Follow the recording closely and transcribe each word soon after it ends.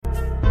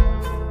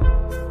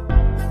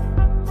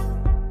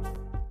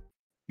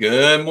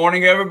Good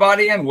morning,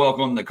 everybody, and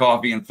welcome to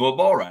Coffee and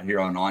Football right here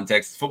on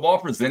Texas Football,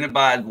 presented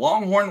by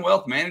Longhorn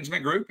Wealth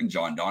Management Group and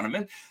John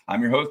Donovan.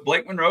 I'm your host,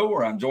 Blake Monroe,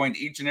 where I'm joined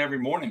each and every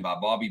morning by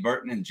Bobby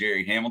Burton and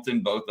Jerry Hamilton,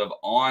 both of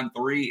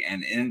On3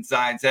 and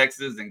Inside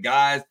Texas. And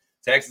guys,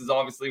 Texas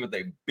obviously with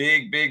a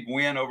big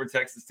win over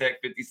Texas Tech,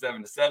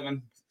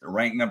 57-7. They're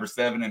ranked number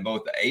 7 in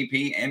both the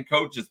AP and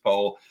coaches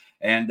poll.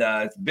 And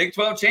it's Big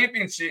 12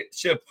 championship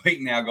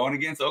week now, going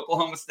against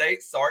Oklahoma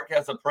State. Sark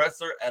has a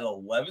presser at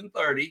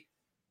 11:30.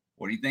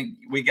 What do you think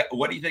we got?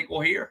 What do you think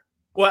we'll hear?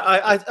 Well,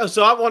 I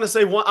want to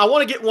say I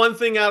want to get one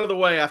thing out of the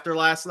way after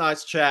last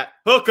night's chat.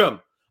 Hook 'em.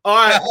 All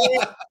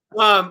right.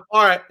 All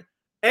right.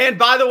 And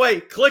by the way,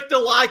 click the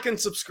like and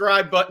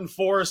subscribe button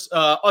for us.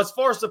 As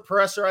far as the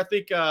presser, I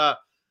think,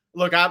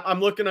 look, I'm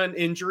looking on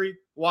injury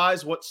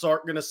wise. What's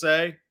Sark going to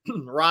say?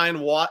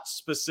 Ryan Watts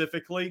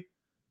specifically.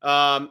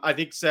 I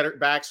think Cedric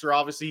Baxter,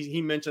 obviously,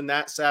 he mentioned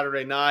that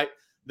Saturday night.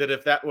 That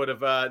if that would have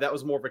that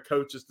was more of a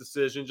coach's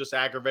decision, just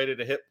aggravated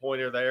a hit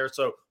pointer there.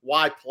 So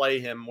why play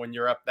him when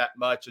you're up that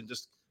much and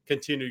just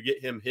continue to get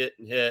him hit?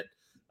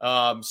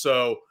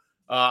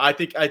 I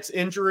think it's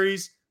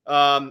injuries.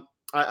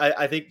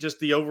 I think just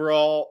the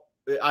overall,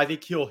 I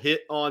think he'll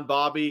hit on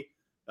Bobby.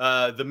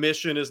 The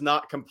mission is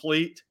not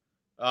complete.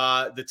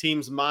 The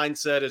team's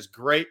mindset is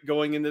great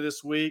going into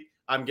this week.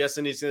 I'm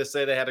guessing he's going to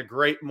say they had a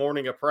great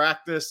morning of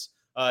practice,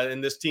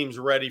 and this team's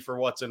ready for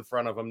what's in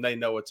front of them. They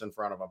know what's in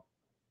front of them.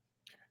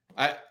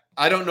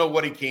 I don't know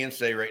what he can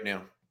say right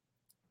now.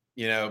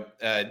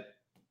 I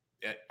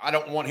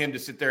don't want him to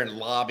sit there and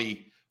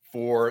lobby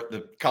for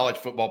the college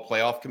football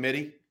playoff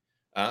committee.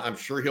 I'm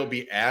sure he'll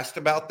be asked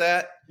about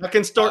that. That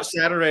can start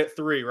Saturday at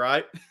 3,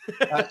 right?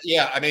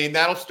 Yeah, I mean,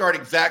 that'll start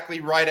exactly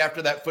right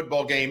after that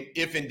football game,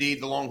 if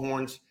indeed the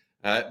Longhorns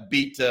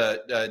beat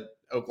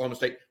Oklahoma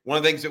State. One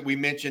of the things that we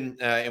mentioned,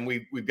 and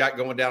we've got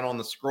going down on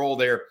the scroll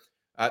there,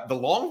 the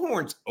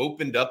Longhorns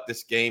opened up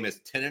this game as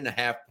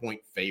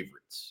 10.5-point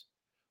favorites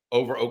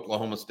over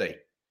Oklahoma State.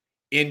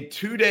 In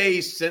 2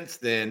 days since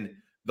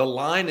then, the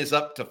line is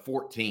up to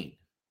 14.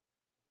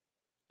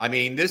 I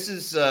mean, this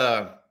is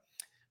tell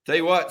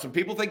you what, some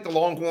people think the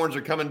Longhorns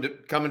are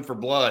coming for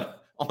blood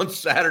on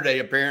Saturday,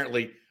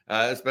 apparently,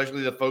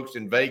 especially the folks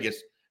in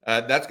Vegas.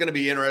 That's going to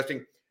be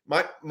interesting.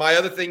 My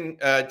other thing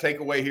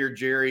takeaway here,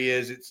 Jerry,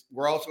 is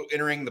we're also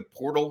entering the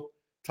portal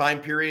time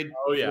period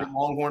for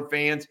Longhorn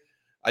fans.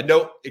 I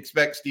don't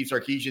expect Steve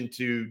Sarkisian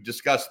to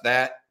discuss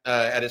that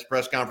at his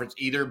press conference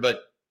either,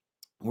 but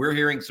we're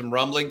hearing some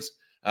rumblings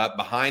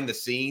behind the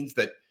scenes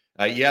that,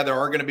 there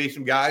are going to be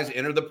some guys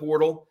enter the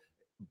portal,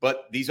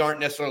 but these aren't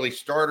necessarily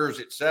starters,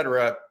 et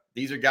cetera.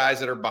 These are guys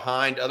that are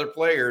behind other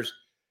players.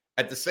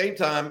 At the same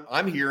time,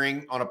 I'm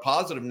hearing on a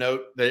positive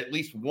note that at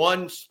least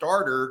one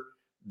starter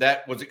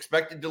that was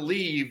expected to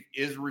leave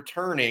is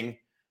returning.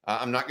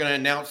 I'm not going to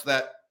announce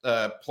that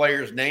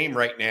player's name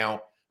right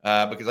now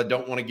because I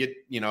don't want to get,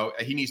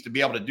 he needs to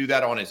be able to do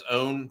that on his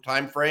own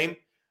time frame.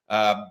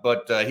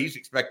 But he's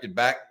expected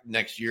back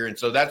next year. And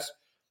so that's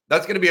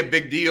going to be a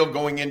big deal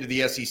going into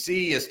the SEC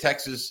as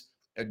Texas,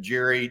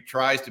 Jerry,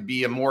 tries to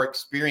be a more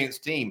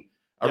experienced team.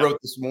 I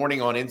wrote this morning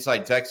on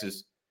Inside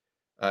Texas.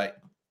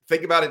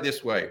 Think about it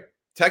this way.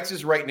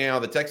 Texas right now,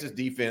 the Texas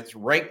defense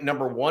ranked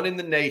number 1 in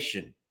the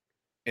nation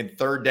in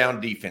third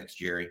down defense,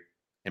 Jerry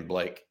and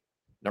Blake.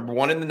 Number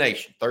 1 in the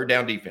nation, third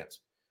down defense.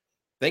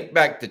 Think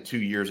back to 2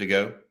 years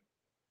ago,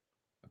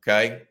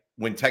 okay,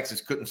 when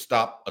Texas couldn't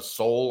stop a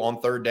soul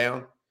on third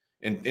down.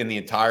 In the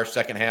entire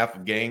second half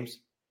of games,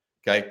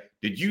 okay?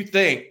 Did you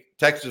think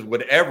Texas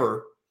would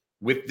ever,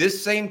 with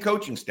this same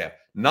coaching staff,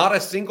 not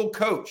a single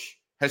coach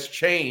has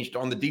changed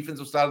on the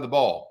defensive side of the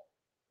ball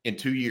in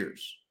 2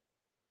 years,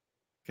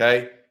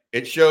 okay?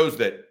 It shows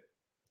that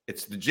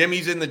it's the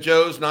Jimmies and the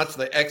Joes, not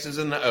the X's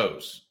and the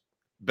O's.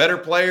 Better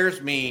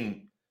players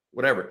mean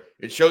whatever.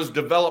 It shows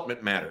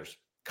development matters.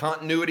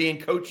 Continuity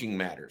and coaching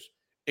matters.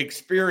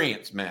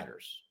 Experience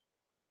matters.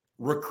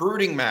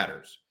 Recruiting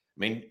matters. I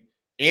mean,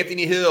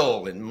 Anthony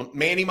Hill and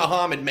Manny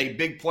Muhammad made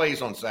big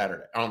plays on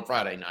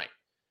Friday night.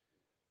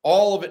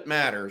 All of it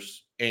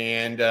matters.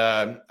 And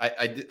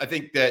I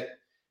think that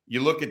you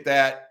look at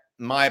that,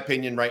 my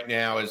opinion right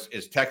now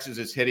is Texas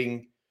is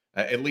hitting,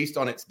 at least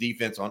on its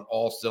defense, on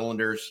all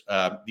cylinders.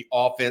 The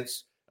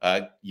offense,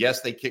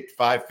 yes, they kicked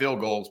 5 field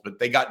goals, but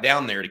they got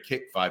down there to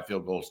kick 5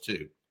 field goals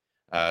too.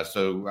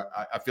 So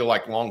I feel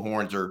like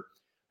Longhorns are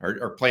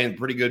playing a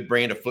pretty good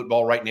brand of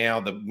football right now.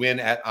 The win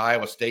at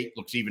Iowa State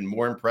looks even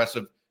more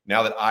impressive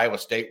now that Iowa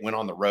State went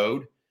on the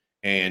road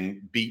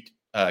and beat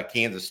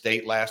Kansas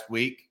State last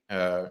week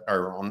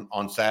or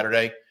on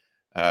Saturday.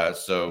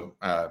 So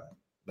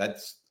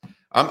that's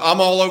I'm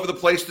all over the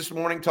place this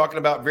morning talking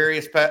about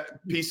various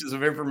pieces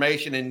of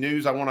information and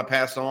news I want to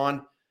pass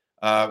on.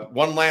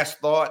 One last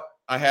thought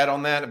I had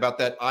on that about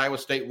that Iowa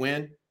State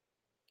win.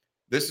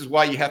 This is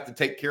why you have to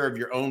take care of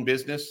your own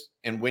business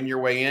and win your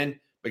way in,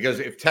 because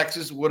if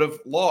Texas would have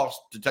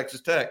lost to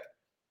Texas Tech,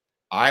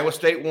 Iowa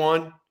State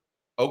won,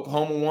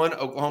 Oklahoma won,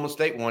 Oklahoma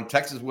State won,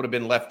 Texas would have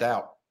been left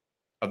out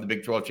of the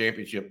Big 12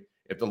 championship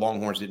if the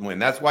Longhorns didn't win.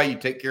 That's why you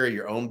take care of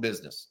your own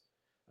business.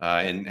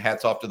 And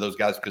hats off to those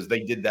guys because they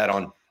did that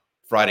on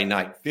Friday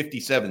night.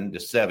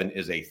 57-7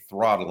 is a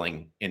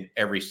throttling in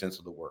every sense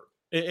of the word.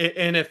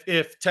 And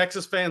if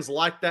Texas fans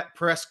like that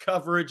press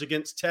coverage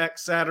against Tech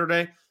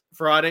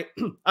Friday,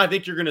 I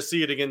think you're going to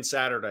see it again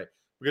Saturday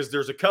because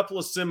there's a couple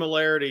of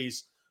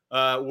similarities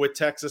with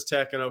Texas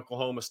Tech and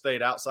Oklahoma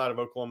State outside of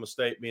Oklahoma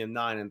State being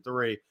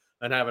 9-3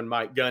 and having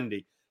Mike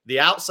Gundy. The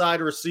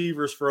outside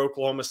receivers for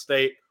Oklahoma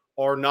State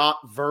are not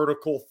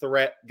vertical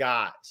threat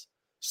guys.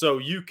 So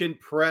you can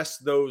press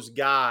those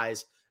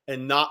guys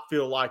and not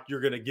feel like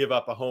you're going to give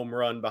up a home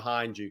run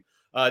behind you.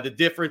 The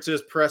difference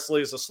is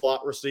Presley is a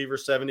slot receiver,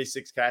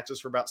 76 catches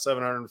for about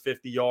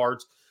 750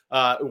 yards,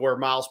 where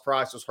Miles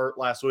Price was hurt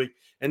last week.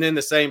 And then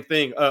the same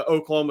thing,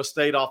 Oklahoma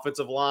State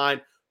offensive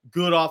line,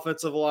 good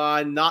offensive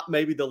line, not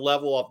maybe the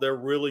level of their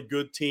really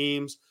good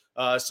teams.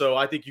 So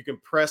I think you can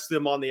press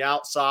them on the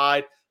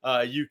outside.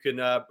 You can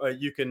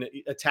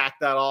attack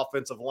that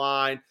offensive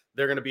line.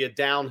 They're going to be a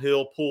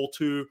downhill pull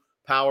to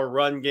power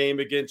run game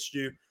against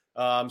you.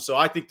 So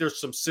I think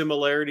there's some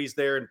similarities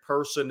there in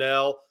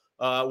personnel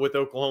with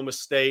Oklahoma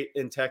State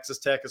and Texas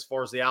Tech as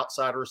far as the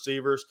outside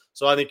receivers.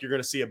 So I think you're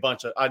going to see a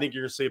bunch of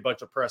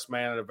press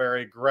man and a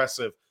very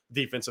aggressive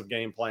defensive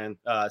game plan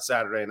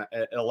Saturday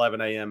at 11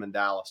 a.m. in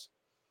Dallas.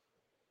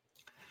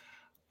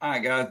 All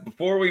right, guys,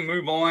 before we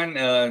move on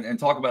and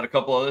talk about a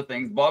couple other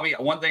things, Bobby,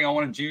 one thing I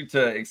wanted you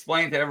to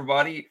explain to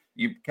everybody,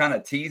 you kind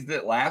of teased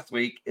it last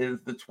week, is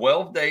the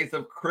 12 days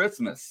of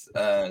Christmas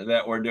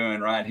that we're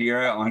doing right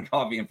here on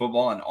Coffee and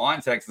Football and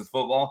on Texas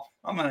Football.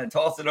 I'm going to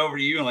toss it over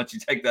to you and let you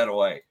take that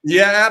away.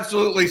 Yeah,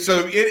 absolutely.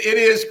 So it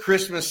is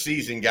Christmas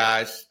season,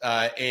 guys,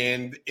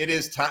 and it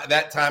is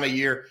that time of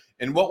year.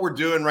 And what we're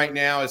doing right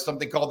now is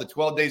something called the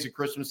 12 Days of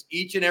Christmas.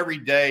 Each and every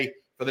day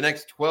for the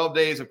next 12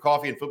 days of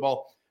Coffee and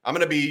Football, I'm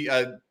going to be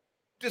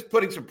just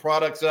putting some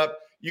products up.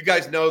 You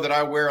guys know that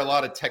I wear a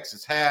lot of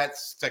Texas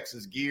hats,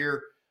 Texas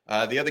gear.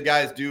 The other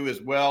guys do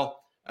as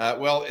well.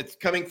 Well, it's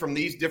coming from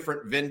these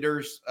different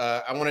vendors.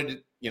 I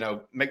wanted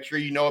to, make sure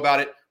you know about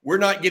it. We're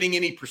not getting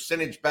any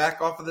percentage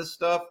back off of this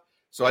stuff,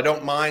 so I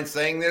don't mind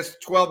saying this.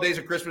 12 Days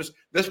of Christmas.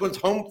 This one's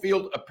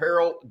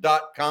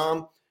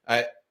homefieldapparel.com.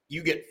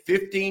 You get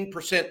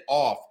 15%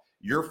 off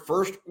your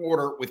first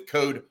order with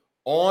code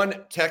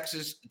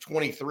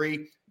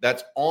ONTexas23.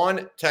 That's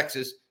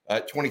ONTexas23.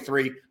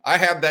 23. I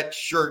have that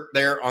shirt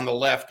there on the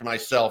left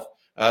myself,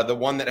 the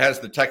one that has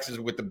the Texas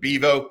with the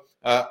Bevo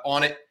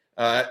on it.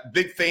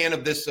 Big fan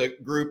of this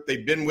group.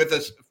 They've been with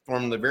us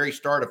from the very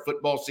start of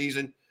football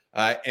season.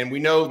 And we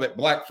know that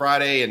Black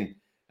Friday and,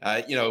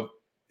 I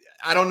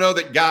don't know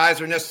that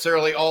guys are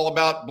necessarily all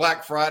about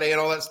Black Friday and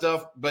all that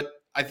stuff, but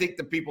I think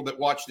the people that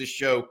watch this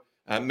show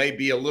may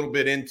be a little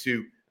bit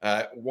into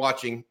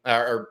watching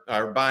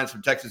or buying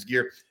some Texas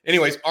gear.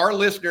 Anyways, our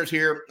listeners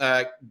here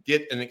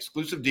get an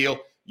exclusive deal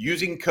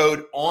using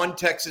code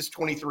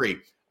ONTexas23.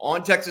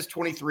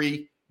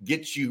 ONTexas23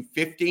 gets you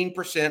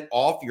 15%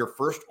 off your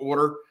first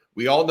order.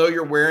 We all know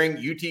you're wearing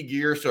UT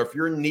gear, so if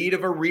you're in need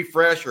of a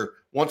refresh or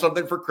want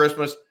something for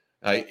Christmas,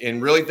 I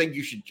really think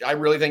you should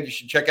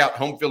check out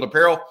Home Field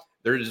Apparel.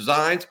 Their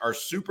designs are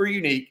super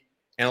unique,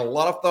 and a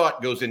lot of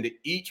thought goes into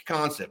each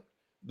concept.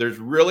 There's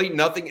really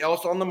nothing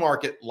else on the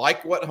market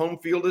like what Home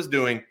Field is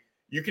doing.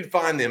 You can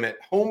find them at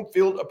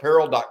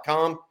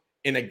homefieldapparel.com.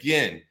 And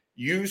again,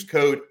 use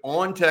code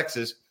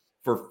ONTexas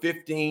for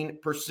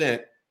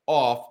 15%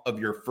 off of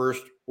your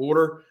first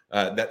order.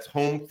 That's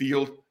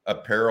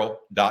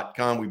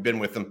homefieldapparel.com. We've been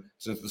with them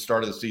since the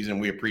start of the season.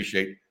 We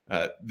appreciate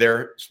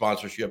their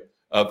sponsorship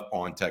of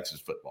On Texas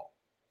Football.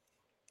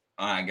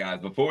 All right, guys,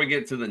 before we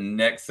get to the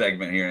next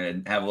segment here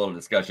and have a little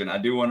discussion, I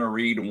do want to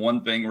read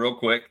one thing real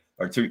quick,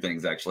 or two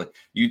things, actually.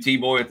 UT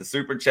Boy at the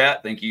Super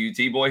Chat. Thank you,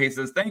 UT Boy. He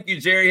says, thank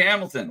you, Jerry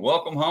Hamilton.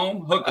 Welcome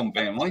home. Hook 'em,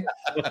 family.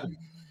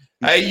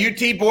 Hey,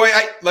 UT Boy,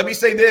 let me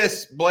say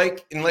this,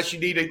 Blake, unless you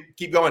need to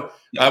keep going.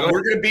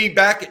 We're going to be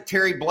back at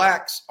Terry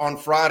Black's on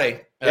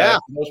Friday.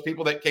 Most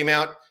people that came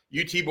out,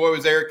 UT Boy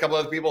was there, a couple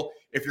other people.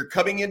 If you're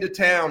coming into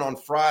town on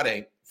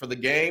Friday for the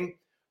game,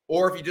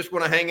 or if you just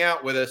want to hang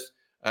out with us,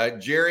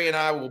 Jerry and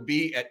I will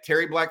be at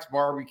Terry Black's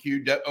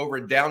Barbecue over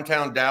in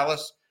downtown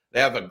Dallas. They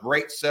have a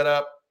great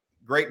setup,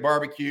 great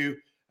barbecue,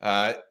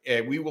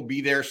 and we will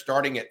be there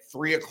starting at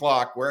 3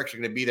 o'clock. We're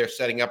actually going to be there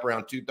setting up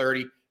around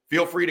 2:30.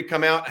 Feel free to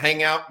come out,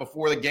 hang out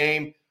before the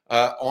game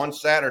on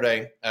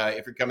Saturday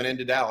if you're coming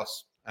into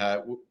Dallas.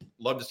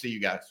 Love to see you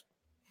guys.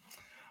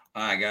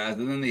 All right, guys.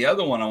 And then the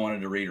other one I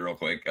wanted to read real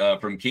quick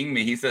from King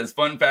Me. He says,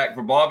 fun fact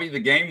for Bobby, the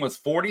game was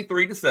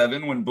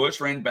 43-7 when Bush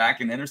ran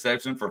back an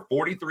interception for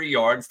 43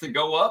 yards to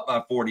go up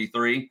by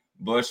 43.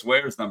 Bush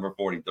wears number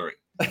 43.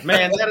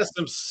 Man, that is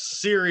some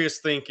serious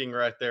thinking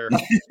right there.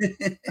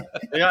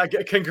 Yeah,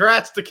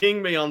 congrats to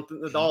King Me on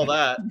all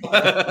that.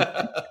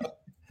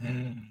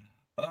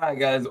 All right,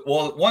 guys.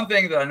 Well, one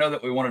thing that I know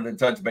that we wanted to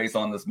touch base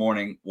on this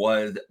morning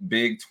was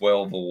Big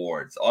 12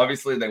 awards.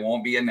 Obviously, they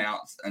won't be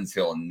announced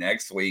until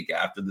next week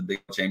after the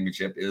Big 12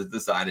 Championship is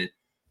decided.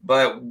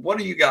 But what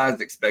are you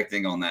guys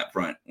expecting on that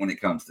front when it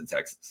comes to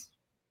Texas?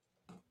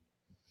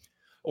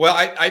 Well,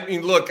 I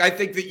mean, look, I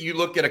think that you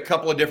look at a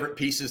couple of different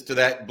pieces to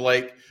that,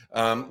 Blake.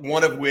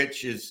 One of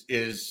which is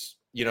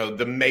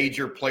the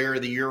major player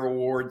of the year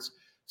awards.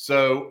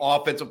 So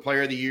offensive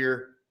player of the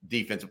year,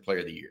 defensive player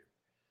of the year.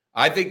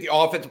 I think the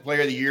offensive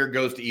player of the year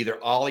goes to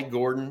either Ollie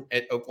Gordon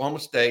at Oklahoma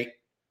State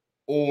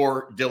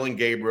or Dylan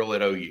Gabriel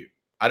at OU.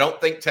 I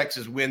don't think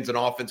Texas wins an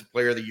offensive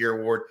player of the year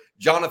award.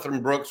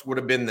 Jonathan Brooks would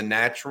have been the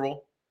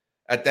natural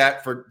at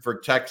that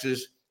for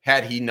Texas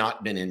had he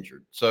not been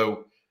injured.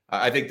 So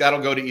I think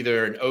that'll go to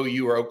either an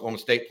OU or Oklahoma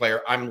State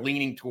player. I'm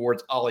leaning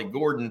towards Ollie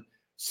Gordon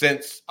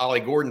since Ollie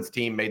Gordon's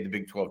team made the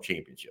Big 12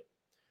 championship.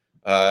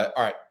 All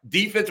right,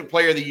 defensive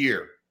player of the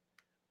year.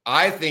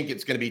 I think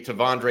it's going to be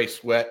Tavondre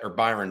Sweat or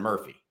Byron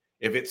Murphy.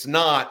 If it's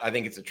not, I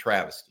think it's a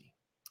travesty.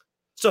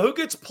 So who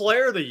gets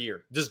player of the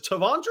year? Does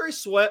Tavondre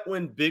Sweat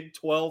win Big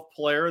 12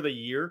 player of the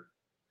year?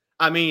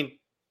 I mean,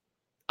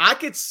 I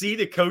could see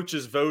the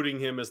coaches voting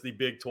him as the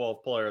Big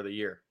 12 player of the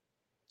year.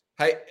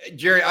 Hey,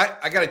 Jerry,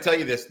 I got to tell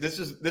you this. This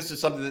is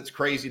something that's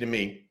crazy to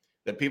me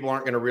that people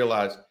aren't going to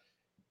realize.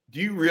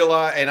 Do you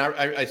realize, and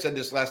I said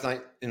this last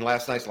night in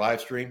last night's live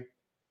stream,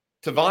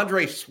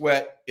 Tavondre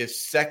Sweat is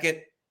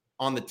second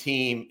on the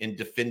team in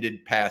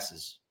defended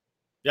passes.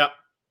 Yep.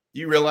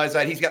 You realize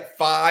that? He's got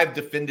 5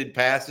 defended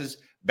passes,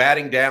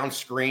 batting down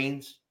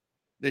screens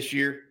this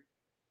year.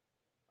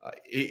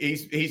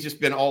 He's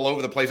just been all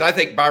over the place. I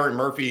think Byron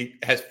Murphy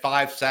has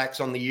 5 sacks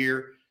on the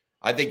year.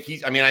 I think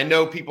I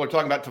know people are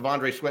talking about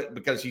Tavondre Sweat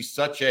because he's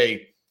such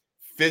a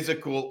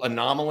physical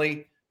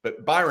anomaly,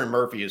 but Byron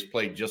Murphy has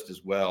played just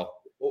as well.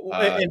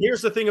 And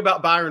here's the thing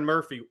about Byron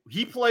Murphy.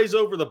 He plays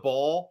over the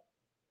ball,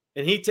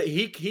 and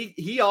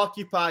he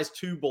occupies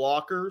 2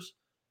 blockers,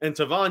 and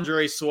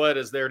Tavondre Sweat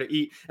is there to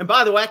eat. And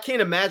by the way, I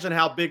can't imagine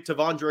how big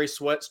Tavondre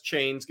Sweat's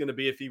chain's going to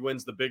be if he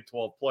wins the Big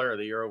 12 player of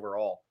the year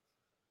overall.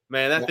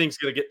 Man, that thing's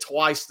going to get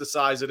twice the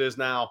size it is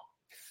now.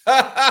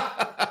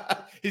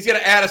 He's going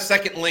to add a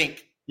second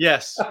link.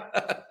 Yes.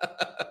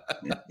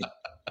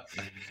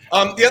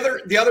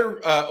 The other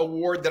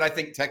award that I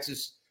think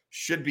Texas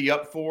should be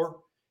up for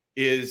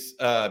is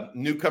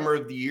newcomer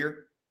of the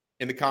year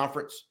in the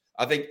conference.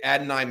 I think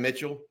Adonai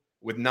Mitchell,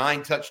 with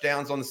 9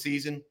 touchdowns on the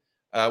season,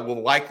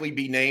 will likely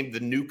be named the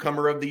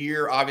newcomer of the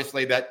year.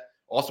 Obviously, that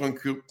also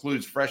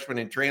includes freshmen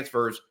and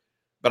transfers,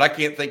 but I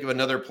can't think of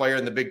another player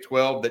in the Big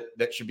 12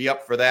 that should be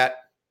up for that.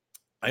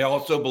 I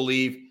also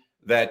believe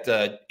that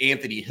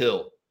Anthony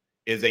Hill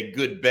is a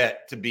good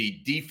bet to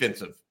be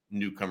defensive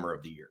newcomer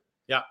of the year.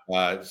 Yeah.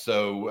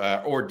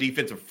 Or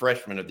defensive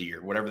freshman of the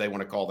year, whatever they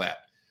want to call that.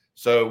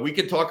 So we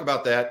can talk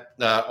about that,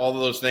 all of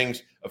those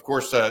things. Of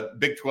course,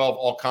 Big 12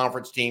 all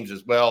conference teams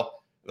as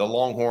well. The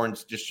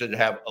Longhorns just should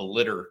have a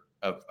litter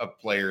of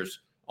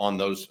players on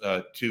those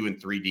 2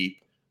 and 3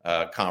 deep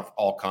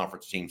all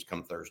conference teams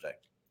come Thursday.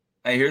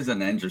 Hey, here's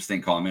an interesting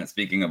comment.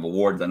 Speaking of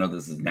awards, I know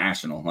this is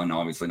national and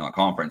obviously not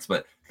conference,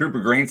 but Trooper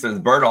Green says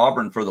Bert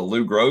Auburn for the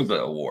Lou Groza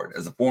Award.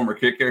 As a former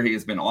kicker, he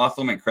has been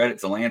awesome, and credit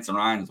to Lance and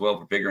Ryan as well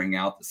for figuring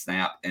out the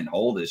snap and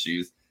hold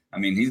issues. I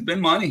mean, he's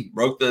been money.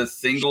 Broke the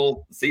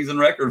single season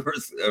record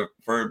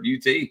for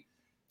UT.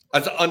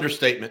 That's an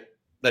understatement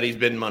that he's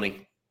been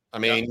money. I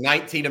mean,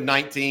 19 of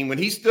 19. When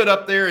he stood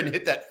up there and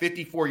hit that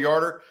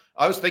 54-yarder,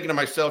 I was thinking to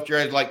myself,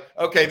 Jerry, I was like,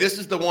 okay, this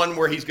is the one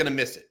where he's going to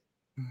miss it.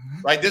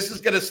 Right? This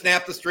is going to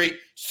snap the streak.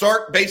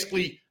 Sark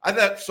basically, I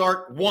thought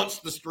Sark wants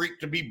the streak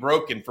to be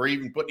broken for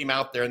even putting him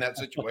out there in that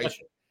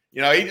situation.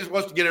 He just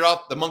wants to get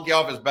the monkey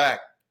off his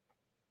back.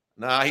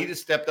 Nah, he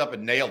just stepped up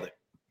and nailed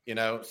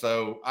it.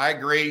 So I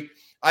agree.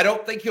 I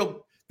don't think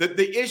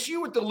the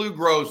issue with the Lou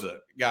Groza,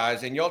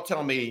 guys, and y'all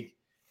tell me,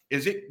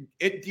 is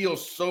it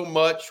deals so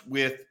much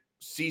with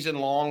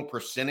season-long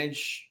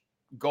percentage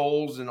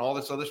goals and all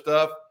this other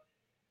stuff.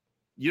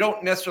 You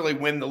don't necessarily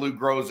win the Lou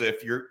Groza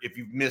if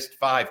you've missed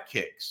 5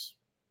 kicks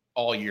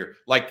all year.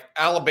 Like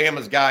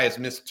Alabama's guy has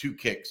missed 2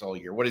 kicks all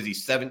year. What is he,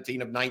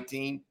 17 of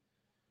 19?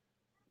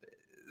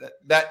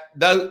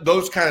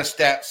 Those kind of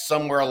stats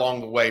somewhere along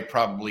the way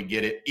probably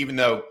get it. Even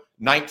though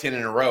 19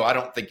 in a row, I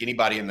don't think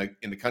anybody in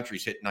the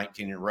country's hit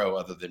 19 in a row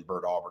other than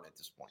Bert Auburn at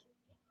this point.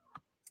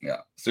 Yeah,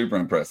 super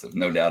impressive,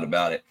 no doubt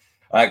about it.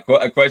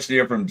 A question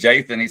here from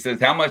Jason. He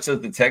says, how much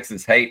does the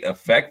Texas hate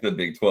affect the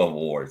Big 12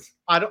 awards?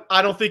 I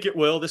don't think it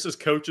will. This is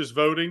coaches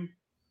voting.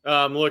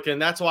 Look,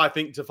 and that's why I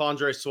think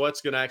Tavondre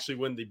Sweat's going to actually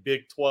win the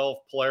Big 12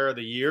 Player of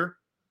the Year.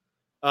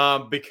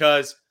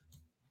 Because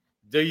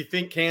do you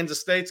think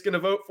Kansas State's going to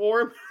vote for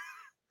him?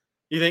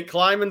 You think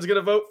Kleiman's going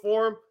to vote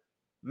for him?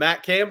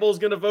 Matt Campbell's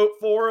going to vote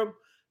for him?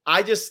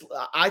 I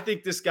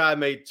think this guy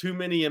made too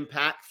many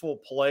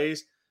impactful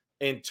plays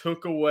and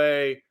took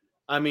away –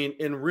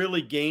 in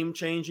really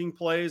game-changing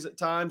plays at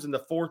times and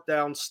the 4th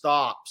down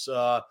stops.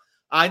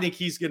 I think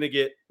he's going to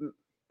get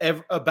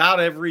about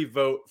every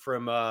vote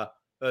from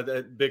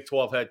the Big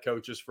 12 head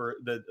coaches for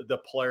the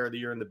player of the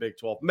year in the Big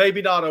 12.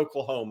 Maybe not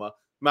Oklahoma.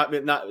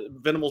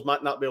 Venables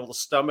might not be able to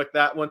stomach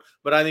that one,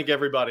 but I think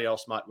everybody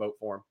else might vote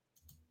for him.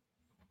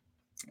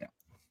 Yeah.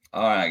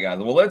 All right, guys.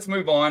 Well, let's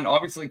move on.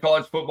 Obviously,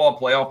 college football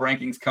playoff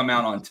rankings come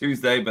out on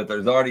Tuesday, but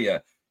there's already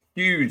a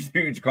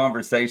huge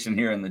conversation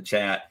here in the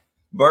chat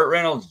Burt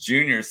Reynolds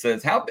Jr.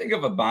 says, how big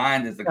of a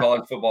bind is the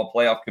college football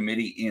playoff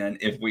committee in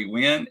if we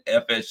win,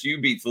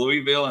 FSU beats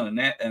Louisville in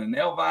a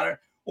nail-biter,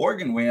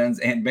 Oregon wins,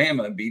 and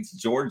Bama beats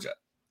Georgia?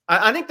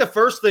 I think the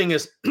first thing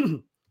is,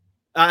 and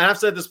I've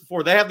said this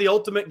before, they have the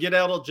ultimate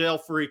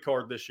get-out-of-jail-free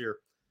card this year.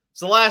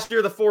 So last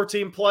year, the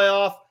 4-team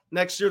playoff.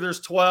 Next year,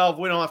 there's 12.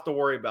 We don't have to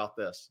worry about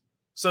this.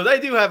 So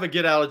they do have a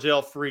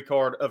get-out-of-jail-free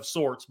card of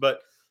sorts. But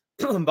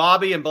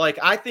Bobby and Blake,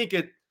 I think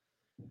that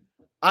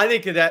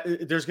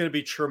there's going to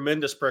be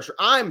tremendous pressure.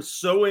 I'm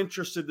so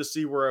interested to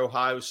see where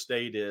Ohio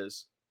State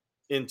is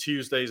in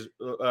Tuesday's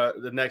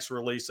the next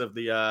release of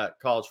the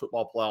college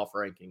football playoff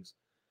rankings.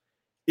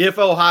 If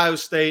Ohio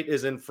State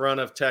is in front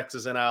of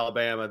Texas and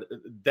Alabama,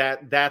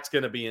 that's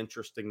going to be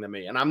interesting to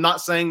me. And I'm not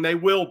saying they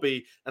will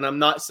be, and I'm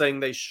not saying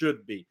they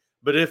should be.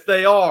 But if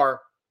they are,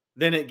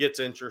 then it gets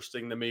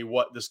interesting to me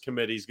what this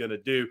committee is going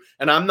to do.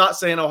 And I'm not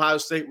saying Ohio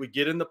State would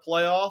get in the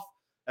playoff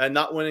and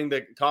not winning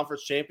the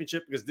conference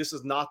championship, because this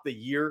is not the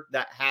year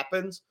that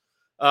happens.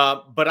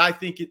 But I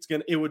think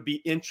it would be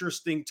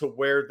interesting to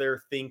where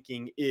their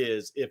thinking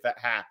is if it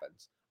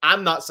happens.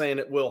 I'm not saying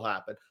it will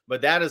happen, but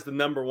that is the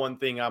number one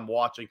thing I'm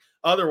watching.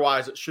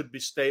 Otherwise, it should be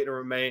state and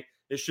remain.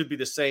 It should be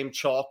the same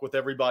chalk with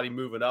everybody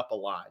moving up a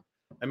line.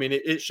 I mean,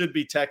 it should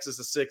be Texas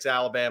the 6,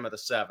 Alabama the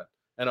 7,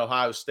 and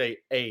Ohio State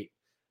 8.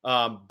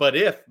 But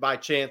if by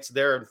chance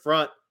they're in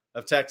front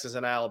of Texas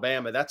and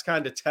Alabama, that's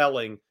kind of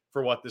telling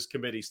for what this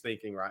committee's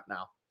thinking right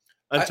now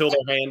until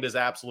their hand is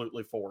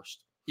absolutely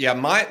forced. Yeah,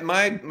 my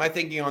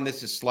thinking on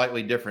this is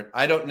slightly different.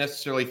 I don't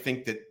necessarily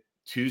think that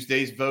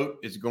Tuesday's vote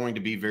is going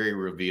to be very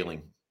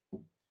revealing.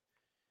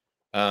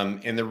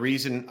 And the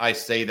reason I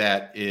say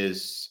that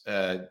is,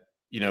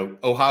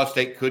 Ohio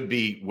State could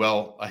be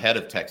well ahead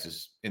of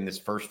Texas in this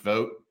first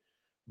vote,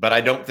 but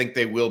I don't think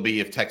they will be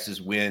if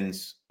Texas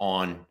wins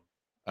on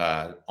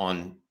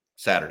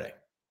Saturday,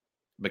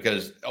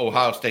 because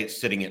Ohio State's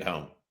sitting at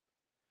home.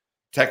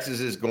 Texas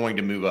is going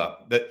to move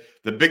up.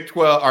 The Big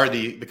 12 or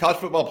the College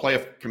Football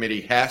Playoff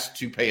Committee has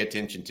to pay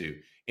attention to,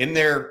 in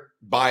their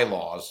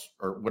bylaws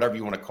or whatever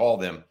you want to call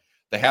them,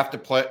 they have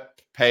to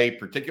pay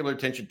particular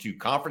attention to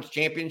conference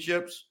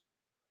championships,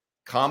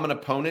 common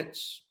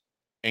opponents,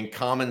 and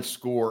common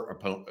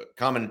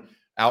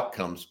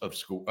outcomes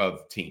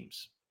of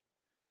teams.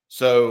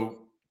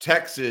 So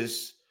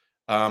Texas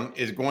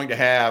is going to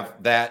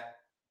have that.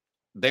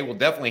 They will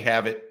definitely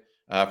have it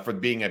for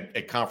being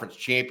a conference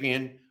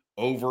champion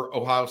over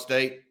Ohio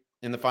State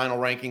in the final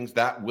rankings.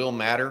 That will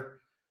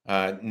matter,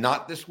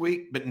 not this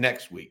week, but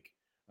next week.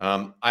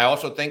 I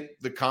also think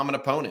the common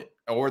opponent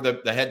or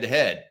the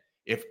head-to-head,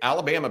 if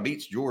Alabama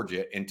beats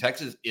Georgia and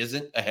Texas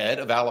isn't ahead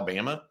of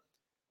Alabama,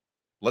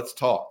 let's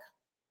talk.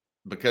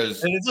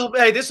 Because this will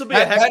be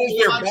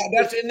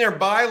that's in their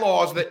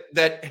bylaws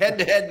that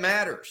head-to-head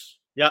matters.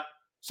 Yeah.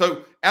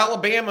 So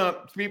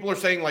Alabama, people are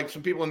saying, like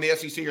some people in the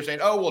SEC are saying,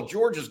 oh, well,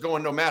 Georgia's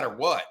going no matter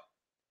what.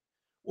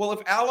 Well, if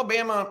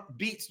Alabama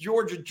beats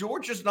Georgia,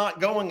 Georgia's not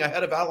going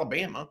ahead of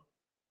Alabama.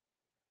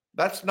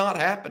 That's not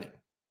happening.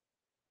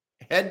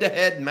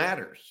 Head-to-head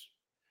matters.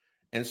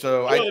 And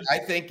so I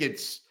think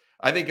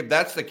if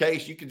that's the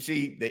case, you can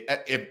see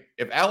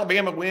if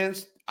Alabama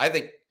wins, I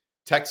think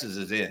Texas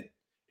is in.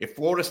 If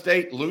Florida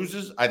State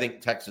loses, I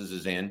think Texas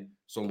is in,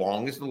 so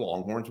long as the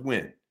Longhorns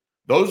win.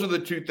 Those are the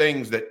two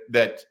things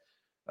that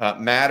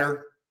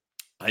matter.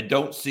 I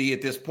don't see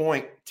at this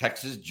point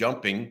Texas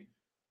jumping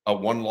a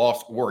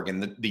one-loss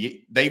Oregon.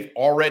 They've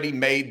already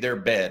made their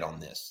bed on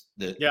this.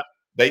 The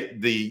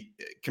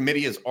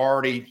committee has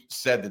already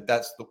said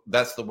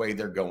that's the way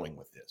they're going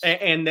with this.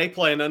 And they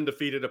play an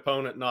undefeated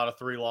opponent, not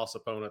a 3-loss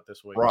opponent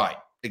this week. Right,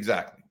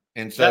 exactly.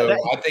 And so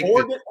I think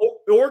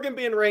Oregon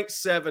being ranked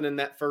 7 in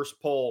that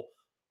first poll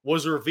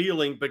was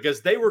revealing,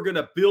 because they were going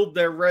to build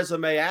their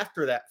resume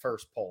after that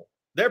first poll.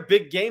 Their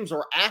big games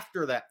were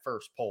after that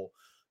first poll.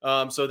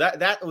 So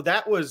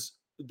that was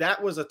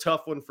a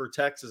tough one for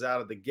Texas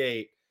out of the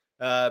gate,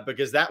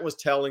 because that was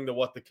telling to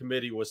what the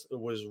committee was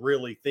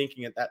really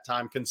thinking at that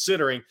time,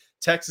 considering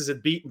Texas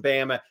had beaten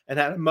Bama and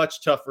had a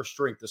much tougher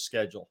strength of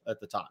schedule at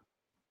the time.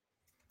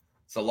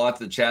 So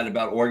lots of chat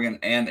about Oregon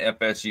and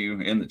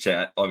FSU in the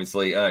chat.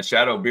 Obviously,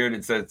 Shadow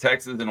Bearded says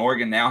Texas and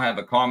Oregon now have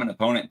a common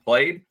opponent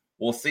played.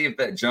 We'll see if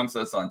that jumps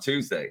us on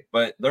Tuesday.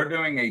 But they're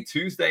doing a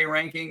Tuesday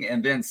ranking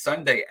and then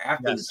Sunday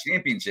after the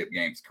championship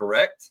games,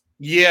 correct?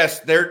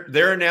 Yes,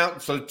 they're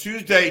announced. So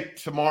Tuesday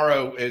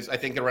tomorrow is, I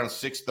think, around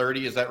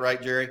 6:30. Is that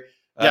right, Jerry?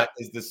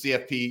 Is the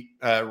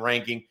CFP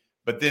ranking.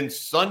 But then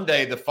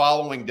Sunday, the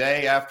following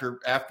day after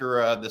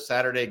the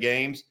Saturday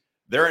games,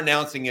 they're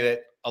announcing it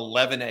at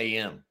 11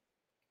 a.m.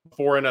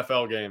 4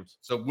 NFL games.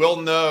 So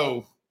we'll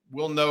know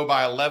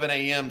by 11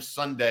 a.m.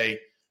 Sunday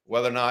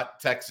whether or not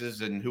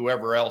Texas and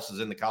whoever else is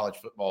in the college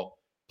football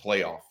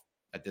playoff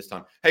at this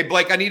time. Hey,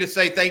 Blake, I need to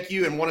say thank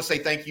you and want to say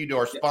thank you to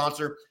our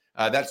sponsor.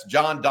 That's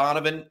John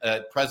Donovan,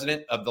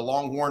 president of the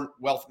Longhorn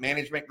Wealth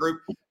Management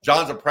Group.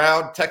 John's a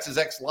proud Texas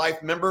X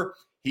Life member.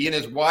 He and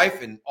his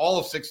wife and all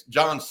of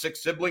John's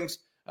 6 siblings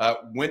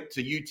went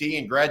to UT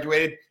and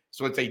graduated.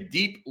 So it's a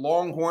deep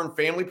Longhorn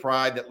family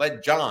pride that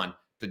led John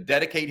to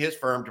dedicate his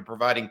firm to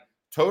providing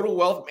total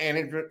wealth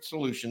management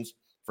solutions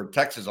for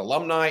Texas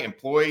alumni,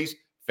 employees,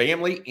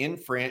 family,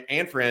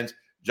 and friends.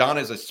 John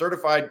is a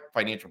certified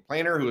financial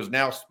planner who has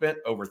now spent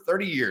over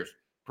 30 years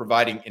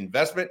providing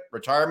investment,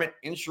 retirement,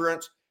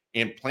 insurance,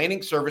 and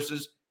planning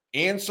services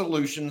and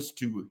solutions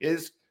to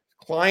his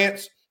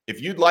clients. If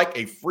you'd like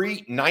a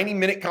free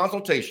 90-minute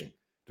consultation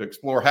to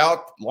explore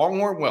how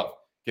Longhorn Wealth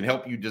can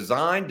help you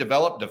design,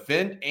 develop,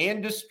 defend,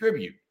 and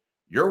distribute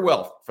your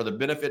wealth for the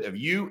benefit of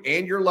you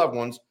and your loved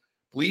ones,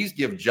 please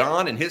give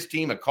John and his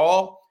team a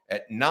call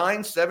at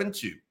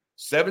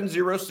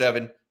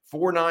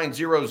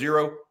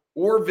 972-707-4900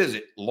 or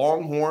visit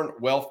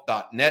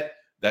longhornwealth.net.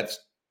 That's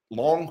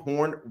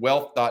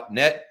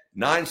longhornwealth.net,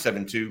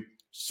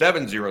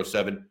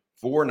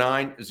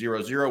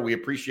 972-707-4900. We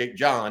appreciate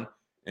John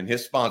and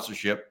his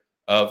sponsorship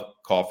of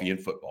Coffee and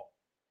Football.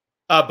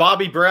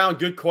 Bobby Brown,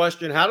 good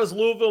question. How does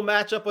Louisville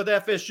match up with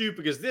FSU?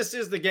 Because this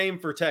is the game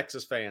for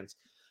Texas fans.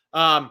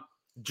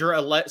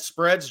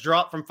 Spreads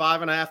drop from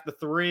 5.5 to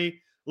 3.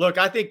 Look,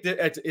 I think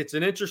that it's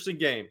an interesting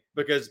game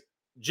because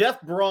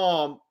Jeff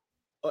Brom,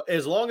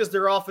 as long as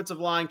their offensive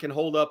line can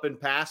hold up in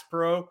pass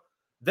pro,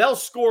 they'll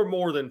score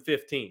more than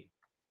 15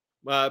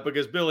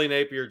 because Billy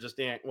Napier just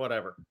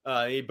whatever.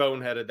 He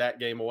boneheaded that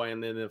game away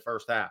in the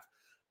first half.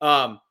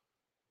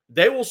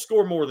 They will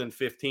score more than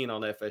 15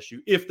 on FSU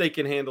if they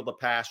can handle the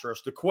pass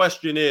rush. The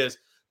question is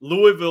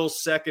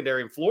Louisville's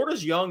secondary, and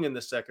Florida's young in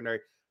the secondary.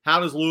 How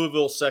does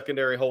Louisville's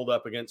secondary hold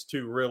up against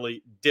two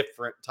really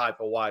different type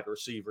of wide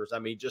receivers? I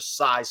mean, just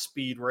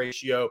size-speed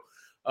ratio.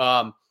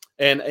 And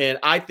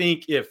I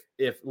think if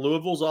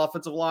Louisville's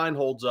offensive line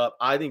holds up,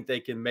 I think they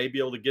can maybe be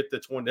able to get to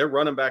 20. Their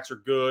running backs are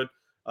good.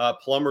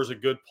 Plummer's a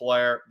good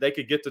player. They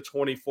could get to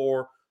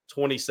 24,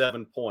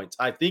 27 points.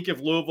 I think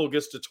if Louisville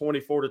gets to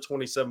 24 to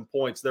 27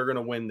 points, they're going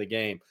to win the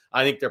game.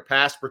 I think their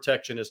pass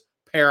protection is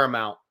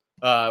paramount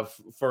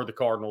for the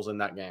Cardinals in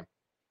that game.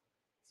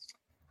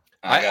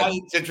 I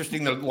think it's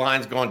interesting the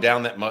line's gone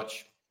down that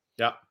much.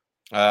 Yeah.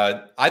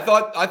 I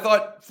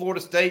thought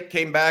Florida State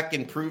came back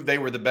and proved they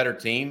were the better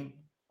team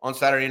on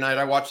Saturday night.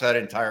 I watched that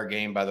entire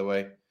game, by the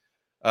way.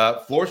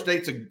 Florida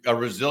State's a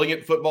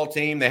resilient football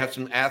team. They have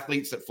some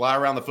athletes that fly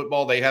around the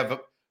football. They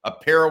have a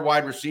pair of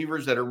wide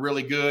receivers that are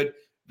really good.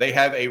 They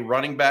have a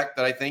running back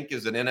that I think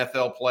is an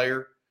NFL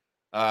player.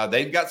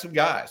 They've got some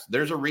guys.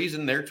 There's a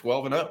reason they're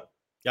 12-0.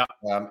 Yeah.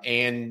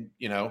 And,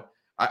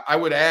 I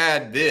would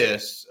add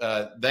this.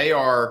 They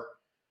are,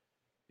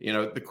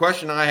 the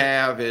question I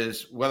have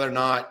is whether or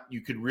not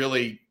you could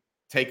really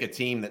take a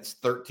team that's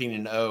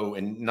 13-0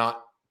 and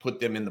not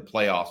put them in the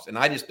playoffs. And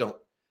I just don't.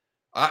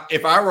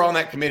 If I were on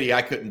that committee,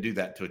 I couldn't do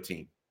that to a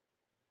team.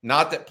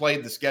 Not that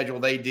played the schedule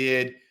they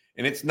did.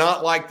 And it's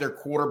not like their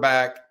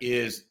quarterback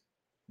is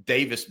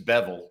Davis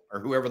Bevel or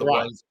whoever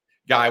the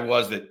guy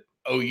was that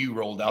OU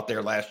rolled out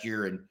there last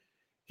year. And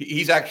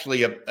he's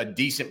actually a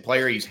decent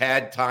player. He's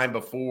had time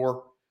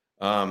before.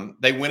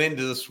 They went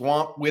into the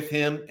swamp with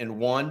him and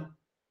won.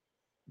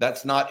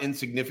 That's not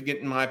insignificant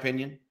in my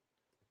opinion.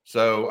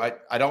 So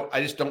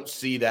I just don't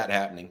see that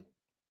happening.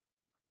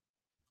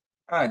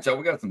 All right, Joe,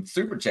 we got some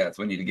super chats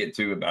we need to get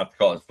to about the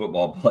college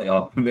football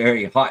playoff.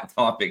 Very hot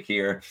topic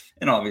here,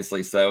 and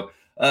obviously so.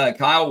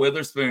 Kyle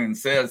Witherspoon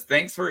says,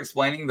 thanks for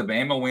explaining the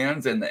Bama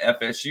wins and the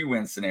FSU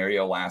win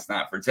scenario last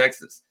night for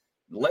Texas.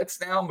 Let's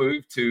now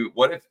move to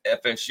what if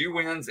FSU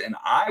wins and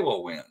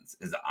Iowa wins?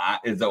 Is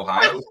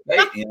Ohio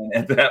State in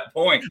at that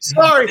point?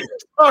 Sorry,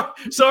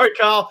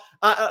 Kyle.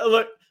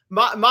 Look,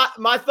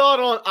 my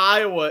thought on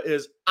Iowa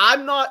is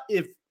I'm not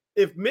if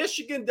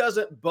Michigan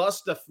doesn't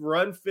bust a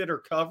run fit or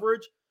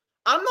coverage,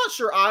 I'm not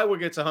sure Iowa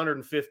gets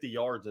 150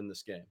 yards in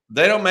this game.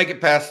 They don't make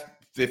it past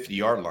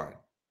 50-yard line.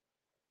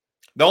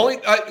 The only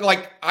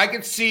I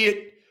could see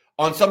it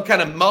on some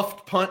kind of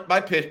muffed punt by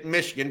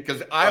Michigan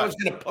because Iowa's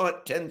going to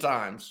punt 10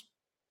 times.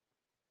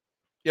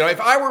 If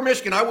I were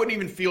Michigan, I wouldn't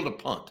even field a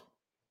punt.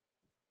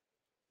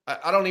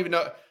 I don't even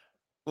know.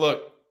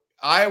 Look,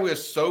 Iowa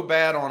is so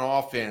bad on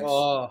offense.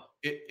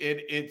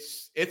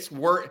 It's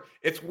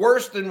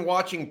worse than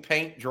watching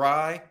paint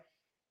dry.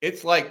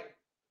 It's like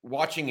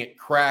watching it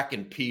crack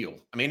and peel.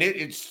 I mean,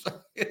 it's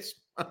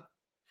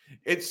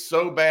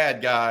so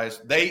bad,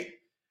 guys.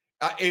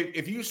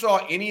 If you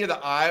saw any of the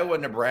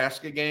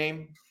Iowa-Nebraska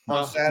game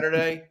on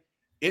Saturday,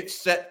 it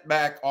set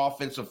back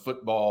offensive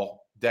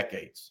football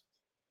decades.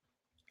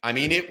 I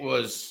mean, it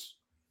was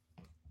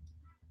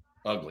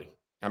ugly.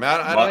 I mean,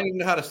 I don't even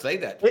know how to say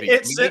that.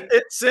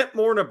 It sent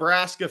more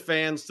Nebraska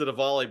fans to the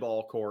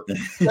volleyball court.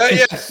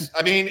 Yes.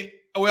 I mean,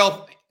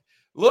 well,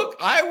 look,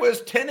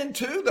 Iowa's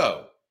 10-2,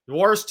 though. The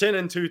worst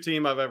 10-2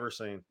 team I've ever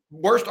seen.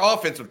 Worst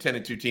offensive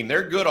 10-2 team.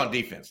 They're good on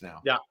defense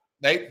now. Yeah.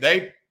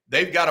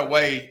 They've got a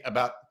way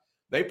about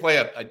 – they play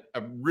a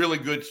really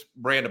good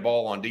brand of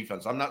ball on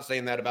defense. I'm not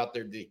saying that about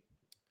their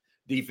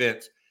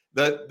defense.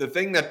 The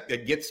thing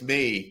that gets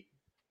me,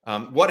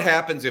 what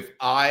happens if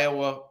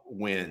Iowa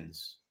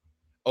wins?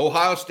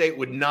 Ohio State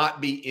would not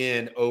be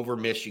in over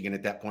Michigan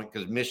at that point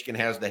because Michigan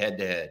has the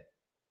head-to-head,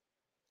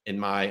 in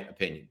my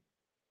opinion.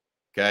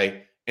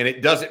 Okay? And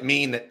it doesn't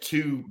mean that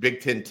two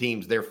Big Ten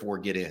teams therefore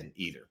get in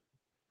either.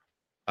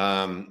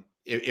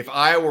 if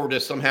Iowa were to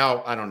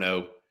somehow, I don't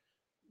know,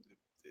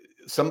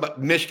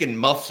 Michigan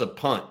muffs a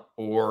punt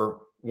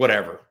or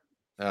whatever,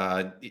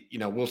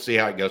 we'll see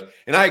how it goes.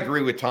 And I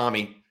agree with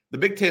Tommy. The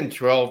Big 10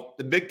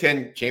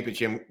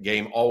 championship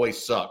game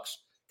always sucks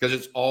because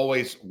it's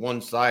always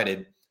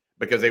one-sided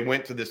because they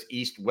went to this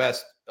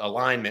East-West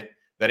alignment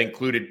that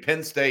included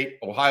Penn State,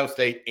 Ohio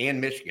State,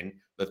 and Michigan,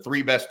 the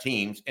three best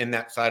teams in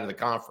that side of the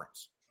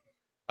conference.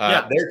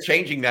 They're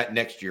changing that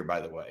next year,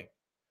 by the way.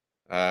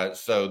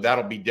 So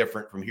that'll be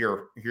different from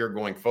here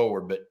going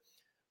forward. But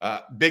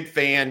big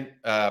fan,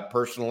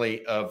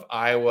 personally, of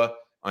Iowa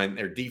on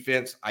their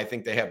defense. I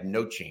think they have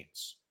no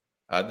chance.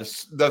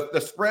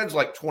 The spread's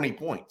like 20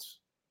 points,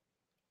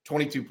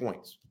 22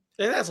 points.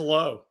 And that's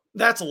low.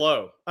 That's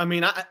low. I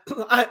mean, I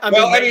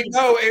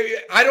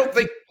don't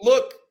think.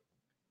 Look,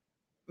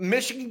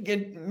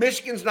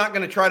 Michigan's not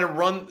going to try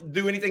to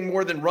do anything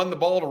more than run the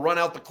ball to run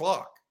out the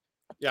clock.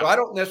 Yeah. So I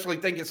don't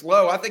necessarily think it's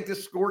low. I think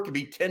this score could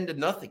be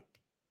 10-0.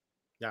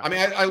 Yeah. I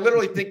mean, I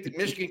literally think that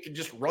Michigan could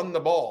just run the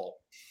ball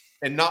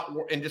and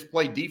just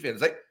play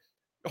defense.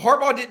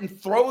 Harbaugh didn't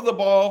throw the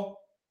ball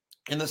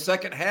in the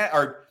second half,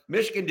 or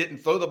Michigan didn't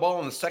throw the ball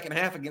in the second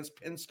half against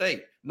Penn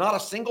State. Not a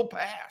single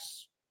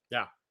pass.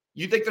 Yeah.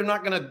 You think they're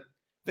not going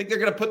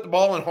to put the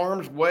ball in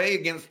harm's way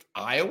against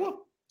Iowa?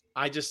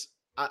 I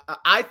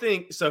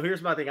think so.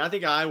 Here's my thing. I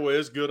think Iowa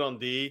is good on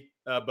D,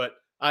 but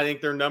I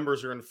think their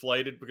numbers are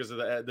inflated because of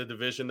the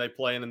division they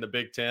play in the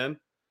Big Ten.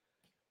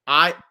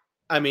 I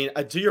mean,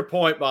 to your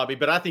point, Bobby,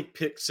 but I think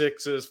pick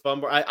sixes,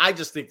 fumble. I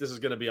just think this is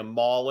going to be a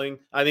mauling.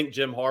 I think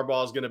Jim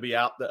Harbaugh is going to be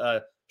out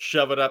to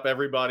shove it up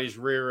everybody's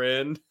rear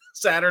end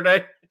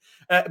Saturday.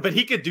 But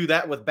he could do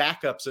that with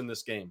backups in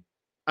this game.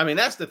 I mean,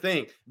 that's the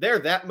thing. They're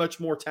that much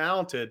more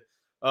talented.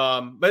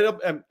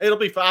 But it'll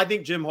be fine. I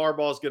think Jim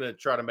Harbaugh is going to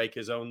try to make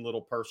his own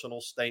little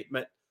personal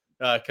statement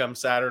come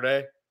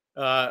Saturday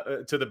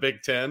to the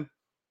Big Ten,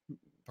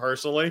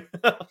 personally,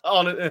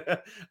 on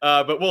it.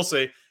 But we'll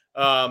see.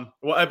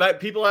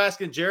 People are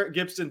asking, Jarrett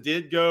Gibson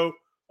did go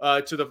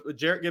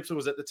Jarrett Gibson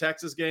was at the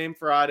Texas game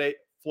Friday,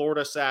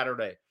 Florida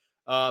Saturday.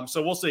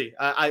 So we'll see.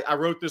 I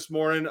wrote this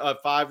morning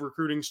 5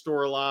 recruiting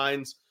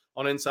storylines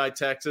on Inside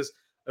Texas.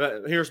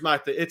 Here's my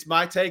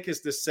my take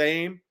is the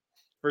same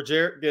for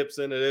Jarrett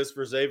Gibson. It is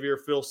for Xavier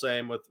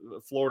Filsaime with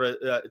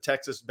Florida,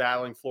 Texas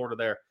battling Florida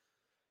there.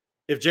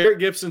 If Jarrett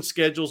Gibson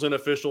schedules an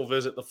official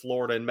visit to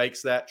Florida and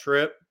makes that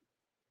trip,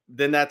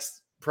 then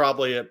that's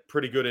probably a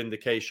pretty good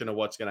indication of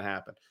what's going to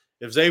happen.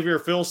 If Xavier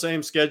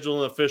Filsaime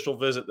schedules an official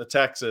visit to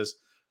Texas,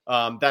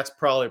 that's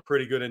probably a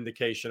pretty good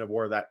indication of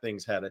where that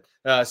thing's headed.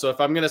 So if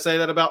I'm going to say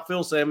that about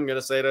Filsaime, I'm going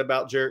to say that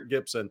about Jarrett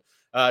Gibson.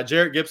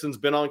 Jarrett Gibson's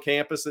been on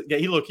campus.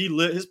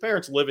 His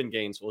parents live in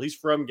Gainesville. He's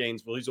from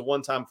Gainesville. He's a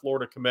one-time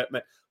Florida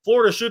commitment.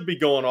 Florida should be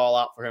going all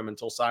out for him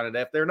until signing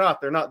day. If they're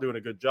not doing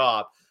a good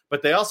job.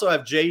 But they also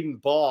have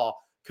Jaden Baugh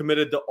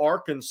committed to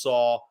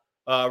Arkansas,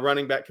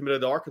 running back committed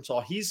to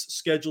Arkansas. He's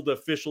scheduled to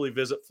officially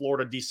visit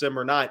Florida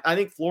December 9th. I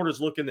think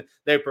Florida's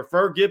they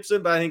prefer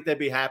Gibson, but I think they'd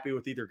be happy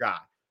with either guy.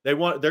 They're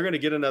going to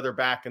get another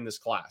back in this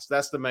class.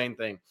 That's the main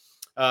thing.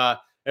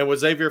 And with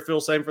Xavier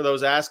Filsaime, for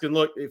those asking,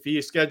 look, if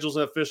he schedules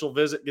an official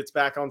visit, gets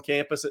back on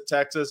campus at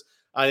Texas,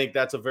 I think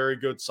that's a very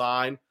good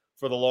sign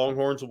for the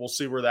Longhorns. We'll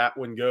see where that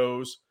one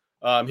goes.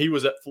 He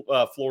was at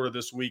Florida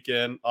this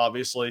weekend,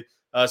 obviously.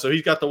 So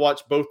he's got to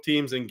watch both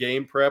teams in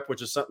game prep,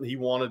 which is something he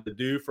wanted to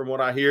do from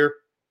what I hear.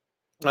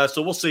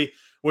 So we'll see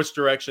which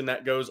direction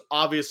that goes.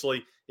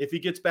 Obviously, if he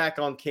gets back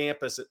on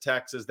campus at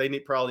Texas, they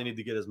probably need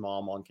to get his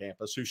mom on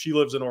campus. She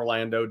lives in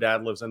Orlando.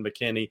 Dad lives in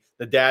McKinney.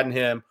 The dad and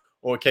him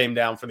came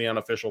down for the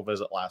unofficial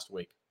visit last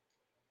week.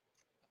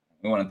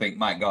 We want to thank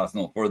Mike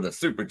Gosnell for the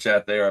super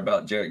chat there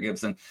about Jarrett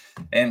Gibson.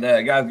 And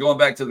guys, going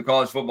back to the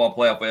college football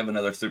playoff, we have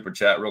another super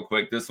chat real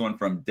quick. This one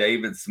from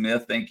David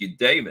Smith. Thank you,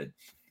 David.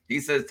 He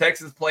says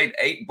Texas played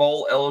 8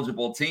 bowl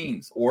eligible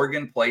teams.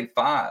 Oregon played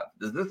 5.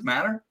 Does this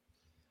matter?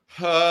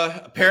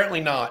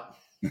 Apparently not.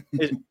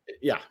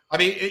 Yeah. I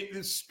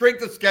mean,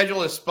 strength of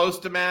schedule is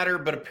supposed to matter,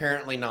 but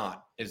apparently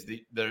not is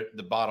the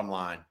bottom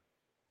line.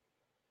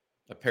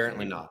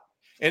 Apparently not.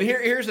 And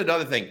here's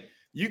another thing.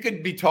 You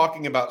could be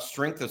talking about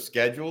strength of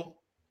schedule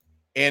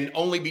and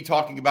only be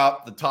talking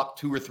about the top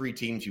 2 or 3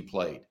 teams you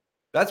played.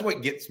 That's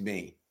what gets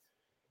me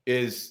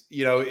is,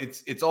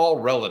 it's all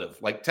relative.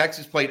 Like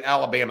Texas played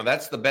Alabama.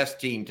 That's the best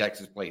team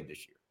Texas played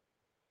this year,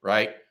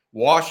 right?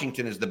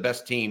 Washington is the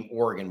best team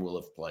Oregon will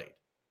have played.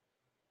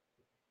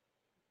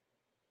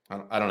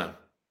 I don't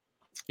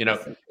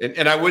know,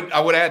 and I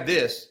would add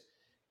this: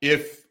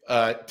 if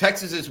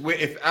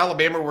if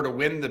Alabama were to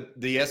win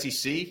the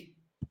SEC,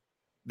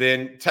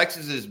 then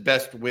Texas's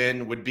best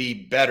win would be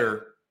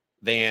better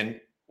than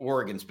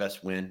Oregon's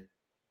best win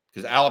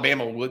because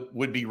Alabama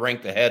would be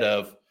ranked ahead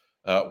of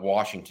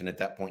Washington at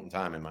that point in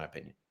time, in my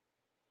opinion.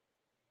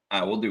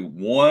 All right, we'll do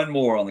one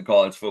more on the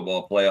college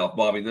football playoff,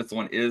 Bobby. This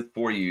one is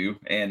for you,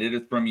 and it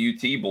is from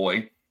UT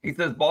Boy. He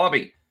says,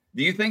 Bobby,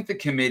 do you think the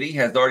committee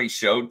has already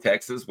showed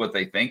Texas what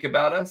they think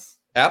about us?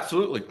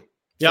 Absolutely.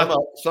 Yeah.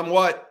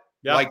 Somewhat.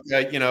 Yeah. Like,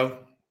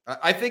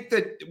 I think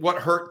that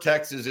what hurt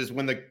Texas is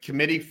when the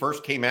committee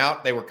first came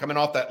out, they were coming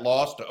off that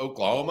loss to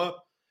Oklahoma,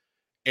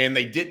 and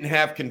they didn't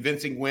have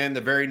convincing win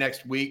the very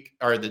next week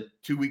or the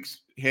 2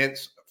 weeks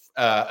hence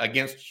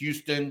against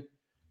Houston.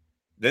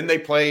 Then they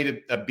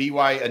played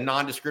a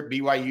nondescript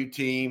BYU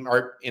team,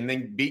 and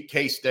then beat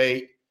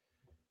K-State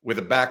with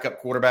a backup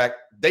quarterback.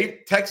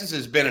 Texas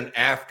has been an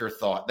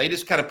afterthought. They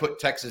just kind of put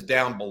Texas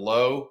down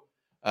below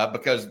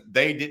because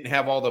they didn't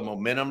have all the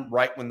momentum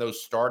right when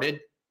those started.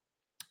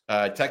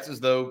 Texas,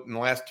 though, in the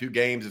last 2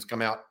 games has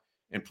come out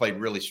and played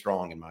really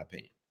strong, in my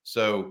opinion.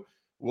 So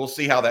we'll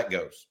see how that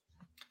goes.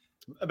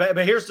 But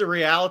here's the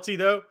reality,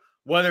 though.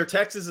 Whether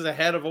Texas is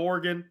ahead of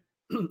Oregon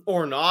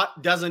or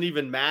not doesn't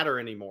even matter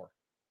anymore.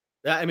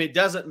 I mean, it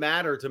doesn't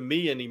matter to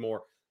me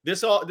anymore.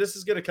 This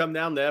is going to come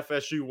down to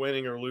FSU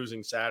winning or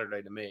losing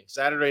Saturday to me.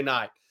 Saturday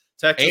night.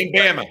 Texas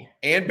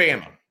and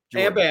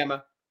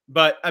Bama.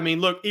 But, I mean,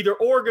 look, either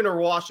Oregon or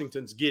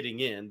Washington's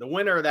getting in. The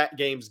winner of that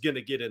game is going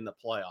to get in the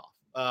playoff.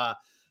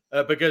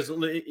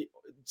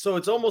 So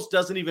it almost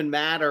doesn't even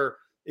matter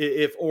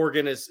if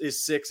Oregon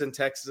is 6 and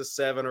Texas is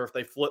 7, or if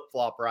they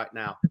flip-flop right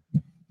now.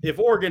 If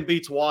Oregon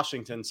beats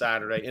Washington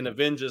Saturday and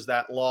avenges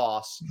that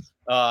loss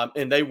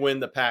and they win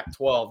the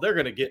Pac-12, they're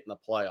going to get in the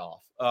playoff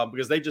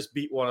because they just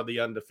beat one of the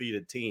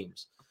undefeated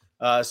teams.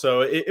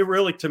 So it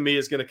really, to me,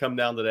 is going to come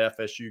down to the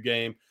FSU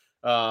game.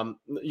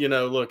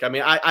 Look, I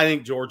mean, I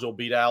think Georgia will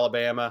beat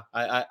Alabama.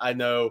 I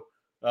know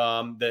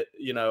that,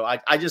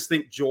 I just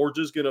think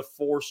Georgia's going to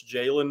force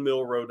Jalen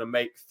Milroe to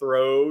make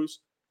throws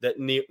that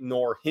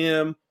nor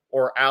him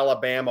or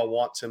Alabama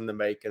wants him to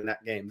make in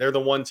that game. They're the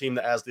one team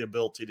that has the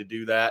ability to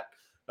do that.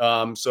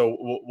 So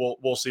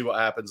we'll see what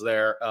happens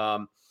there.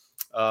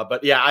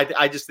 But yeah,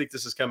 I just think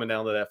this is coming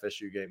down to the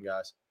FSU game,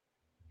 guys.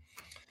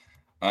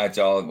 All right,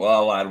 y'all.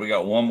 Well, we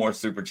got one more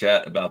super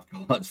chat about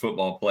the college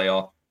football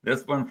playoff.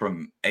 This one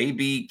from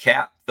AB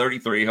Cap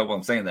 33. Hope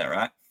I'm saying that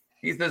right.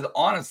 He says,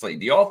 honestly,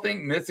 do y'all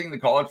think missing the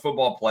college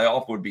football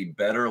playoff would be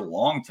better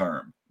long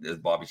term? As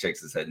Bobby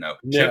shakes his head, no.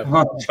 Chip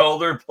on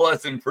shoulder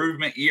plus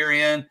improvement year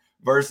in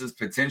versus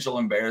potential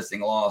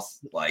embarrassing loss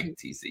like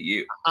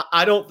TCU.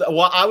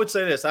 I would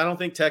say this. I don't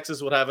think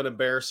Texas would have an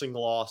embarrassing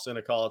loss in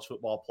a college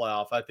football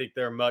playoff. I think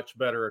they're a much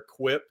better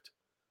equipped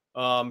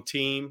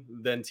team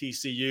than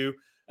TCU.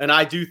 And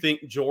I do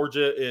think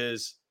Georgia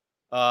is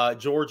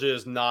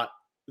not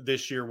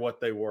this year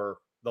what they were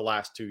the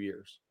last 2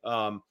 years.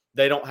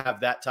 They don't have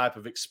that type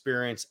of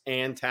experience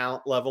and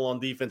talent level on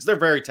defense. They're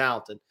very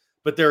talented,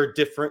 but they're a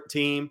different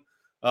team.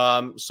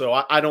 So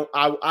I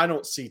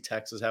don't see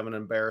Texas having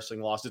an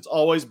embarrassing loss. It's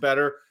always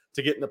better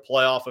to get in the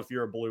playoff if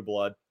you're a blue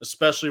blood,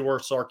 especially where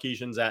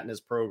Sarkisian's at in his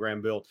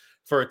program build.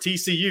 For a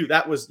TCU,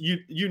 that was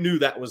you knew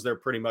that was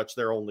pretty much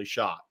their only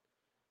shot.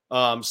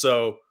 And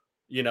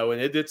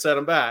it did set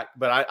them back,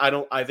 but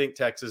I think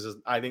Texas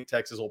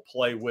will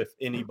play with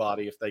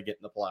anybody if they get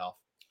in the playoff.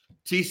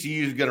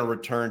 TCU is going to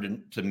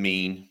return to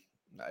mean.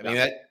 I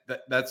mean,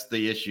 that's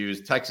the issue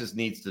is Texas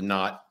needs to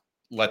not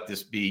let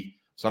this be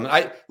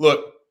something.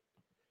 Look,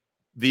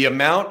 the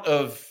amount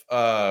of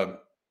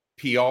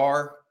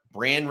PR,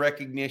 brand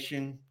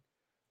recognition,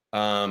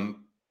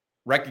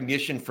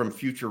 recognition from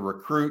future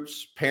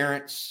recruits,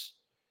 parents,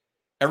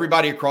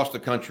 everybody across the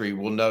country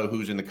will know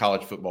who's in the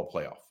college football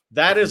playoff.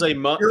 That is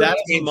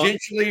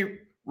tangentially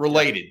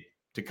related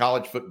to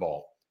college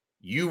football.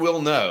 You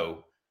will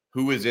know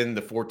who is in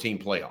the 14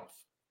 playoff.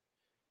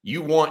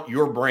 You want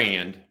your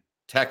brand,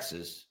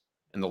 Texas,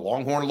 and the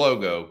Longhorn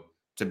logo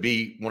to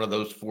be one of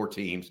those 4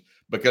 teams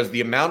because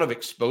the amount of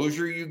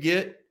exposure you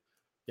get.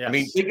 Yes. I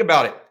mean, think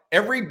about it.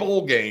 Every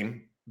bowl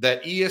game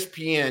that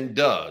ESPN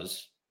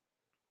does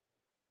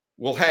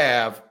will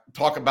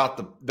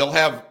they'll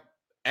have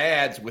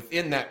ads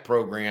within that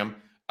program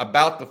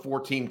about the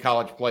 14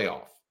 college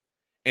playoff.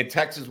 And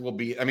Texas will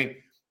be, I mean,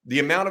 the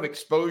amount of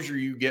exposure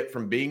you get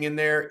from being in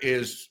there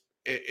is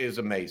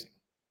amazing.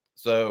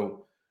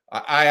 So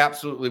I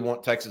absolutely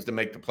want Texas to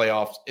make the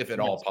playoffs if at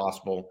all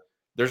possible.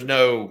 There's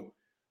no,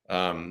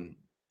 I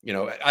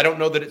don't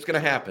know that it's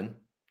going to happen,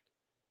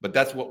 but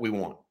that's what we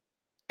want.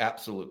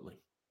 Absolutely.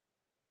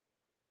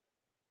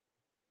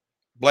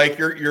 Blake,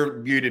 you're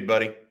muted,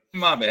 buddy.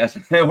 My bad.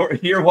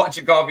 You're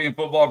watching Coffee and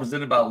Football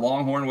presented by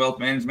Longhorn Wealth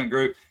Management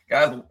Group.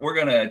 Guys, we're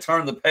going to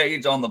turn the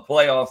page on the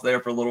playoffs there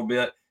for a little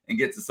bit and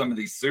get to some of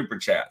these super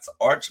chats.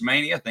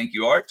 Archmania, thank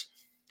you, Arch.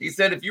 He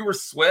said, if you were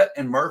Sweat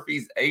and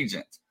Murphy's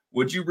agent,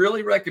 would you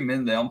really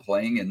recommend them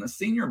playing in the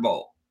Senior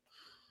Bowl?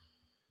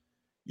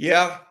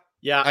 Yeah.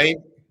 I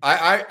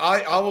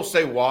will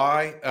say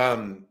why.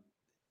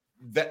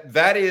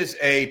 That is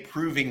a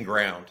proving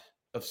ground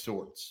of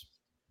sorts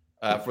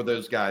for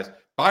those guys.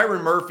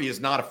 Byron Murphy is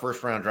not a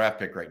first-round draft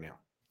pick right now.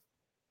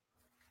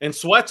 And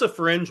Sweat's a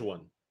fringe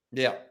one.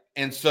 Yeah.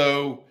 And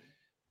so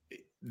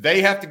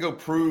they have to go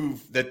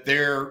prove that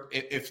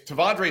if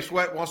Tavondre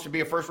Sweat wants to be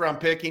a first-round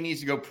pick, he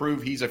needs to go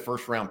prove he's a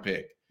first-round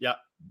pick. Yeah.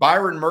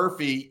 Byron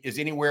Murphy is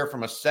anywhere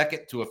from a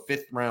second to a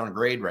fifth-round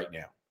grade right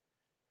now.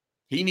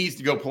 He needs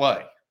to go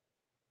play.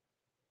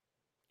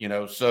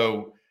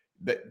 So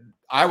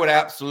I would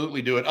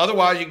absolutely do it.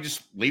 Otherwise, you can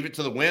just leave it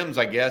to the whims,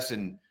 I guess,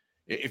 and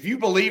If you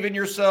believe in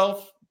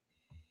yourself,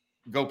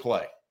 go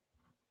play.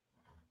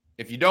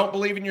 If you don't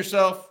believe in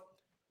yourself,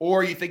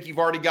 or you think you've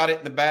already got it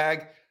in the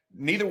bag,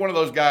 neither one of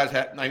those guys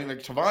have. I mean,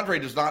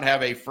 Tavondre does not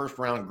have a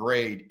first-round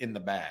grade in the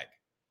bag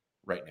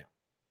right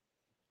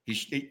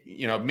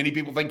now. Many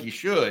people think he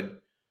should,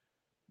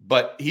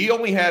 but he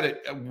only had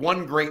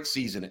one great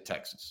season at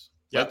Texas.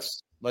 Yep.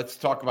 Let's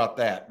talk about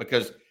that,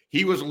 because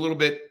he was a little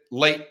bit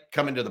late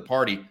coming to the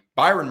party.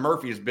 Byron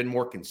Murphy has been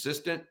more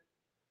consistent,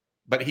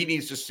 but he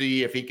needs to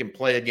see if he can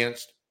play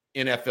against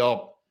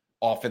NFL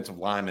offensive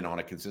linemen on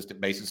a consistent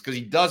basis, because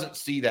he doesn't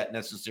see that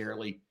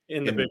necessarily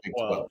in the Big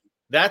 12.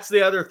 That's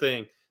the other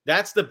thing.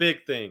 That's the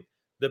big thing.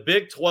 The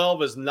Big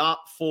 12 is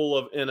not full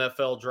of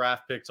NFL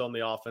draft picks on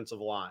the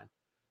offensive line.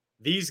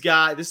 These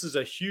guys, this is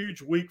a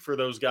huge week for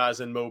those guys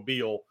in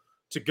Mobile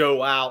to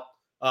go out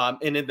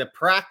and in the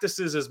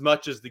practices as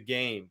much as the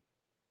game,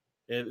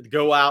 and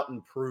go out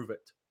and prove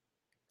it.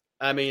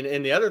 I mean,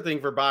 and the other thing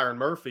for Byron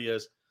Murphy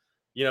is,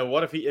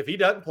 what if he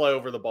doesn't play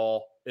over the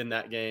ball in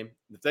that game?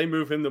 If they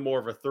move him to more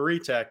of a 3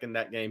 tech in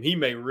that game, he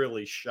may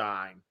really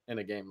shine in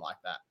a game like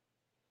that.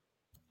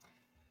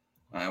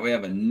 All right, we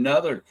have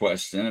another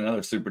question,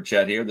 another super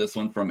chat here. This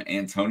one from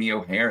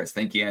Antonio Harris.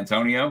 Thank you,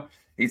 Antonio.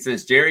 He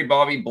says, Jerry,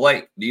 Bobby,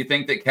 Blake, do you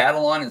think that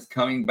Catalan is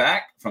coming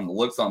back? From the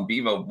looks on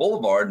Bevo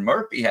Boulevard,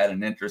 Murphy had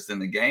an interest in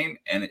the game,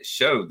 and it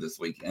showed this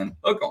weekend.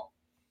 Hook on.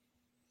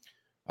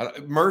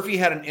 Murphy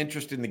had an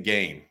interest in the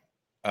game.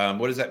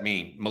 What does that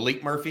mean?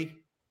 Malik Murphy?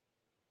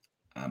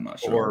 I'm not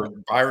sure. Or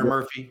Byron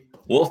Murphy?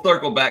 We'll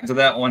circle back to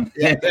that one.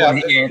 He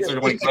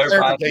answered when he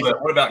clarified.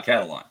 But what about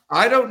Catalan?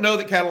 I don't know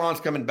that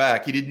Catalan's coming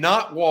back. He did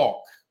not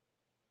walk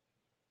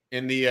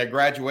in the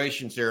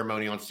graduation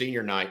ceremony on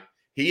senior night.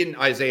 He and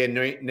Isaiah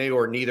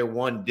Nayor, neither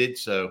one did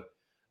so.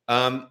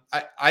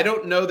 I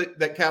don't know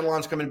that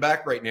Catalan's coming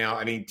back right now.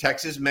 I mean,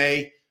 Texas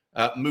may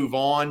move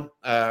on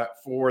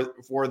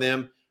for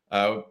them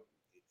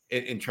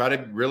and try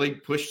to really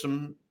push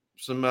some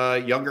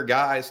younger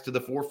guys to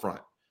the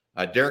forefront.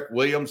 Derek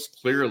Williams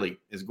clearly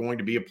is going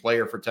to be a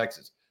player for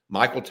Texas.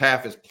 Michael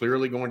Taft is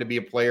clearly going to be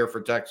a player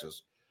for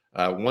Texas.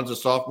 One's a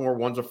sophomore,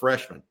 one's a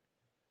freshman.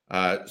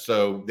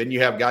 So then you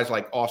have guys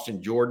like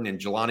Austin Jordan and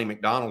Jelani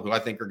McDonald, who I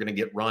think are going to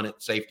get run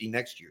at safety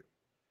next year.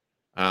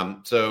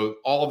 So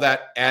all of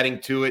that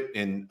adding to it,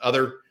 and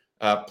other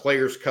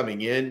players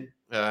coming in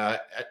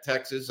at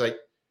Texas,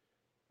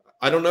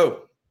 I don't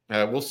know.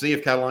 We'll see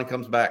if Catalan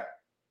comes back.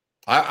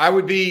 I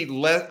would be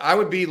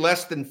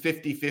less than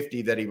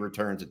 50-50 that he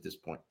returns at this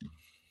point.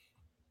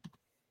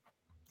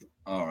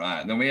 All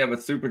right. Then we have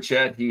a super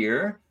chat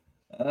here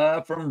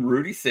from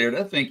Rudy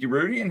Serta. Thank you,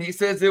 Rudy. And he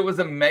says, it was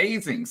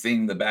amazing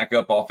seeing the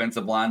backup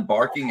offensive line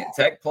barking at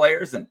Tech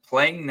players and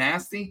playing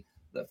nasty.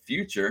 The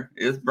future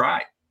is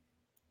bright.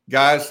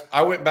 Guys,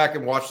 I went back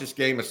and watched this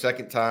game a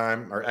second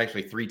time, or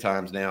actually 3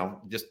 times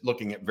now, just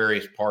looking at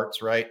various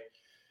parts, right?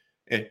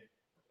 And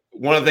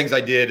one of the things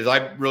I did is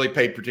I really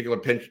paid particular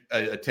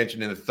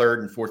attention in the third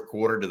and fourth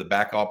quarter to the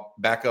backup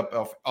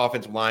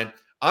offensive line.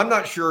 I'm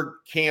not sure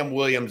Cam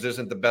Williams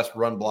isn't the best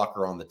run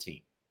blocker on the team.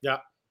 Yeah.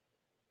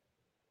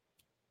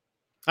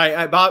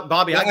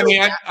 Bobby,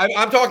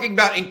 I'm talking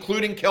about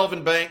including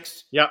Kelvin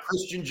Banks,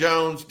 Christian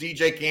Jones,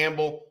 DJ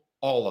Campbell,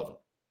 all of them.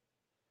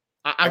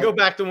 I go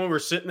back to when we were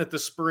sitting at the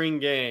spring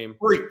game.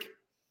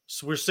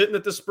 So we're sitting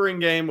at the spring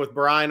game with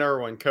Brian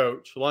Irwin,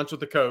 coach, lunch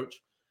with the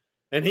coach,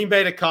 and he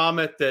made a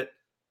comment that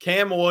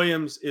Cam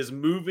Williams is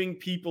moving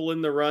people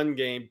in the run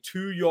game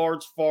 2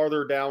 yards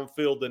farther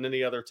downfield than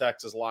any other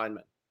Texas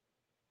lineman.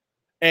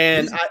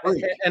 And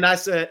I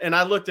said, and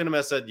I looked at him,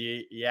 I said,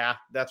 yeah,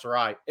 that's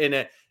right.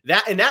 And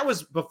that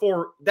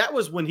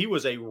was when he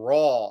was a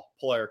raw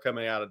player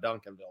coming out of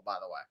Duncanville, by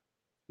the way.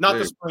 Not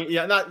the spring.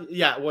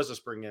 Yeah, it was a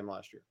spring game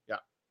last year. Yeah.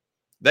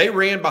 They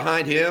ran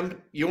behind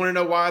him. You want to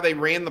know why they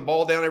ran the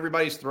ball down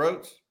everybody's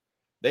throats?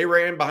 They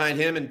ran behind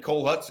him and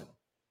Cole Hudson,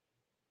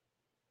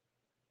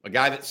 a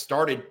guy that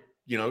started,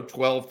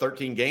 12,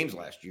 13 games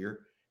last year.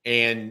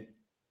 And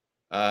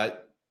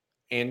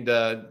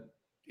Neto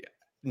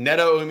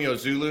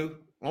Umeozulu,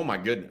 oh my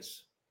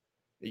goodness.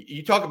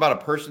 You talk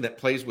about a person that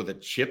plays with a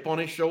chip on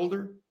his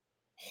shoulder.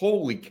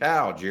 Holy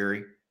cow,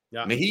 Jerry.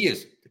 Yeah. I mean,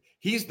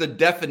 he's the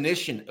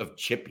definition of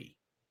chippy.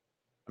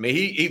 I mean,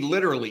 he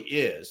literally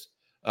is.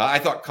 I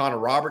thought Connor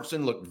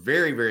Robertson looked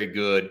very, very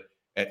good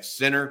at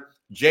center.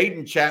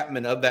 Jaden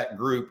Chapman of that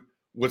group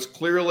was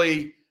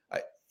clearly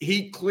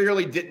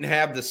didn't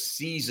have the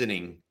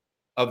seasoning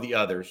of the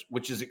others,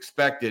 which is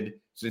expected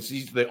since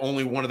he's the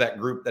only one of that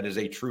group that is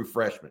a true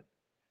freshman.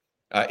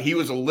 He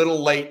was a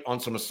little late on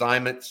some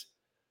assignments,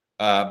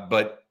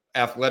 but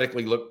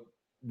athletically looked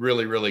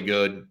really, really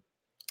good.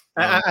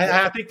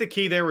 I think the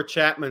key there with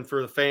Chapman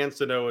for the fans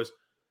to know is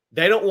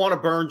they don't want to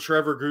burn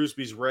Trevor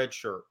Goosby's red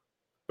shirt,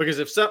 because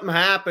if something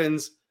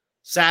happens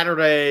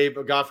Saturday,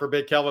 but God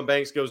forbid Kelvin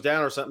Banks goes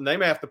down or something, they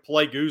may have to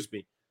play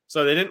Goosby.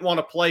 So they didn't want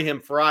to play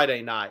him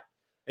Friday night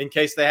in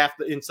case they have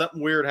to, and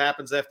something weird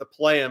happens, they have to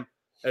play him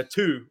at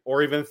 2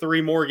 or even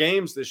 3 more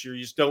games this year.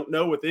 You just don't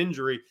know with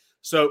injury.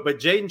 So, but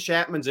Jaden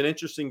Chapman's an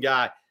interesting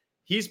guy.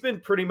 he's been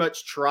pretty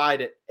much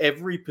tried at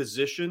every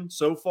position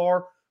so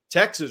far.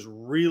 Texas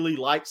really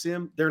likes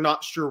him. They're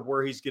not sure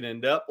where he's going to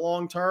end up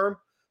long term,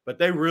 but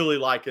they really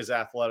like his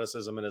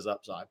athleticism and his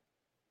upside.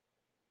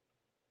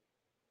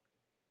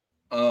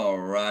 All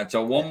right.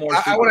 So one more.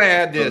 I want to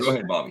add this. Go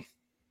ahead, Bobby.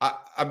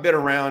 I've been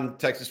around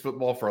Texas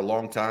football for a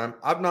long time.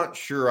 I'm not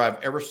sure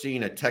I've ever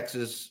seen a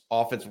Texas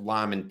offensive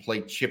lineman play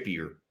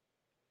chippier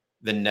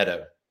than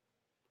Neto,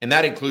 and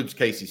that includes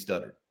Casey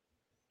Studdard.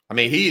 I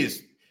mean, he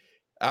is.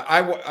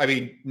 I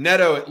mean,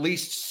 Neto at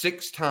least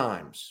 6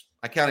 times.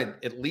 I counted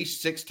at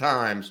least 6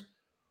 times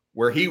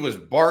where he was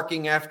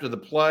barking after the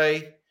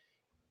play,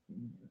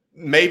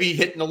 maybe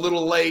hitting a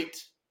little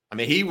late. I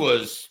mean, he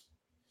was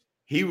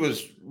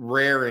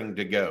raring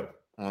to go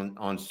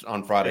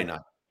on Friday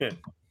night. Yeah.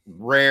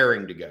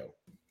 Raring to go.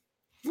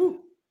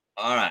 Woo.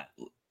 All right.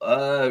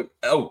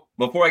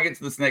 Before I get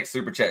to this next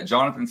super chat,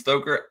 Jonathan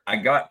Stoker, I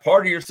got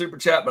part of your super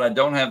chat, but I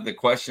don't have the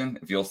question.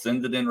 If you'll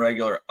send it in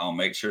regular, I'll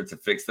make sure to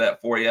fix that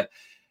for you.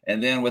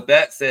 And then with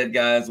that said,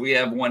 guys, we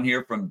have one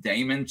here from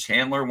Damon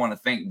Chandler. Want to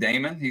thank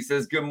Damon. He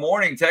says, good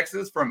morning,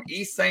 Texas, from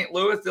East St.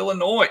 Louis,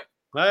 Illinois.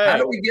 Hey. How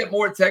do we get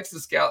more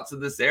Texas scouts to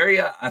this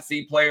area? I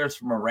see players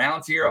from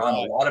around here on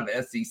a lot of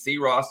SEC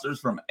rosters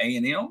from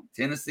A&M,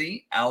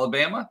 Tennessee,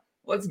 Alabama.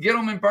 Let's get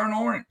them in burnt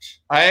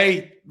orange.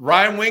 Hey,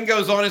 Ryan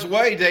Wingo's on his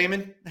way,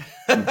 Damon.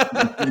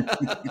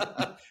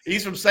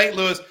 He's from St.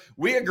 Louis.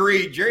 We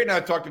agree. Jerry and I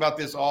have talked about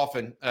this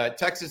often.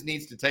 Texas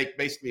needs to take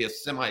basically a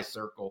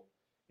semicircle,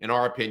 in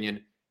our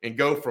opinion, and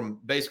go from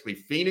basically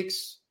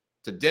Phoenix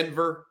to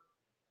Denver,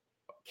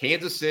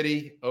 Kansas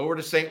City, over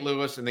to St.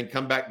 Louis, and then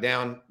come back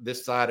down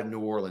this side of New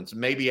Orleans.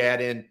 Maybe add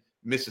in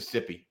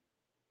Mississippi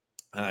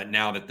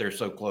now that they're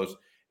so close,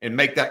 and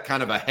make that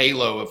kind of a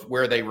halo of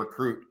where they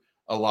recruit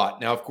a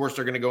lot. Now, of course,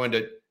 they're going to go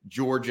into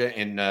Georgia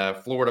and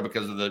Florida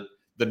because of the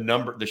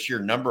sheer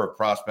number of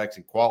prospects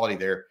and quality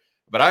there.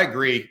 But I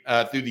agree.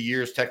 Through the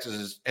years,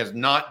 Texas has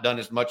not done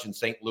as much in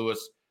St. Louis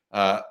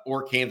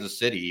or Kansas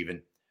City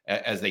even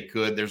as they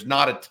could. There's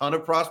not a ton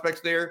of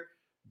prospects there,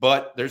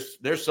 but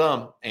there's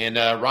some. And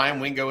Ryan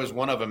Wingo is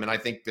one of them. And I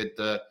think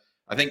that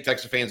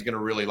Texas fans are going to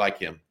really like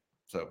him.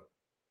 So.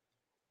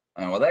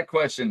 Well, that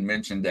question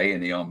mentioned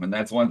A&M, and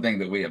that's one thing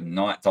that we have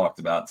not talked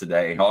about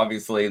today.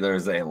 Obviously,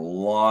 there's a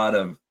lot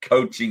of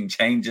coaching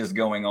changes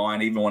going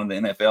on. Even one of the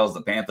NFLs,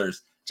 the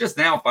Panthers, just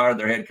now fired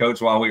their head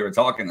coach while we were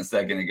talking a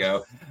second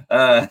ago.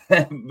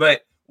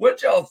 But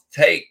what's y'all's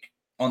take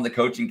on the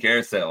coaching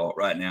carousel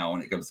right now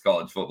when it comes to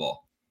college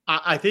football?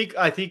 I think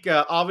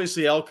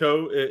obviously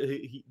Elko,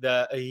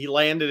 he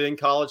landed in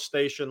College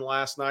Station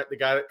last night. The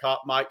guy that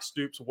caught Mike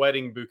Stoops'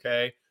 wedding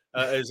bouquet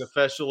is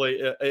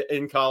officially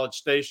in College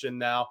Station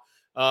now.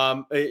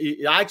 I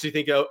actually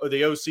think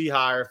the OC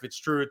hire, if it's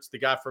true, it's the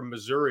guy from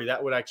Missouri.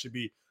 That would actually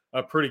be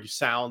a pretty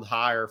sound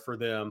hire for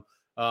them.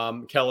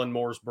 Kellen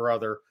Moore's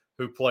brother,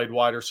 who played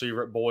wide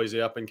receiver at Boise,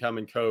 up and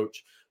coming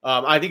coach.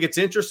 I think it's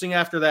interesting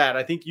after that.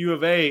 I think U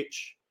of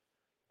H,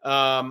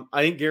 I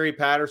think Gary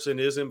Patterson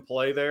is in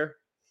play there.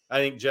 I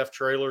think Jeff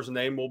Traylor's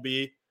name will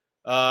be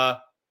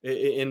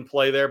in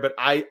play there, but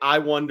I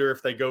wonder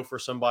if they go for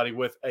somebody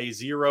with a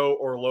 0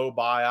 or low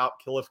buyout.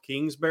 Cliff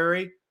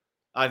Kingsbury,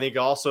 I think,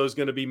 also is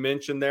going to be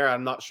mentioned there.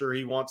 I'm not sure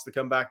he wants to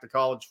come back to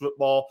college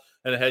football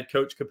in a head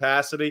coach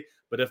capacity,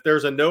 but if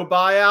there's a no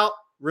buyout,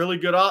 really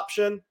good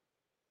option,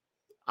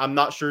 I'm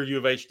not sure U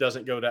of H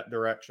doesn't go that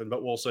direction,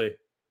 but we'll see.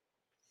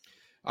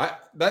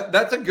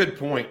 That's a good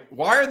point.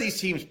 Why are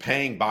these teams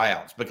paying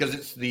buyouts? Because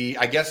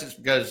I guess it's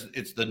because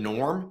it's the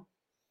norm.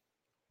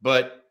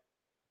 But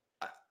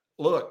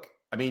look,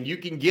 I mean, you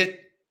can get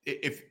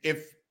if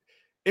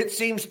it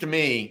seems to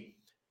me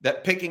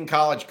that picking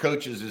college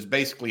coaches is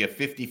basically a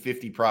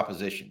 50-50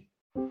 proposition.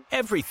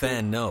 Every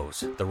fan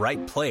knows the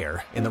right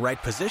player in the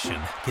right position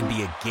can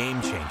be a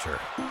game changer.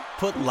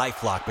 Put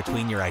LifeLock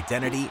between your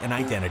identity and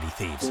identity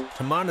thieves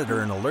to monitor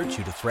and alert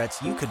you to threats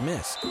you could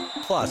miss.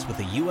 Plus, with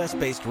a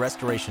U.S.-based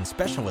restoration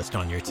specialist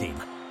on your team,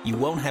 you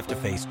won't have to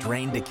face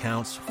drained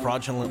accounts,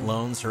 fraudulent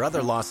loans, or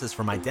other losses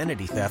from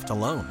identity theft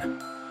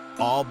alone.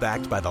 All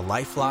backed by the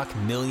LifeLock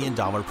 $1 Million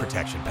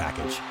Protection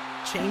Package.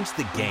 Change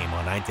the game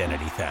on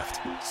identity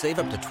theft. Save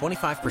up to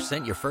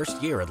 25% your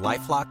first year at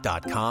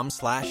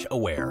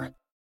LifeLock.com/aware.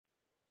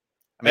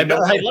 I mean,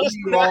 how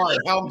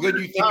good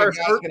you think a guy's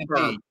going to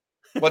be.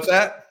 What's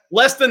that?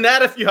 Less than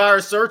that if you hire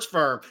a search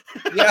firm.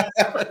 Yeah,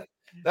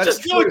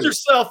 just do it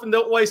yourself and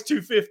don't waste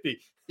 $250.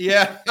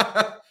 Yeah,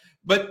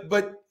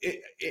 but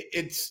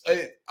it's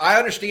I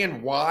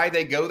understand why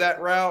they go that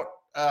route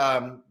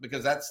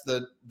because that's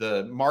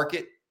the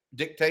market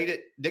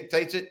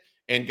dictates it,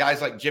 and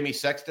guys like Jimmy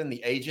Sexton,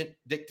 the agent,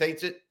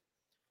 dictates it.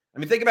 I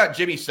mean, think about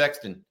Jimmy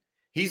Sexton.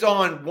 He's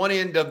on one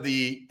end of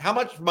how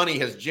much money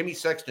has Jimmy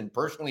Sexton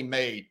personally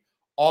made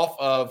off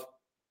of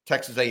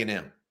Texas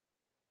A&M?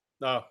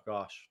 Oh,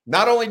 gosh.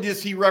 Not only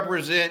does he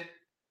represent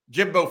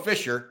Jimbo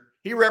Fisher,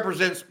 he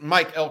represents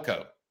Mike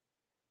Elko.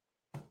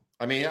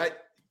 I mean,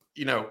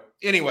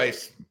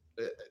 anyways,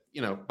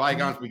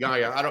 bygones be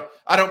gone.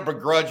 I don't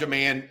begrudge a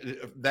man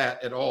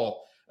that at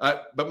all.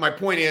 But my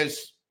point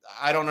is,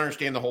 I don't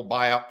understand the whole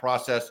buyout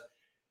process.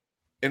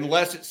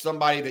 unless it's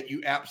somebody that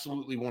you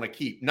absolutely want to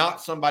keep,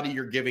 not somebody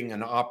you're giving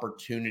an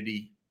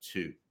opportunity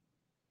to,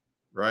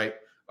 right?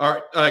 All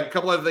right, a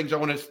couple other things I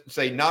want to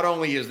say. Not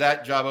only is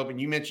that job open,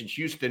 you mentioned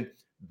Houston.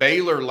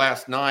 Baylor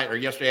last night or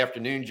yesterday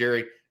afternoon,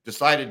 Jerry,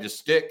 decided to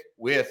stick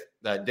with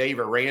Dave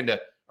Aranda.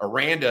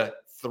 Aranda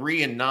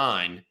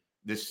 3-9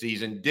 this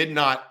season. Did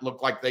not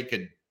look like they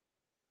could.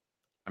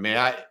 I mean,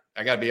 I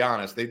got to be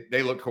honest.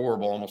 They looked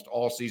horrible almost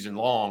all season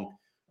long.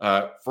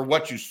 For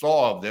what you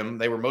saw of them,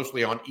 they were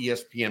mostly on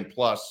ESPN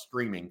Plus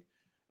streaming.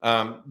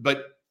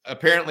 But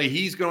apparently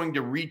he's going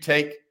to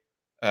retake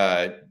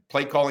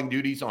play calling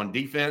duties on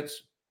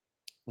defense,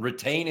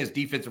 retain his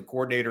defensive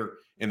coordinator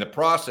in the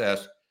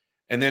process,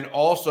 and then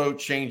also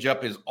change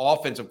up his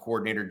offensive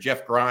coordinator.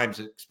 Jeff Grimes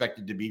is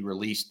expected to be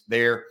released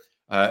there.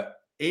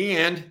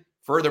 And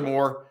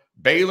furthermore,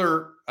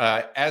 Baylor,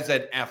 as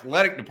an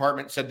athletic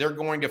department, said they're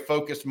going to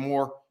focus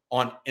more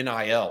on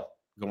NIL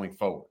going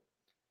forward.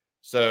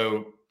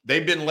 So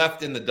they've been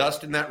left in the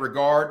dust in that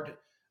regard,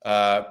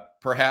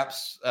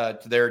 perhaps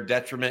to their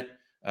detriment.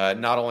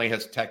 Not only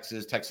has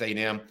Texas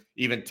A&M,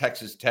 even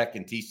Texas Tech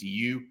and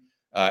TCU,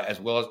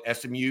 as well as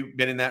SMU,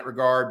 been in that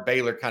regard.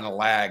 Baylor kind of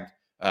lagged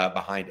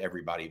behind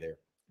everybody there.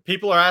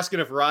 People are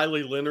asking if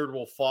Riley Leonard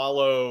will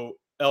follow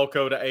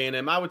Elko to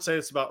A&M. I would say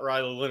it's about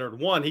Riley Leonard.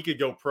 One, he could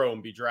go pro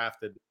and be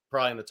drafted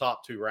probably in the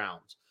top 2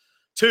 rounds.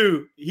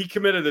 2, he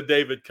committed to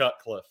David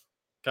Cutcliffe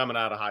coming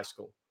out of high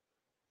school.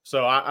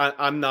 So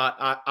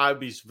I'd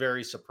be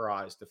very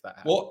surprised if that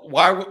happened. Well,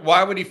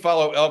 why would he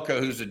follow Elko,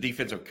 who's a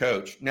defensive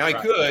coach? Now he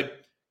could.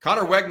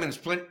 Connor Wegman's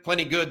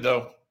plenty good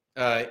though,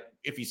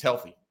 if he's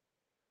healthy.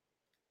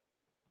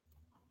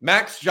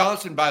 Max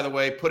Johnson, by the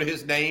way, put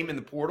his name in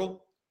the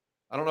portal.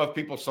 I don't know if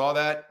people saw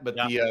that, but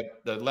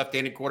the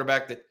left-handed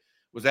quarterback that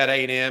was at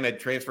A&M, had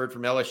transferred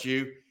from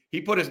LSU,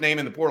 he put his name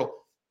in the portal.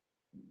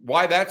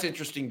 Why that's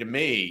interesting to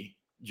me,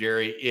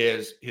 Jerry,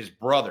 is his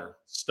brother.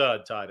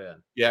 Stud tight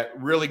end. Yeah,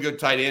 really good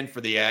tight end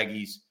for the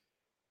Aggies.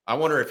 I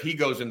wonder if he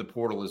goes in the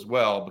portal as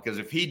well, because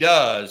if he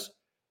does,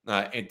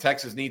 and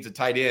Texas needs a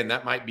tight end,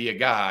 that might be a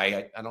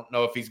guy. I don't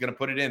know if he's going to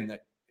put it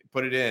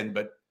in,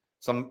 but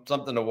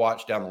something to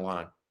watch down the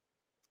line.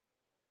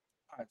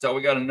 All right, so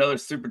we got another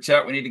super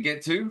chat we need to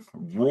get to.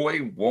 Roy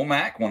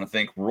Womack, want to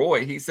thank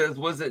Roy. He says,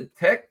 was it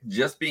Tech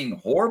just being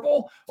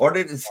horrible, or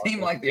did it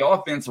seem like the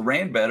offense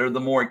ran better the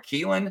more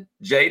Keelan,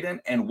 Jaden,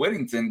 and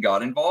Whittington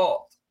got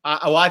involved?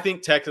 I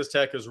think Texas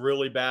Tech is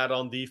really bad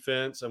on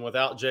defense, and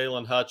without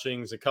Jalen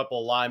Hutchings, a couple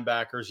of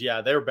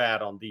linebackers, they're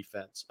bad on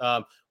defense.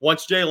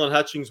 Once Jalen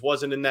Hutchings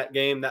wasn't in that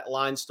game, that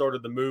line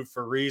started to move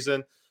for a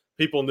reason.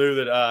 People knew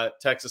that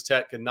Texas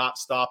Tech could not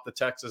stop the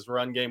Texas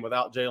run game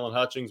without Jalen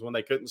Hutchings when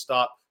they couldn't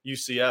stop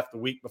UCF the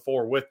week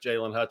before with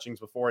Jalen Hutchings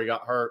before he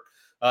got hurt.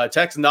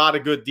 Tech's not a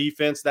good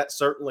defense. That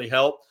certainly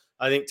helped.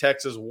 I think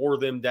Texas wore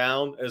them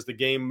down as the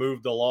game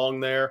moved along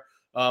there.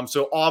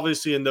 So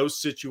obviously in those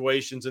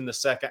situations in the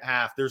second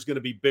half, there's going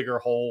to be bigger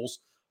holes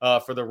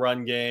for the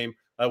run game,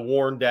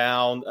 worn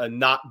down,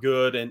 not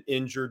good and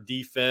injured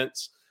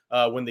defense.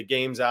 When the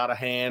game's out of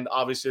hand,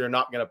 obviously they're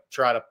not going to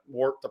try to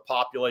work to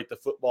populate the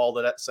football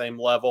to that same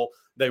level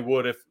they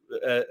would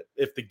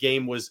if the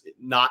game was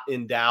not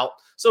in doubt.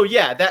 So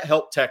that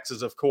helped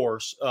Texas, of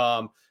course,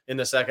 in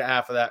the second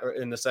half of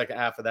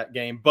that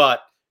game.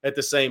 But at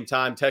the same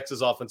time,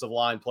 Texas offensive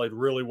line played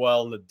really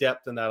well, and the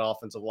depth in that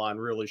offensive line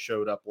really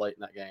showed up late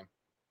in that game.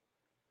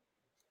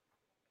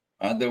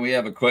 Then we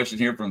have a question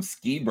here from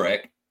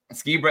Ski-Breck.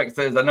 Ski-Breck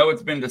says, I know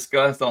it's been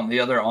discussed on the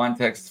other On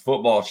Texas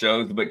football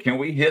shows, but can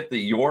we hit the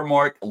Your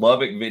Mark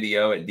Lubbock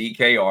video at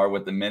DKR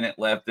with a minute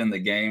left in the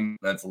game?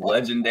 That's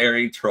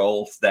legendary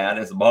troll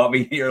status.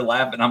 Bobby, you're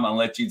laughing. I'm going to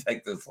let you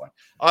take this one.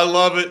 I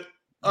love it.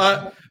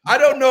 I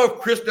don't know if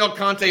Chris Del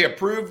Conte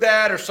approved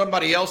that or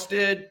somebody else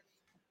did,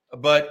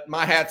 but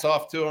my hat's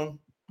off to them.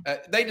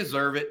 They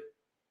deserve it.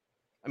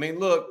 I mean,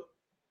 look,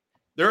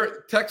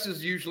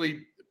 Texas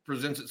usually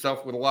presents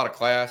itself with a lot of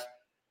class.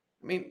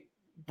 I mean,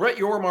 Brett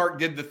Yormark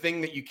did the thing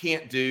that you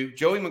can't do.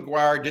 Joey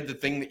McGuire did the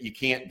thing that you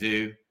can't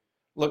do.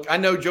 Look, I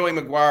know Joey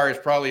McGuire is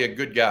probably a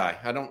good guy.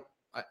 I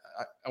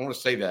want to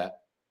say that.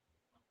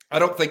 I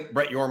don't think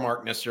Brett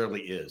Yormark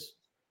necessarily is.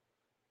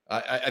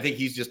 I think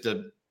he's just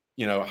a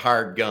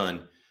hired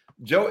gun.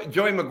 Joey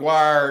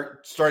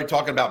McGuire started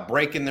talking about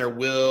breaking their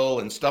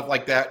will and stuff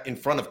like that in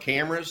front of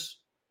cameras.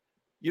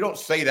 You don't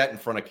say that in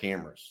front of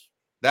cameras.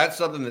 That's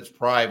something that's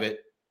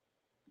private.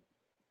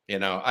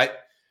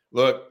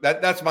 Look,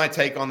 that's my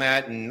take on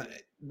that, and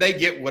they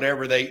get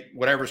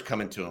whatever's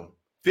coming to them.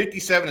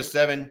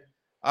 57-7.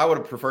 I would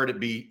have preferred it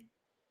be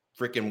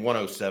freaking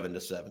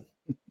 107-7.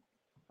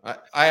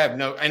 I have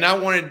no, and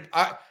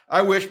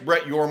I wish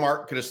Brett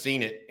Yormark could have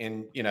seen it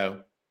and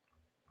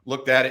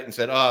looked at it and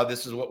said,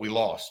 this is what we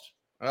lost.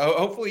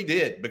 Hopefully he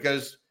did,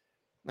 because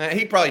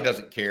he probably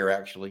doesn't care.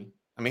 Actually,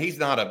 I mean, he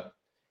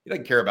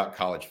doesn't care about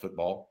college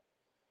football.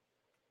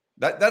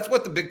 That's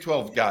what the Big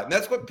 12 got. And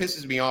that's what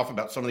pisses me off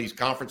about some of these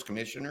conference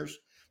commissioners.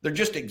 They're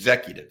just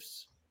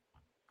executives.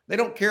 They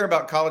don't care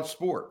about college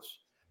sports.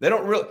 They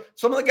don't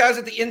some of the guys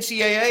that the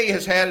NCAA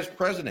has had as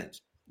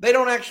presidents, they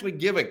don't actually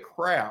give a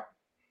crap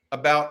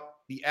about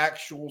the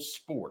actual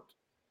sport.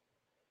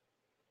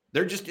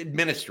 They're just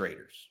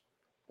administrators.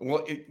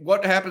 Well,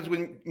 what happens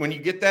when you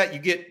get that? You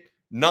get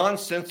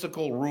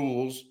nonsensical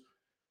rules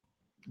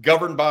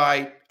governed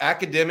by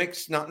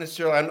academics, not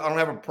necessarily. I don't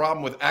have a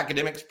problem with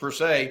academics per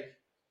se,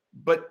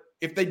 but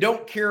if they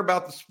don't care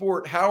about the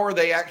sport, how are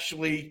they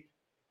actually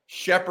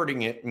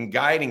shepherding it and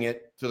guiding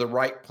it to the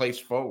right place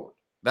forward?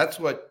 That's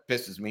what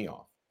pisses me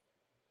off.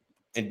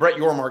 And Brett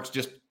Yormark's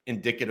just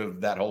indicative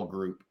of that whole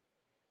group.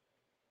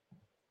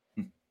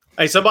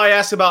 Hey, somebody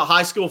asked about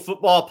high school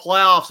football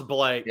playoffs,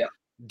 Blake. Yeah.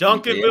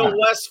 Duncanville,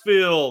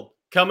 Westfield,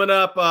 coming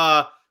up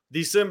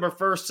December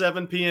 1st,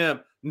 7 p.m.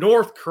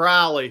 North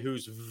Crowley,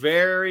 who's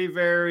very,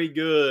 very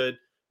good.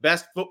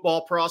 Best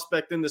football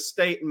prospect in the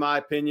state, in my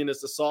opinion, is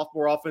the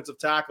sophomore offensive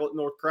tackle at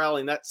North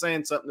Crowley. And that's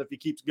saying something if he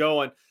keeps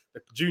going.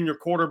 The junior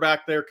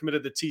quarterback there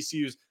committed to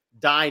TCU's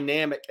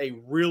dynamic, a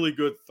really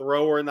good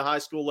thrower in the high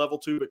school level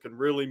too, but can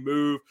really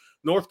move.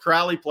 North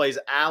Crowley plays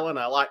Allen.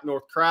 I like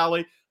North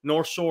Crowley.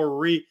 North Shore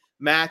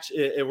rematch.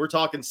 We're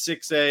talking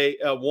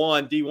 6A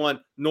 1 D1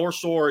 North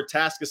Shore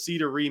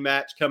Tascasita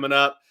rematch coming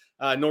up.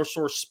 North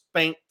Shore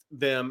spanked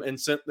them and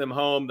sent them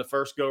home the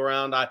first go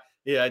around.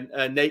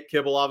 Nate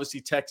Kibble, obviously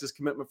Texas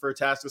commitment for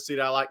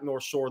Tascasita. I like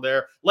North Shore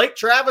there. Lake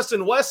Travis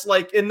and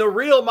Westlake. In the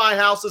real My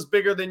House is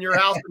Bigger Than Your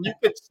House. And you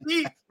can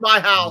see My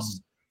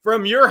House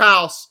from Your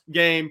House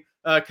game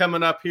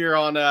coming up here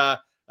on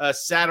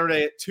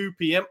Saturday at 2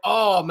 p.m.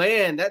 Oh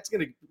man, that's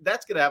gonna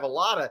have a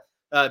lot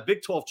of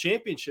Big 12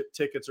 championship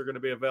tickets are going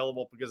to be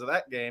available because of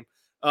that game.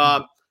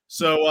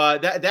 So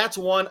that's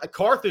one. A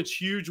Carthage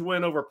huge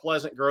win over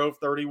Pleasant Grove,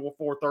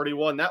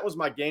 34-31. That was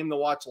my game to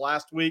watch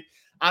last week.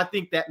 I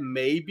think that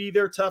may be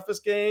their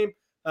toughest game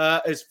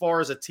as far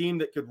as a team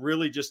that could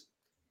really just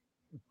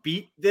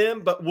beat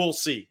them, but we'll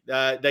see.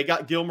 They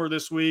got Gilmer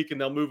this week,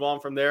 and they'll move on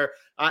from there.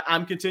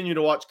 I'm continuing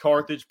to watch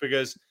Carthage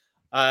because,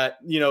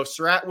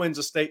 Surratt wins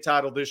a state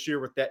title this year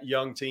with that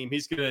young team.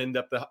 He's going to end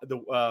up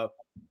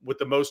with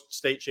the most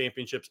state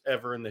championships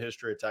ever in the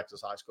history of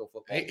Texas high school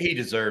football. He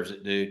deserves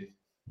it, dude.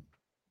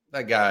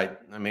 That guy,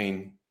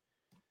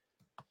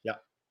 yeah.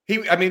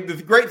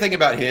 The great thing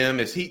about him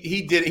is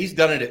he's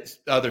done it at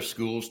other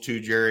schools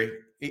too, Jerry.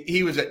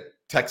 He was at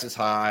Texas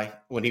High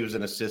when he was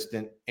an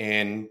assistant,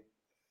 and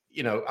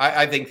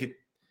I think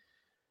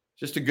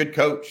just a good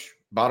coach,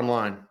 bottom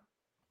line.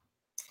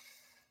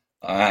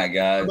 All right,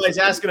 guys. Somebody's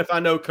asking if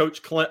I know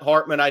Coach Clint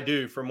Hartman. I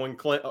do, from when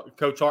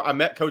I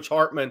met Coach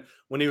Hartman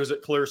when he was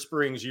at Clear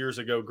Springs years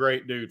ago.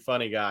 Great dude,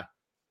 funny guy.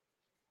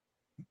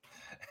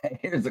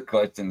 Here's a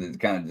question that's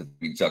kind of just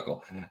me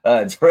chuckle.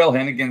 Terrell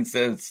Hennigan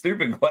says,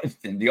 stupid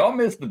question. Do y'all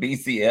miss the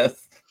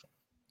BCS?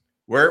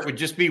 Where it would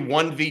just be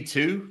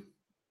 1v2?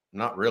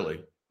 Not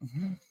really.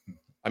 Mm-hmm.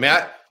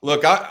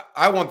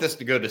 I want this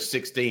to go to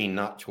 16,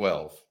 not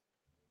 12.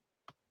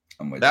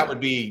 That would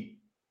be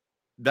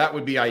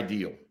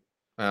ideal.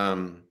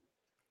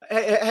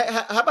 Hey,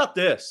 how about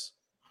this?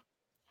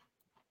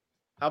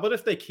 How about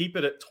if they keep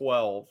it at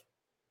 12?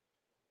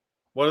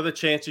 What are the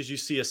chances you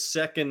see a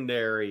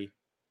secondary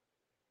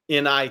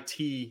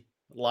NIT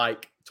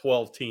like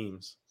 12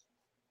 teams?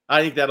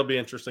 I think that'll be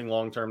interesting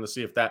long term to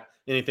see if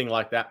anything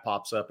like that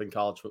pops up in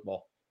college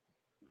football.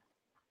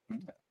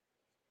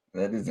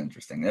 That is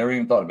interesting. Never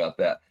even thought about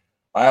that.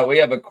 We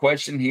have a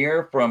question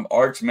here from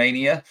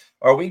Archmania.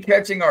 Are we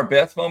catching our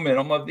best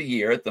momentum of the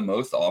year at the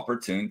most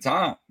opportune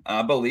time?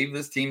 I believe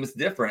this team is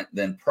different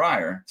than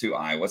prior to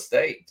Iowa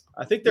State.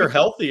 I think they're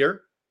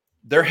healthier.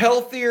 They're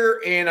healthier,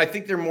 and I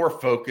think they're more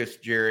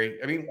focused, Jerry.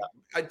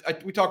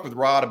 We talked with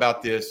Rod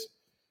about this.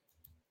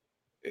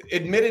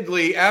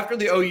 Admittedly, after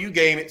the OU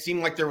game, it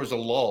seemed like there was a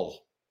lull.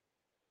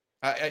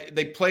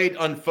 They played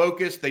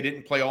unfocused. They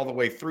didn't play all the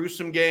way through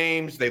some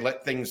games. They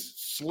let things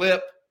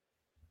slip.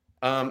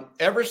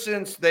 Ever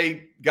since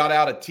they got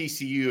out of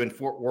TCU in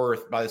Fort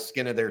Worth by the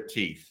skin of their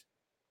teeth,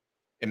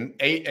 and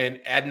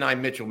Adonai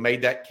Mitchell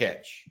made that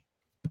catch,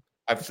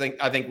 I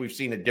think we've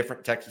seen a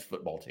different Texas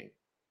football team.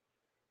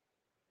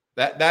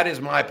 That is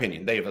my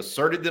opinion. They have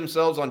asserted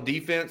themselves on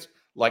defense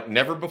like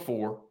never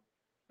before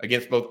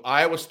against both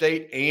Iowa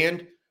State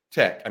and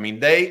Tech.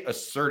 They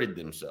asserted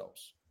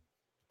themselves.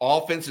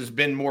 Offense has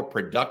been more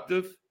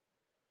productive,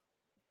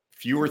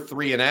 fewer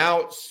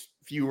 3-and-outs,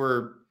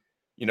 fewer,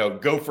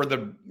 go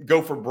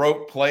for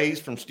broke plays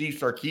from Steve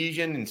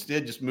Sarkisian,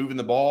 instead just moving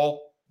the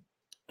ball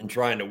and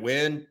trying to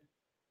win.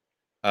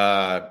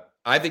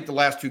 I think the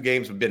last two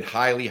games have been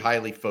highly,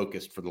 highly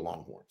focused for the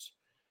Longhorns.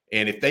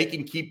 And if they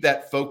can keep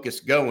that focus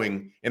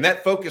going, and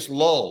that focus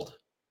lulled.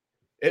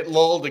 It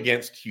lulled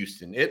against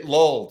Houston. It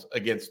lulled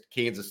against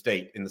Kansas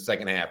State in the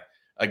second half,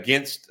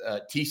 against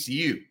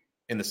TCU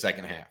in the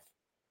second half.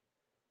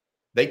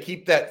 They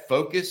keep that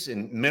focus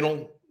and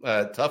mental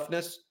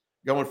toughness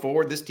going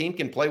forward. This team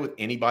can play with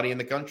anybody in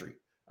the country.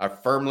 I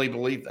firmly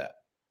believe that.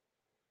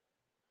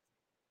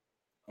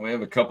 We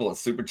have a couple of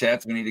super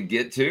chats we need to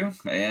get to.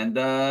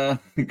 And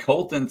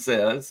Colton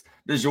says,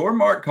 does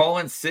Yormark call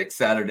in sick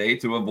Saturday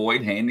to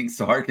avoid handing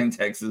Sark in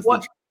Texas?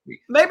 What?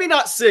 Maybe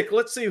not sick.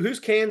 Let's see who's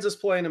Kansas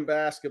playing in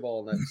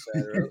basketball next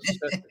Saturday. Let's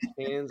check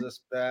the Kansas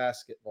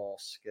basketball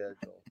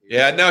schedule.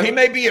 Yeah, no, he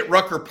may be at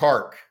Rucker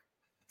Park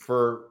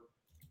for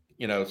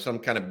some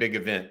kind of big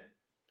event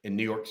in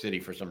New York City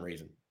for some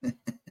reason.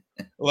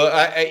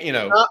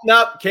 Well,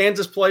 no,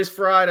 Kansas plays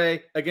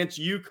Friday against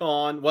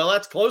UConn. Well,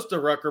 that's close to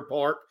Rucker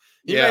Park.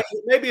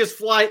 Maybe his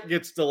flight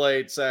gets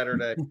delayed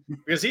Saturday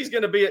because he's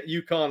going to be at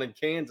UConn in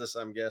Kansas,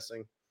 I'm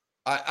guessing.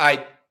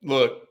 I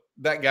look,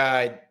 that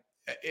guy.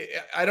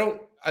 I don't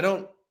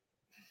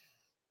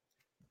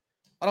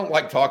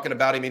like talking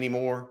about him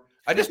anymore.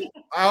 I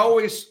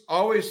always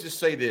just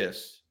say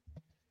this.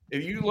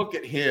 If you look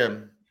at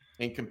him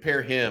and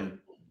compare him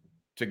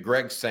to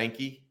Greg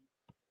Sankey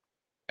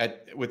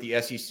with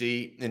the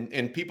SEC,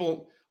 and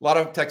people, a lot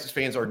of Texas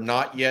fans are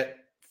not yet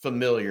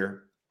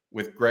familiar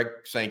with Greg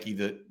Sankey,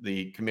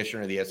 the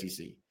commissioner of the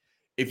SEC.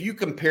 If you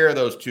compare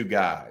those two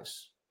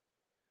guys,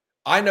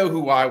 I know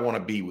who I want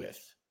to be with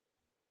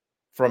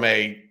from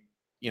a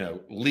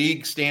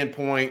league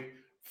standpoint,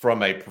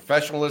 from a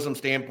professionalism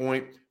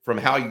standpoint, from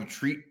how you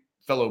treat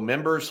fellow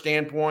members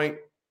standpoint.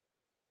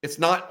 It's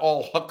not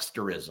all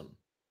hucksterism.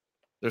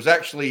 There's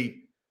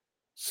actually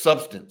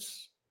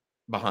substance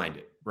behind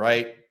it,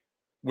 right?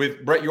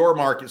 With Brett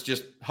Yormark, it's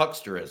just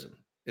hucksterism.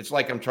 It's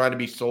like I'm trying to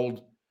be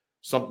sold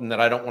something that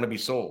I don't want to be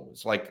sold.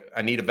 It's like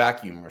I need a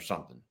vacuum or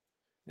something,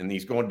 and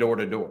he's going door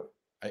to door.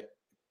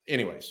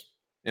 Anyways,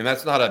 and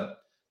that's not a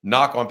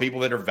knock on people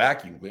that are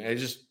vacuuming.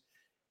 It's just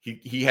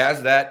he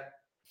has that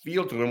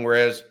feel to him,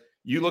 whereas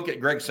you look at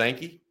Greg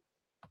Sankey,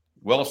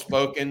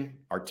 well-spoken,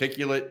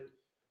 articulate,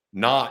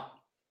 not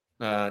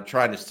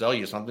trying to sell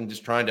you something,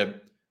 just trying to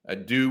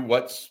do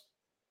what's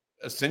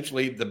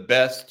essentially the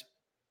best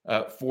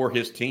for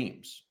his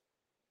teams.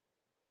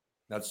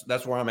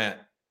 That's where I'm at.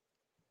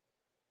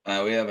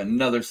 We have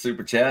another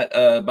super chat.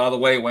 By the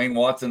way, Wayne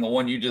Watson, the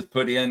one you just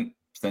put in,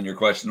 send your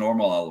question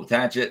normal. I'll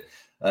attach it.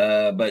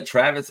 But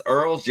Travis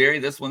Earls, Jerry,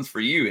 this one's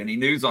for you. Any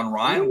news on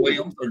Ryan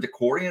Williams or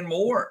DeCorian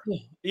Moore?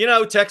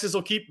 Texas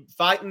will keep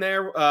fighting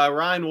there.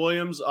 Ryan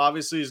Williams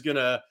obviously is going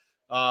to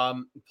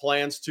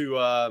plans to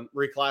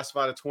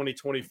reclassify to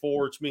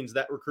 2024, which means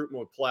that recruitment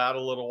would play out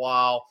a little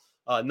while.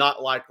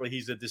 Not likely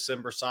he's a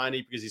December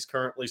signee because he's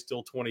currently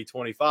still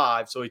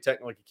 2025, so he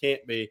technically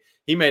can't be.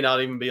 He may not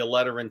even be a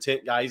letter of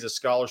intent guy. He's a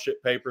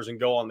scholarship papers and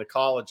go on the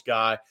college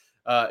guy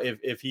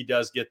if he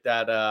does get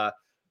that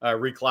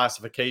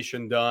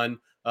reclassification done.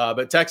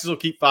 But Texas will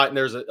keep fighting.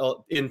 There's an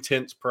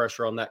intense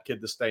pressure on that kid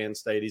to stay in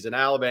state. He's an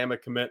Alabama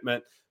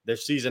commitment. Their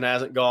season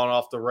hasn't gone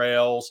off the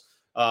rails.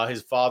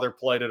 His father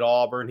played at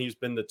Auburn. He's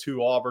been to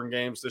 2 Auburn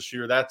games this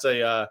year. That's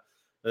a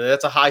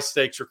high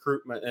stakes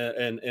recruitment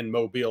in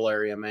Mobile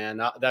area,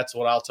 man. That's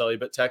what I'll tell you.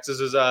 But Texas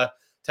is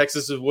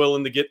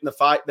willing to get in the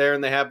fight there,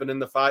 and they have been in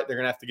the fight. They're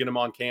going to have to get him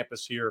on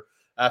campus here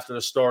after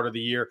the start of the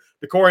year.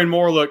 DeCorian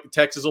Moore, look,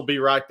 Texas will be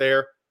right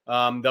there.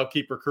 They'll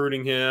keep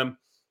recruiting him.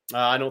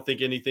 I don't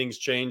think anything's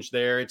changed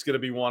there. It's going to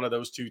be one of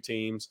those two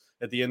teams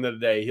at the end of the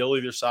day. He'll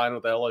either sign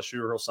with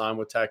LSU or he'll sign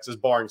with Texas,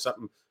 barring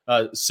something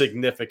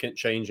significant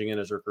changing in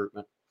his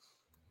recruitment.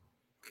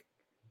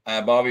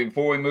 Bobby,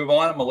 before we move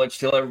on, I'm going to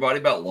let you tell everybody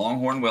about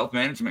Longhorn Wealth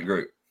Management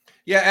Group.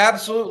 Yeah,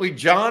 absolutely.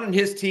 John and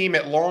his team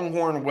at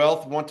Longhorn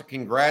Wealth want to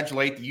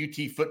congratulate the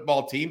UT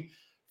football team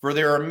for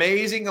their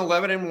amazing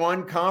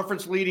 11-1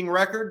 conference leading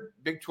record,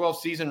 Big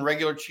 12 season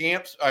regular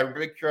champs,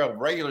 Big 12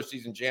 regular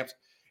season champs,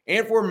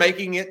 and for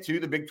making it to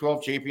the Big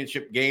 12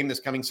 championship game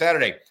this coming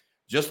Saturday.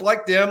 Just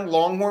like them,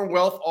 Longhorn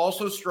Wealth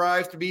also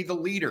strives to be the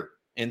leader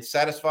in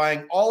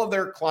satisfying all of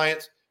their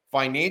clients'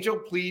 financial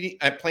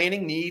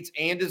planning needs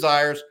and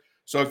desires.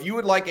 So if you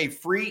would like a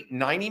free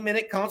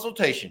 90-minute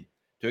consultation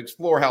to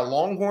explore how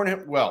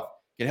Longhorn Wealth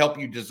can help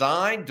you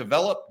design,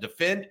 develop,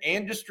 defend,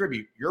 and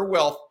distribute your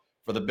wealth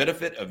for the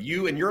benefit of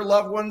you and your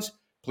loved ones,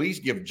 please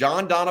give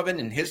John Donovan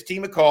and his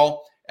team a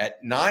call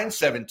at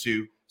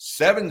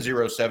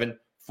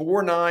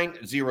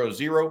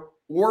 972-707-4900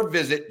 or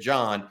visit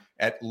John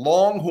at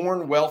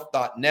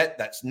longhornwealth.net.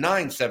 That's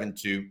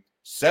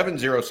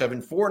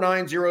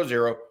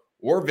 972-707-4900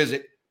 or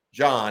visit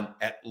John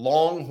at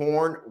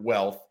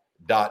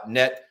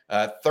longhornwealth.net.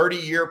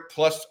 30-year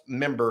plus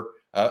member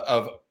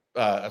of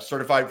a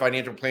certified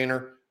financial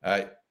planner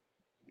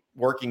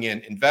working in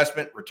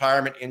investment,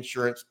 retirement,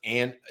 insurance,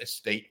 and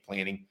estate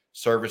planning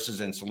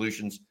services and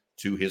solutions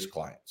to his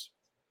clients.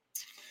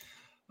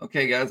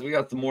 Okay, guys, we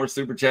got some more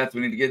super chats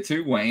we need to get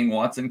to. Wayne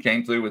Watson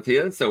came through with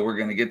his, so we're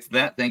going to get to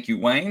that. Thank you,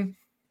 Wayne.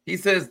 He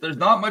says, there's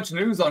not much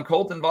news on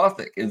Colton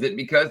Bosick. Is it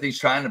because he's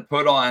trying to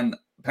put on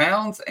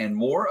pounds and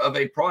more of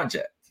a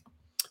project?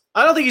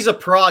 I don't think he's a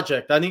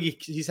project. I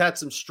think he's had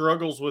some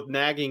struggles with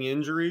nagging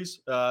injuries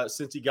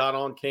since he got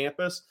on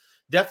campus.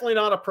 Definitely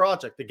not a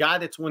project. The guy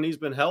that's, when he's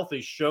been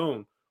healthy,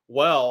 shown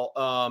well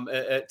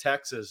at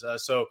Texas.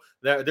 So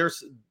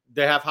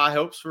they have high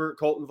hopes for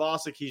Colton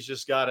Bosick. He's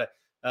just got to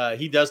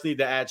he does need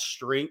to add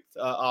strength,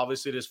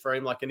 obviously, to his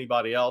frame like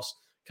anybody else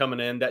coming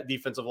in. That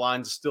defensive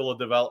line is still a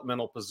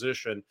developmental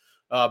position.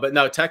 But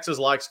no, Texas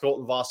likes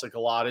Colton Bosick a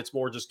lot. It's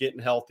more just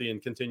getting healthy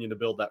and continuing to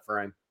build that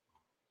frame.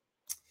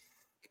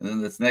 And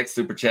then this next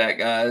super chat,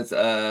 guys,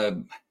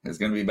 is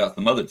going to be about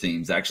some other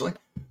teams, actually.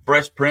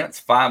 Fresh Prince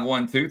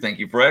 512. Thank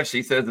you, Fresh.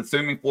 He says,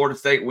 assuming Florida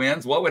State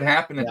wins, what would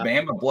happen if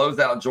Bama blows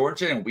out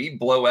Georgia and we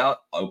blow out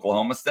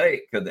Oklahoma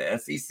State? Could the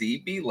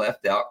SEC be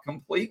left out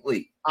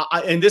completely?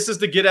 And this is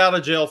the get out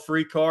of jail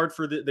free card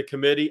for the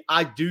committee.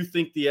 I do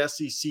think the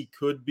SEC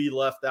could be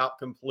left out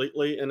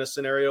completely in a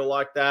scenario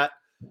like that,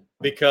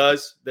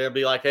 because they'll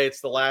be like, hey,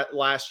 it's the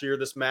last year,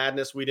 this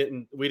madness. We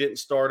didn't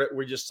start it.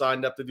 We just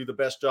signed up to do the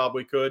best job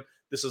we could.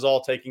 This is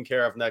all taken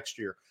care of next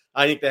year.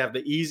 I think they have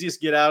the easiest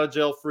get out of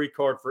jail free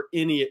card for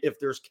any, if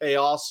there's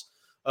chaos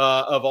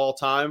of all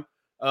time.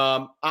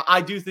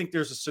 I do think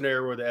there's a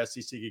scenario where the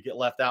SEC could get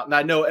left out. And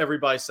I know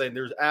everybody's saying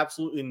there's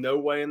absolutely no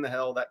way in the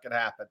hell that could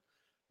happen.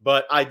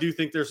 But I do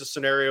think there's a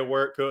scenario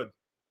where it could.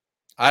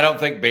 I don't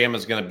think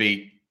Bama's going to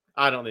beat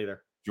I don't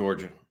either.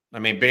 Georgia. I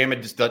mean,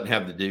 Bama just doesn't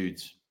have the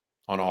dudes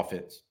on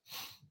offense.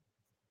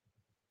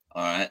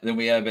 All right. Then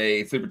we have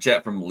a super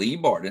chat from Lee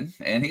Barden.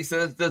 And he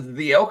says, does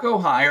the Elko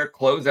hire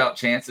close out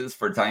chances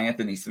for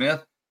Anthony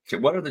Smith?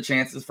 What are the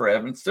chances for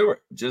Evan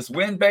Stewart? Just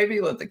win,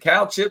 baby. Let the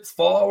cow chips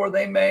fall where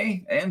they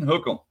may and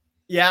hook them.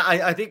 Yeah,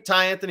 I think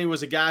Anthony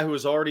was a guy who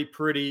was already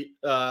pretty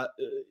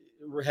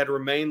had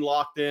remained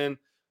locked in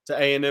to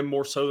A&M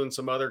more so than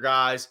some other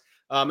guys.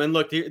 And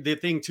look, the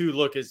thing too,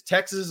 look, is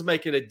Texas is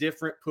making a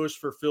different push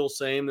for Phil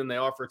Same than they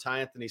are for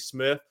Anthony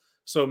Smith.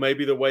 So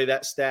maybe the way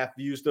that staff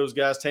views those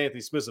guys, Anthony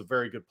Smith's a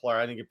very good player.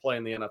 I think he'd play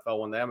in the NFL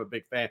one day. I'm a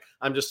big fan.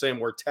 I'm just saying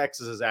where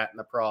Texas is at in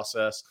the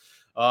process.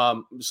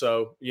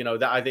 So, you know,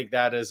 I think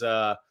that is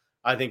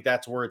I think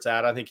that's where it's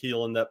at. I think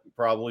he'll end up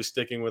probably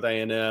sticking with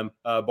A&M,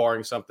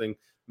 barring something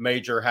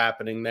major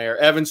happening there.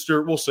 Evan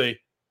Stewart, we'll see.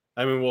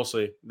 I mean, we'll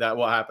see that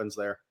what happens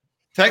there.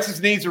 Texas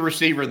needs a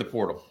receiver in the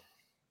portal.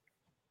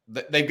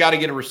 They've got to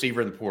get a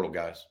receiver in the portal,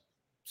 guys.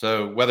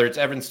 So whether it's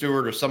Evan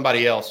Stewart or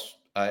somebody else,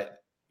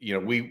 you know,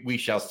 we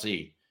shall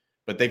see.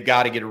 But they've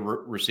got to get a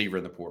receiver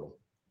in the portal.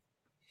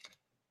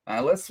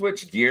 Let's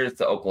switch gears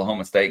to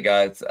Oklahoma State,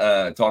 guys.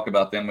 Talk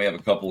about them. We have a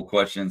couple of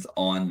questions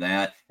on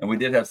that. And we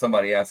did have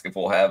somebody ask if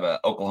we'll have an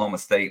Oklahoma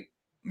State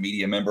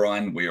media member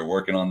on. We are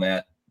working on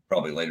that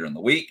probably later in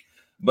the week.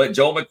 But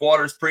Joel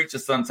McWaters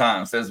preaches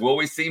sometimes, says, will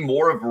we see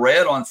more of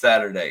Red on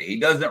Saturday? He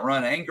doesn't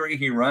run angry.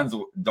 He runs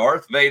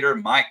Darth Vader,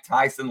 Mike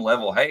Tyson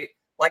level hate.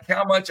 Like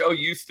how much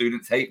OU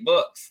students hate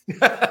books.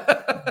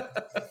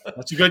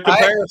 That's a good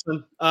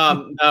comparison.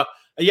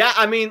 Yeah,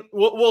 I mean,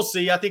 we'll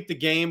see. I think the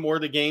game, where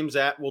the game's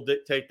at, will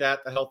dictate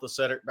that. The health of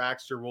Cedric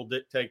Baxter will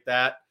dictate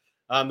that.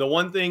 The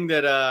one thing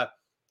that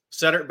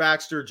Cedric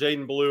Baxter,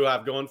 Jaden Blue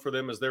have going for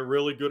them is they're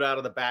really good out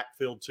of the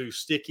backfield too.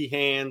 Sticky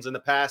hands in the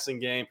passing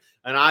game.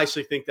 And I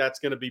actually think that's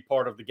going to be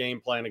part of the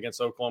game plan against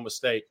Oklahoma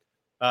State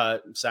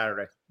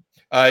Saturday.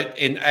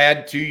 And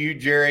add to you,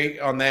 Jerry,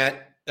 on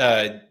that,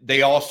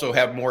 they also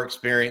have more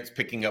experience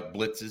picking up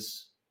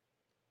blitzes.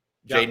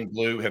 Jaden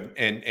Blue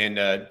and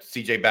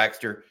CJ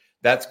Baxter.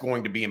 That's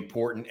going to be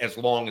important as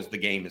long as the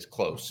game is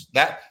close.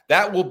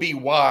 That will be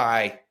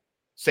why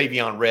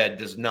Savion Red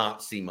does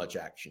not see much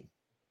action,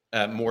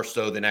 more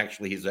so than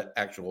actually his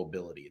actual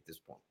ability at this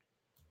point.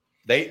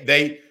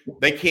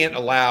 They can't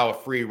allow a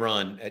free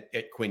run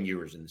at Quinn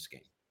Ewers in this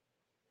game.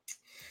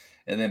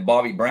 And then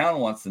Bobby Brown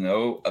wants to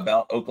know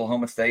about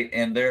Oklahoma State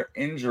and their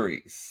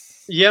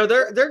injuries. Yeah,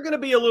 they're going to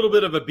be a little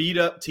bit of a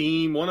beat-up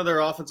team. One of their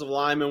offensive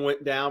linemen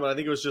went down, but I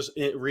think it was just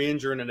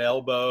re-injuring an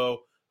elbow.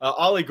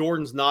 Ollie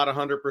Gordon's not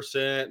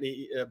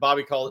 100%.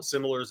 Bobby called it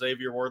similar to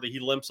Xavier Worthy. He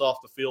limps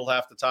off the field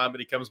half the time, but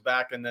he comes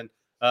back, and then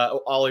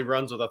Ollie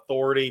runs with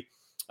authority.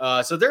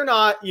 So they're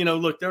not,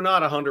 they're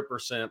not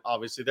 100%,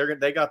 obviously.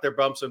 They got their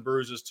bumps and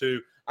bruises, too.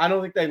 I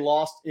don't think they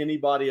lost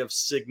anybody of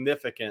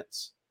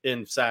significance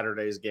in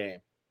Saturday's game,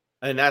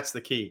 and that's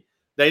the key.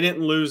 They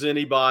didn't lose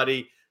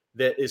anybody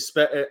that is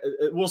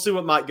we'll see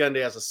what Mike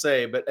Gundy has to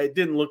say, but it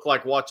didn't look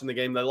like watching the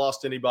game they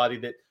lost anybody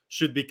that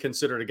should be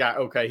considered a guy,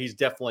 okay, he's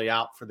definitely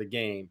out for the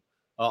game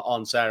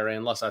on Saturday,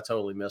 unless I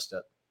totally missed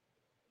it.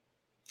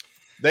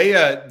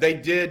 They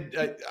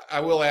did. I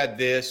will add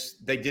this.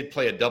 They did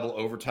play a double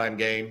overtime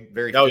game,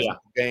 very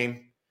physical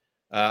game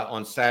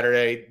on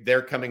Saturday.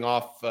 They're coming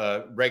off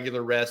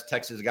regular rest.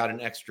 Texas got an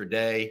extra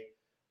day.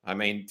 I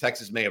mean,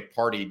 Texas may have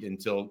partied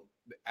until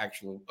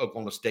actual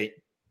Oklahoma State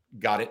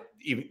got it.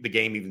 The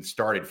game even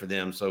started for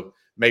them. So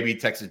maybe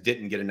Texas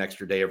didn't get an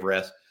extra day of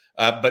rest.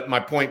 But my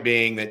point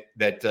being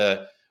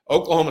that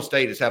Oklahoma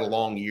State has had a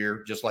long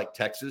year, just like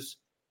Texas,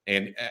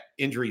 and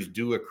injuries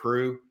do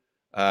accrue.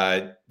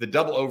 The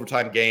double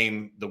overtime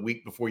game the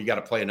week before you got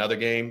to play another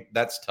game,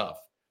 that's tough.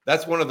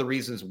 That's one of the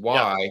reasons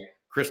why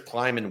Chris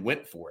Kleiman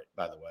went for it,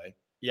 by the way.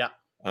 Yeah.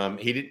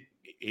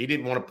 He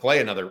didn't want to play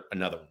another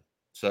one.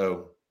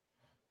 So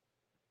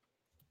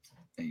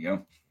there you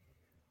go.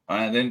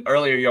 And then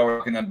earlier y'all were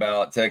talking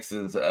about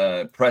Texas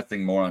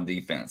pressing more on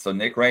defense. So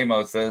Nick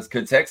Ramos says,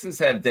 could Texas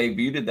have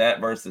debuted that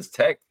versus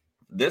Tech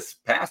this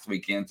past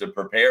weekend to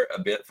prepare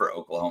a bit for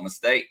Oklahoma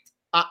State?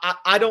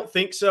 I don't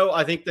think so.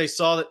 I think they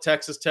saw that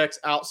Texas Tech's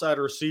outside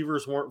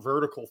receivers weren't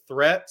vertical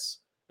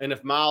threats. And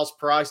if Miles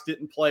Price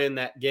didn't play in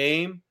that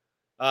game,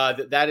 and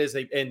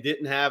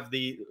didn't have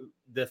the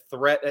the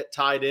threat at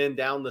tight end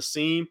down the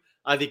seam.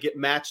 I think it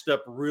matched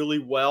up really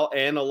well.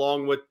 And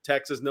along with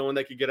Texas knowing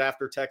they could get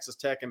after Texas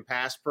Tech and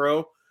pass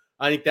pro,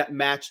 I think that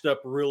matched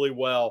up really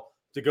well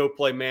to go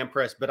play man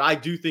press. But I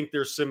do think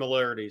there's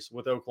similarities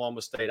with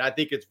Oklahoma State. I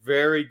think it's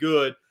very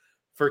good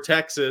for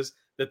Texas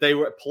that they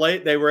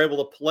were able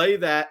to play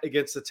that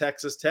against the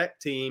Texas Tech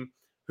team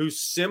who's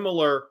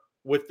similar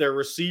with their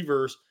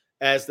receivers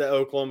as the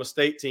Oklahoma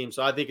State team.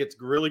 So I think it's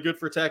really good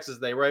for Texas.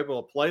 They were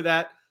able to play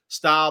that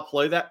style,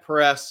 play that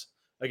press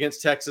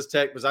against Texas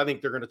Tech, because I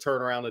think they're going to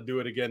turn around and do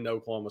it again to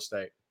Oklahoma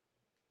State.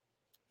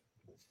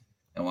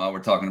 And while we're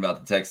talking about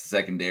the Texas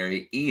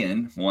secondary,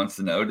 Ian wants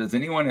to know, does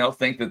anyone else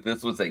think that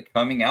this was a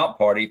coming out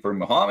party for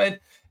Muhammad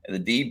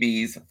and the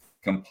DB's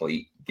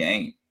complete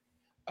game?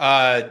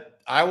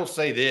 I will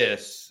say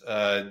this.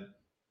 I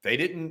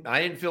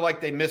didn't feel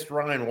like they missed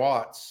Ryan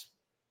Watts.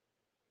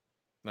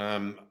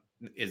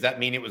 Does that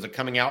mean it was a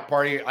coming out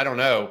party? I don't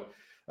know.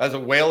 That was a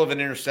whale of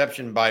an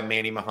interception by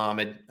Manny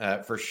Muhammad,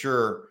 for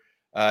sure.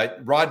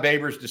 Rod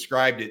Babers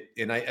described it,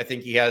 and I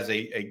think he has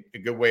a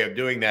good way of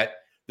doing that.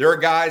 There are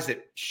guys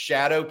that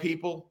shadow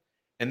people,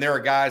 and there are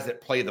guys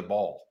that play the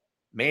ball.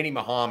 Manny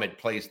Muhammad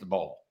plays the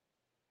ball.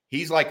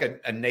 He's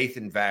like a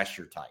Nathan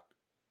Vasher type.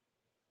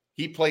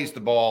 He plays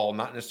the ball,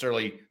 not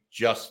necessarily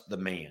just the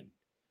man.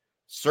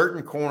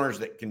 Certain corners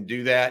that can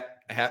do that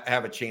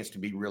have a chance to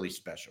be really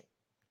special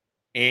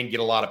and get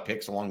a lot of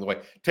picks along the way.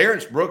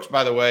 Terrence Brooks,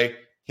 by the way,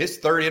 his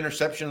third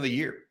interception of the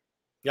year.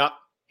 Yeah.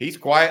 He's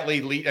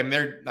quietly lead. I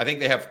mean, I think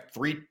they have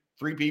three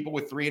people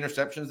with 3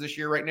 interceptions this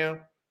year right now.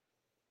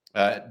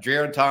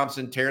 Jaron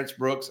Thompson, Terrence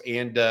Brooks,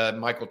 and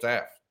Michael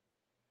Taft.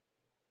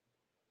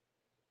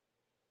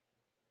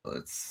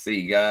 Let's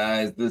see,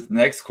 guys. This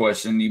next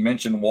question, you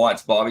mentioned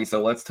Watts, Bobby,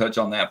 so let's touch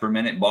on that for a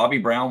minute. Bobby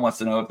Brown wants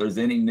to know if there's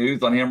any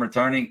news on him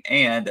returning,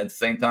 and at the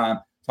same time,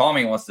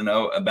 Tommy wants to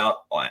know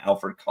about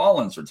Alfred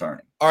Collins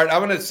returning. All right,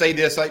 I'm going to say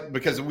this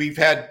because we've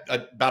had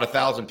about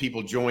 1,000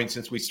 people join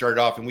since we started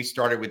off, and we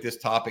started with this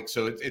topic.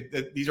 So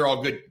these are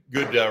all good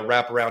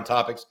wraparound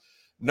topics.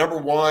 Number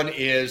one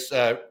is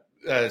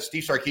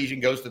Steve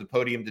Sarkisian goes to the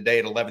podium today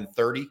at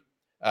 11:30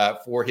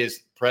 for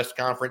his press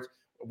conference.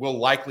 We'll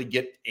likely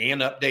get an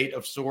update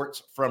of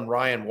sorts from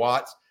Ryan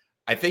Watts.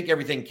 I think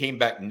everything came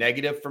back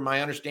negative from my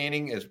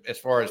understanding as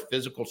far as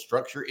physical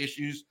structure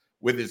issues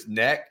with his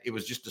neck. It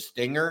was just a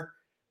stinger.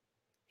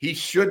 He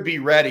should be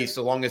ready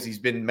so long as he's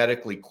been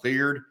medically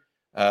cleared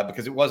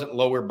because it wasn't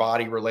lower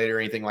body related or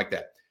anything like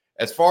that.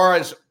 As far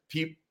as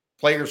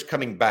players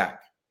coming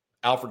back,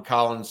 Alfred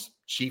Collins,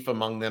 chief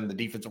among them, the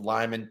defensive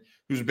lineman,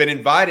 who's been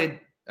invited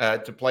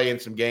to play in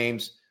some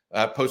games,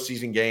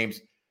 postseason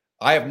games.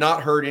 I have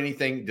not heard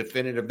anything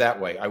definitive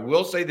that way. I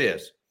will say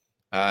this.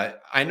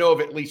 I know of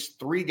at least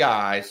 3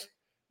 guys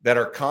that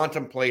are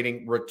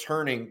contemplating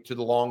returning to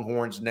the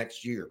Longhorns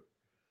next year.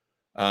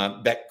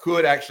 That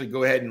could actually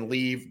go ahead and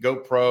leave, go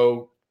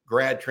pro,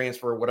 grad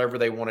transfer, whatever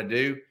they want to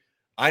do.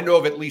 I know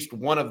of at least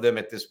one of them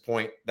at this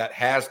point that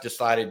has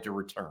decided to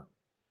return.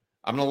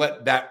 I'm going to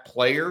let that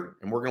player,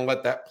 and we're going to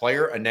let that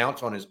player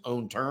announce on his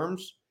own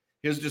terms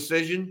his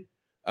decision.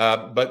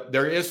 But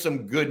there is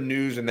some good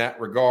news in that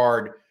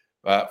regard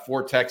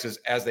for Texas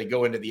as they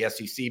go into the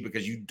SEC,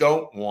 because you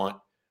don't want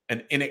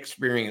an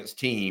inexperienced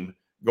team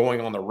going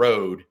on the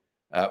road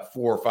 4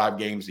 or 5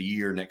 games a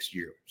year next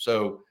year.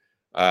 So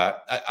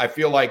I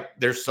feel like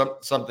there's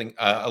something,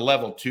 a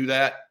level to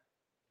that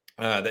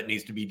that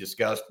needs to be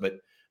discussed. But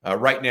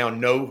right now,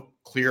 no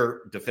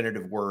clear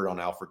definitive word on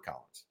Alfred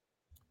Collins.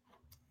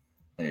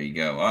 There you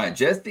go. All right,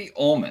 Jesse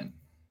Ullman.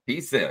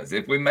 He says,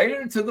 if we made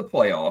it into the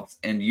playoffs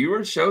and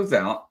Ewers shows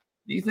out,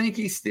 do you think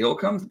he still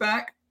comes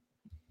back?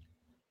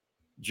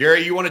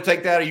 Jerry, you want to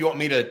take that, or you want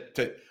me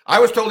to? I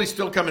was told he's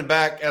still coming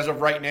back as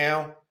of right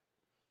now.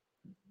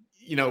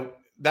 You know,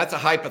 that's a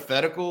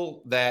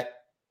hypothetical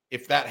that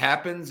if that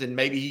happens and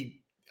maybe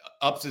he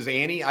ups his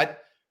ante, I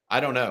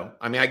don't know.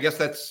 I mean, I guess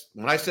that's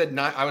when I said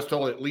I was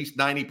told at least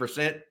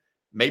 90%.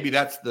 Maybe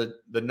that's the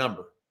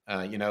number.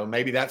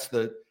 Maybe that's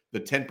the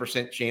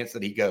 10% chance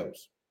that he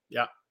goes.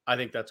 Yeah, I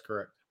think that's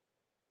correct.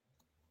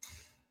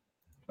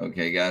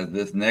 Okay, guys,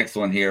 this next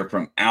one here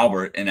from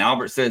Albert. And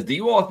Albert says, do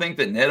you all think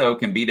that Neto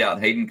can beat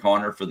out Hayden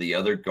Conner for the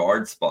other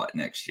guard spot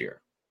next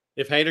year?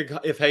 If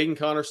Hayden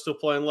Conner's still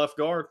playing left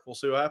guard, we'll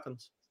see what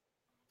happens.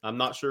 I'm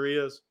not sure he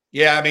is.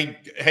 Yeah, I mean,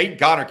 Hayden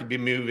Conner could be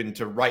moving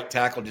to right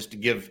tackle just to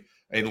give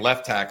a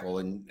left tackle,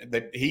 and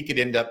he could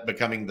end up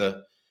becoming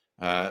the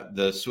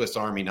Swiss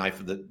Army knife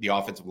of the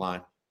offensive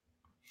line.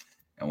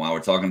 And while we're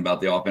talking about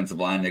the offensive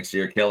line next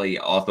year, Kelly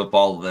also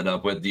followed that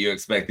up with, do you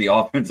expect the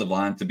offensive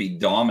line to be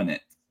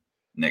dominant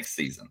next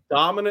season?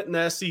 Dominant in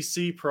the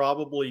SEC,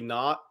 probably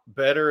not.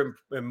 Better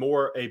and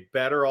more a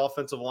better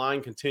offensive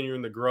line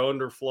continuing to grow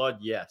under Flood,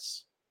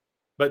 yes.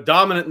 But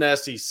dominant in the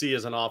SEC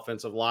as an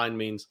offensive line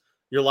means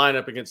you're lining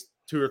up against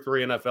 2 or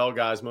 3 NFL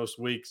guys most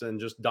weeks and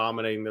just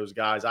dominating those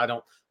guys. I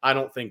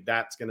don't think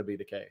that's going to be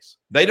the case.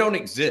 They don't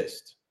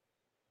exist.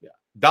 Yeah.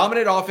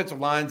 Dominant offensive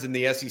lines in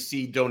the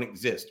SEC don't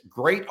exist.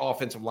 Great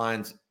offensive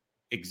lines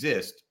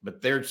exist,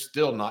 but they're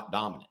still not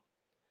dominant.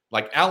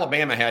 Like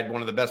Alabama had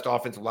one of the best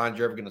offensive lines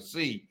you're ever going to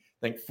see.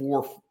 I think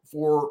four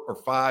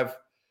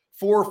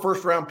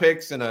first-round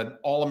picks and an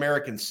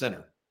All-American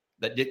center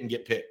that didn't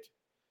get picked.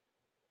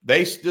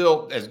 They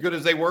still, as good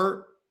as they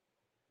were,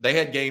 they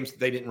had games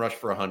they didn't rush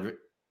for 100.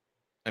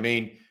 I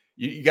mean,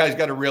 you guys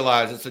got to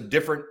realize it's a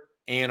different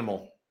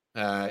animal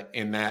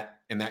in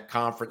that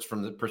conference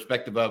from the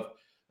perspective of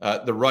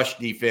the rush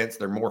defense.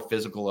 They're more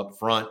physical up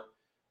front.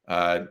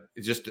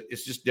 It's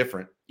just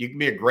different. You can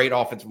be a great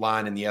offensive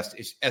line in the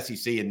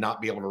SEC and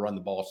not be able to run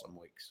the ball some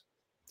weeks.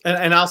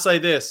 And I'll say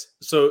this.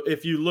 So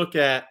if you look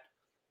at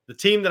the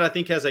team that I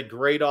think has a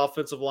great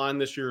offensive line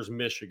this year is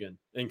Michigan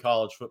in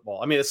college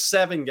football. I mean, it's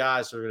 7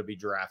 guys that are going to be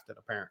drafted,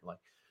 apparently.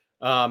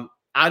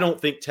 I don't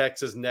think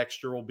Texas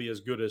next year will be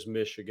as good as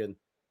Michigan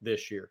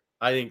this year.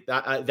 I think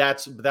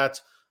that's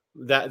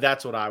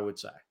what I would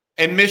say.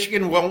 And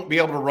Michigan won't be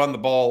able to run the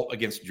ball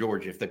against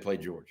Georgia if they play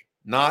Georgia.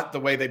 Not the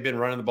way they've been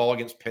running the ball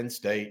against Penn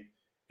State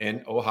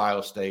and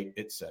Ohio State,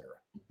 et cetera.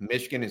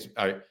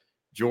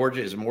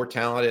 Georgia is more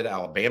talented.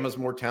 Alabama's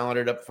more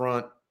talented up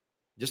front,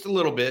 just a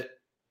little bit.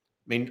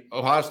 I mean,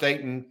 Ohio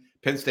State and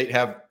Penn State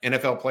have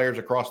NFL players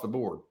across the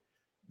board.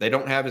 They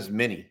don't have as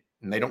many,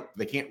 and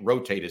they can't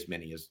rotate as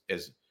many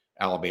as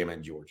Alabama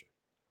and Georgia,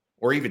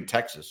 or even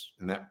Texas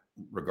in that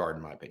regard,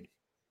 in my opinion.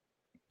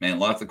 Man,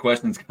 lots of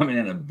questions coming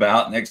in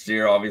about next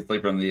year,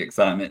 obviously from the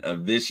excitement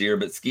of this year.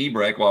 But Ski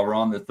Break, while we're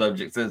on this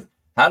subject, says,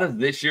 how does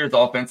this year's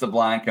offensive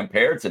line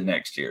compare to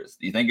next year's?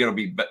 Do you think it'll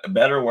be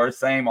better, worse,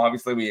 same?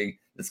 Obviously, we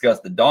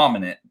discussed the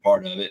dominant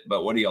part of it,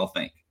 but what do y'all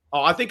think?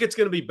 Oh, I think it's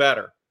going to be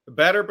better.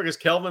 Better because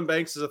Kelvin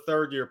Banks is a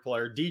third-year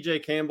player.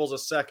 DJ Campbell's a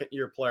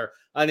second-year player.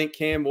 I think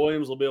Cam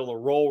Williams will be able to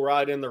roll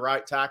right in the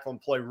right tackle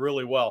and play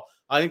really well.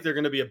 I think they're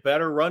going to be a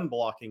better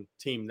run-blocking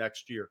team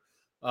next year.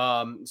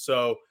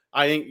 So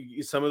I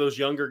think some of those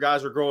younger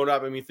guys are growing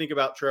up. I mean, think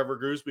about Trevor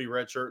Gooseby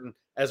redshirting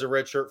as a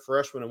redshirt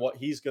freshman and what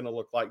he's going to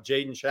look like.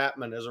 Jaden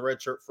Chapman as a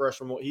redshirt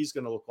freshman, what he's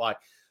going to look like.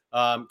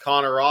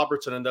 Connor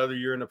Robertson, another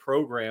year in the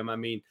program. I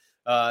mean,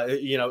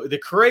 the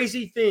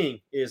crazy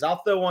thing is,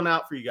 I'll throw one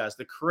out for you guys.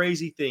 The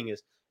crazy thing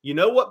is, you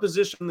know what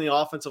position the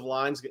offensive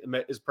line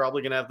is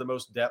probably going to have the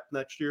most depth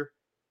next year?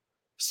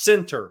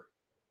 Center.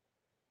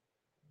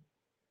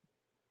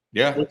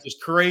 Yeah. Which is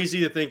crazy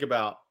to think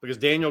about because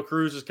Daniel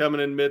Cruz is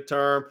coming in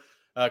midterm.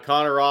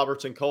 Connor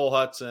Robertson, Cole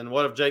Hudson.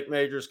 What if Jake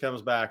Majors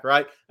comes back,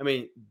 right? I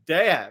mean,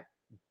 depth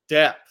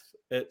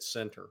at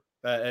center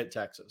at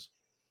Texas.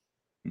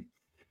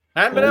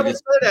 I haven't been able to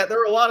say that. There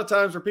were a lot of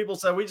times where people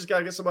said, we just got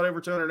to get somebody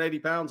over 280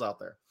 pounds out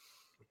there.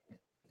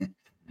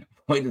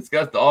 We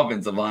discussed the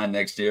offensive line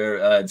next year.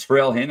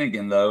 Terrell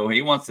Hennigan, though,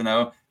 he wants to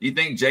know, do you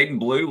think Jaden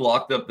Blue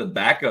locked up the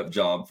backup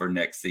job for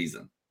next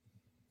season?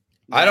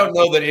 I don't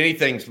know that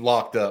anything's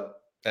locked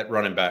up at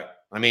running back.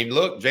 I mean,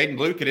 look, Jaden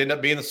Blue could end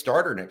up being the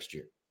starter next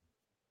year.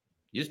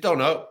 You just don't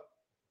know.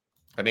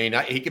 I mean,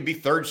 he could be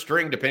third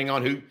string depending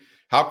on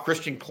how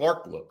Christian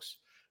Clark looks.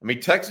 I mean,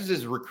 Texas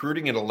is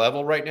recruiting at a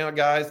level right now,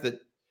 guys, that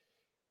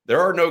there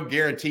are no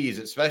guarantees,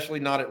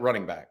 especially not at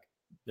running back.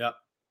 Yep.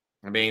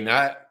 I mean,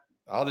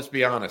 I'll just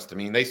be honest. I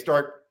mean, they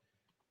start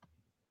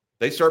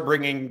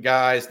bringing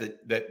guys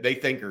that they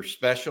think are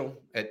special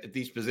at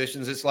these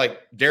positions. It's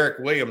like Derek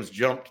Williams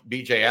jumped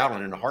B.J.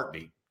 Allen in a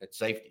heartbeat at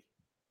safety.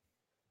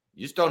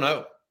 You just don't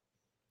know.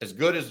 As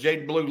good as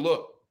Jaden Blue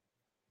looked.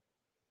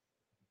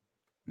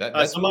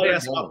 Somebody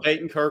asked about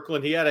Peyton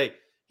Kirkland. He had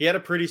a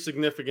pretty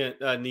significant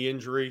knee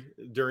injury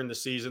during the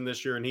season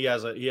this year, and he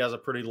has a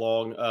pretty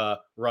long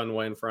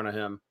runway in front of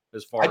him.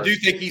 I do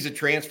think he's a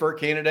transfer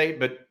candidate,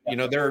 but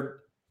there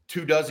are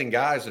 24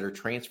 guys that are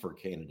transfer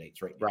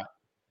candidates right now. Right.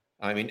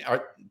 I mean,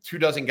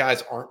 24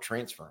 guys aren't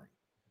transferring.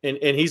 And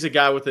he's a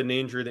guy with an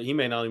injury that he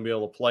may not even be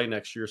able to play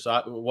next year.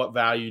 So what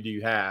value do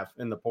you have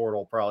in the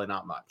portal? Probably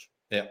not much.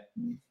 Yeah.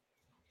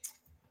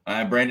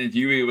 Brandon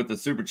Huey with the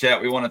super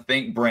chat. We want to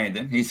thank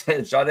Brandon. He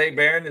said, Sade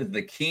Barron is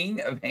the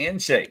king of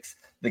handshakes.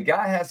 The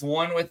guy has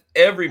one with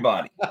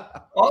everybody.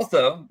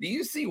 Also, do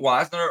you see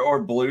Wisner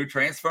or Blue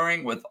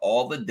transferring with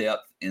all the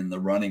depth in the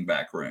running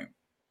back room?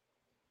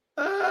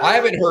 I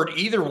haven't heard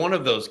either one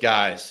of those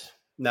guys.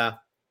 No.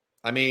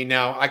 I mean,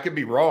 now I could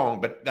be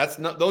wrong, but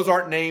those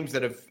aren't names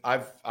that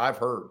I've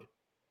heard.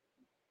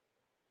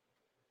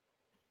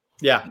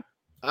 Yeah.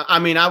 I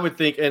mean, I would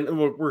think, and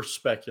we're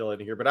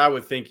speculating here, but I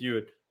would think you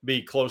would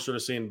be closer to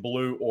seeing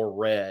blue or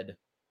red.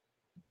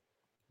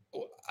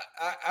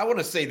 I want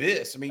to say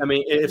this. I mean,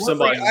 if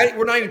somebody,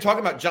 we're not even talking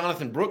about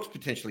Jonathan Brooks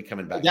potentially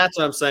coming back. That's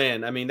what I'm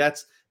saying. I mean,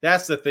 that's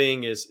the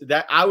thing is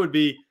that I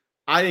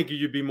think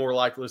you'd be more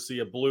likely to see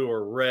a blue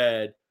or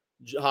red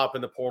hop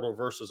in the portal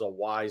versus a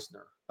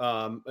Wisner.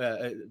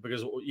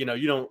 Because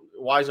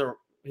Wisner,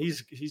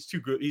 he's too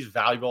good. He's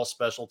valuable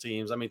special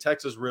teams. I mean,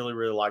 Texas really,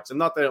 really likes him.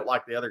 Not that they don't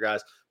like the other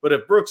guys, but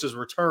if Brooks is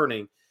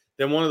returning,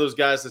 then one of those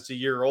guys that's a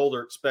year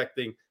older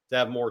expecting to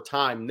have more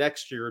time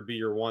next year would be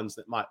your ones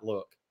that might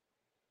look.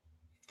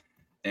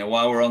 And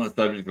while we're on the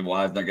subject of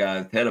Wisner,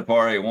 guys,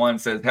 Tedapare1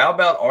 says, how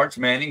about Arch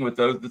Manning with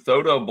those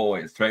DeSoto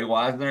boys, Trey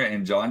Wisner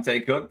and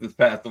Jonte Cook this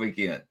past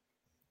weekend?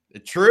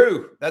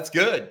 True. That's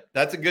good.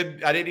 That's a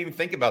good – I didn't even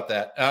think about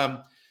that.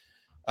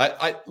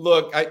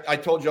 I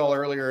told y'all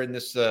earlier in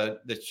this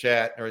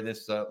chat or in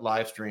this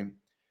live stream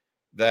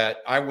that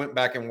I went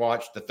back and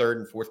watched the third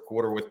and fourth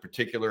quarter with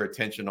particular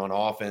attention on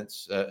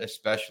offense,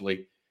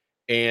 especially,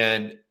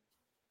 and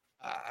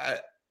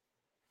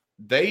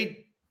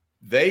they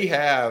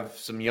have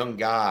some young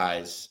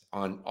guys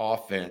on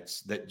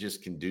offense that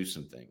just can do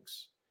some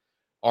things.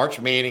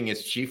 Arch Manning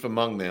is chief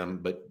among them,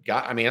 but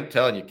I'm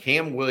telling you,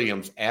 Cam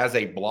Williams as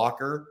a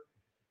blocker,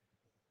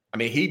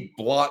 he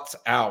blots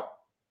out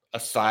a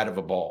side of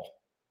a ball.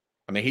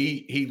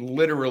 He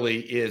literally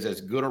is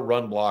as good a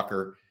run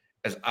blocker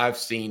as I've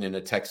seen in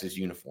a Texas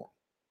uniform.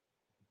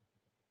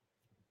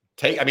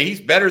 He's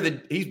better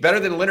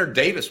than Leonard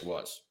Davis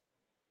was.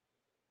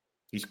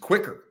 He's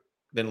quicker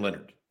than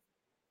Leonard.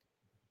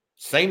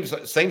 Same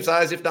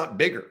size, if not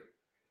bigger.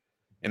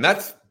 And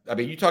that's,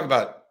 you talk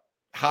about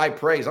high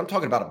praise. I'm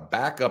talking about a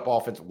backup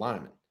offensive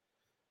lineman.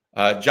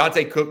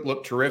 Jonte Cook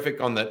looked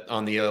terrific on the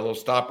little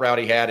stop route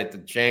he had at the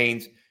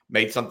chains,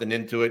 made something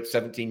into it,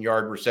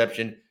 17-yard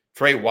reception.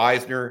 Trey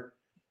Wisner,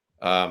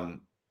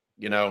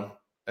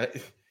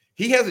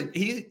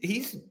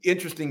 he's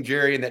interesting,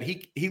 Jerry, in that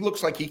he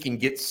looks like he can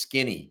get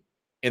skinny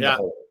in the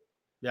hole.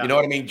 Yeah. You know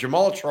what I mean?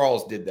 Jamal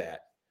Charles did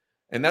that.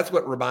 And that's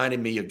what reminded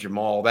me of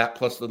Jamal, that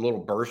plus the little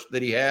burst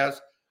that he has.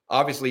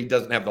 Obviously, he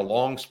doesn't have the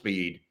long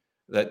speed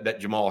that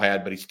Jamal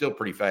had, but he's still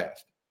pretty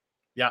fast.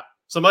 Yeah.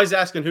 Somebody's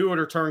asking who would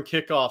return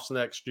kickoffs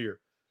next year.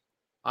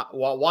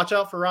 Watch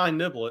out for Ryan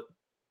Niblett.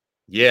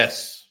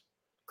 Yes.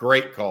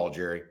 Great call,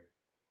 Jerry.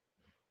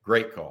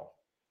 Great call.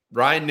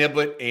 Ryan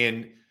Niblett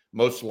and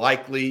most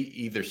likely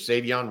either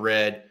Savion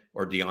Red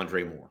or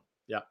DeAndre Moore.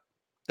 Yeah.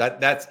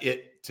 That's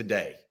it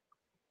today.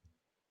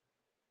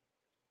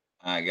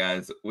 All right,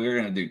 guys, we're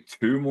going to do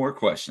 2 more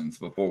questions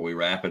before we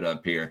wrap it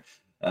up here.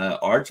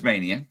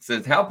 Archmania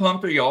says, how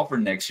pumped are y'all for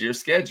next year's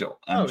schedule?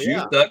 I'm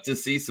juiced up to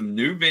see some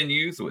new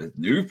venues with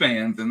new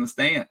fans in the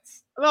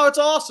stands. No, it's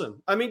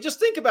awesome. Just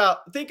think about,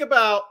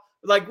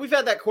 like, we've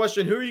had that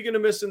question, who are you going to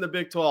miss in the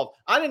Big 12?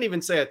 I didn't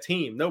even say a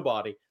team,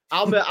 nobody.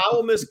 I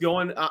will miss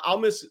I'll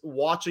miss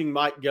watching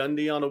Mike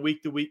Gundy on a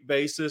week-to-week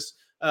basis.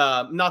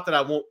 Not that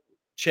I won't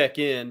check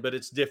in, but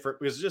it's different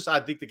because I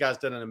think the guy's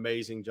done an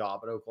amazing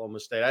job at Oklahoma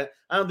State.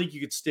 I don't think you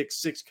could stick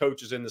 6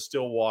 coaches in the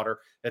Stillwater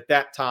at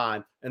that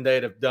time and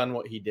they'd have done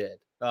what he did.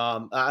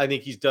 I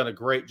think he's done a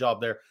great job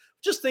there.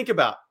 Just think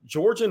about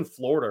Georgia and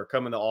Florida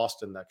coming to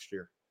Austin next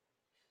year.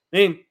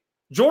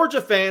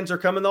 Georgia fans are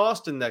coming to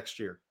Austin next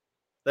year.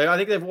 I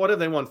think they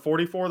won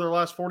 44 of their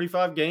last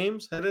 45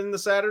 games headed into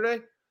Saturday.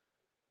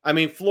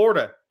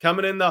 Florida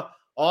coming in the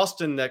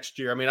Austin next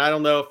year. I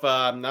don't know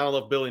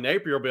if Billy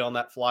Napier will be on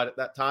that flight at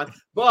that time,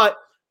 but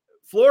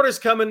Florida's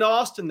coming to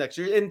Austin next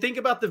year. And think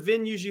about the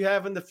venues you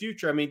have in the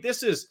future.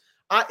 This is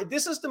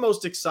the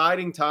most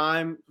exciting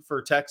time for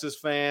a Texas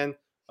fan.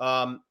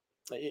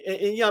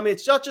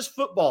 It's not just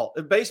football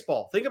and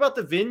baseball. Think about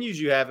the venues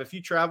you have if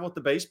you travel with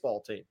the baseball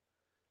team.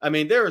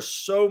 There is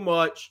so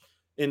much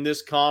in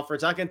this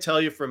conference. I can tell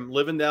you from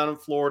living down in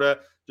Florida,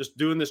 just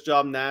doing this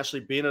job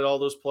nationally, being at all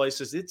those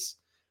places,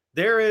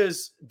 there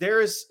is,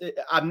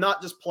 I'm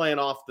not just playing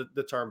off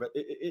the term, but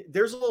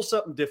there's a little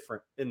something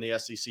different in the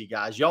SEC,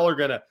 guys.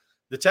 The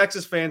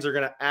Texas fans are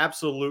going to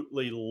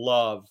absolutely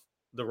love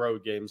the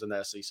road games in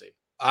the SEC.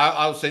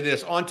 I'll say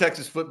this, On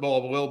Texas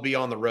Football will be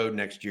on the road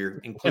next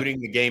year, including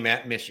the game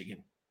at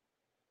Michigan.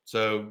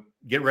 So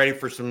get ready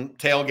for some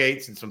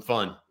tailgates and some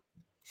fun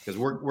because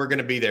we're going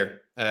to be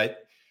there.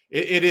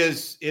 It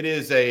is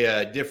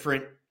a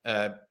different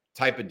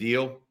type of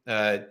deal.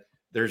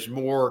 There's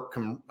more,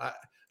 I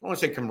don't want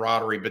to say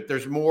camaraderie, but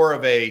there's more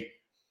of a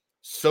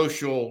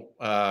social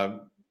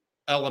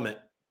element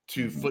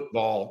to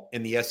football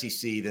in the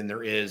SEC than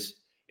there is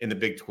in the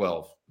Big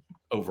 12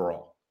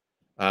 overall.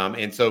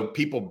 And so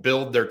people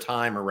build their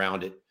time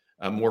around it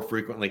more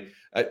frequently.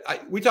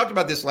 We talked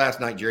about this last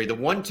night, Jerry. The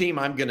one team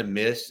I'm going to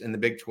miss in the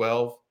Big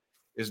 12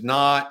 is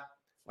not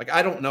like,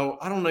 I don't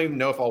even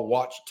know if I'll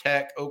watch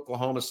Tech,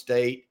 Oklahoma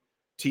State,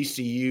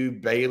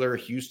 TCU, Baylor,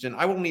 Houston.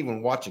 I won't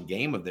even watch a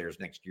game of theirs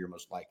next year,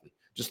 most likely.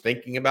 Just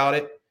thinking about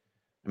it.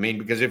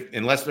 Because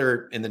unless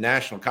they're in the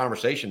national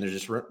conversation, there's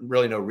just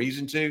really no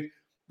reason to.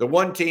 The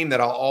one team that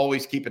I'll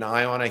always keep an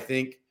eye on, I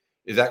think,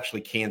 is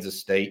actually Kansas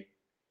State,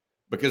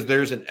 because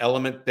there's an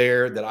element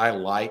there that I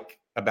like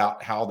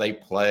about how they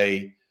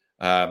play.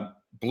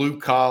 Blue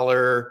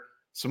collar,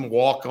 some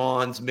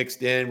walk-ons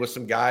mixed in with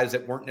some guys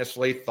that weren't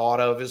necessarily thought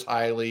of as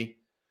highly.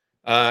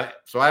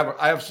 So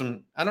I have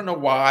some, I don't know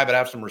why, but I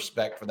have some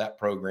respect for that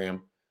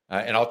program.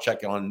 And I'll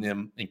check on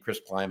them and Chris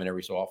Kleiman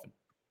every so often.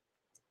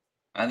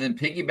 And then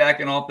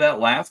piggybacking off that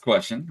last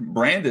question,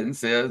 Brandon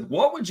says,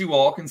 what would you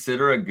all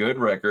consider a good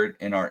record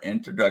in our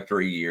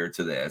introductory year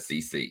to the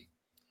SEC?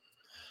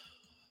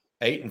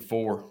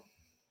 8-4.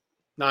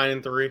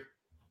 9-3.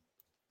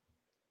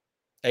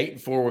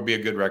 8-4 would be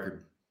a good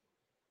record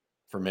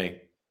for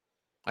me.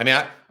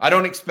 I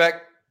don't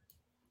expect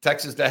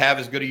Texas to have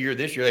as good a year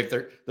this year. If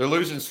they're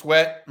losing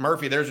Sweat,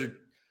 Murphy, those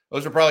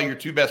are probably your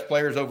 2 best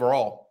players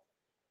overall.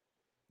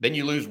 Then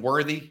you lose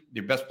Worthy,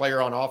 your best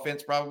player on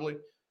offense, probably.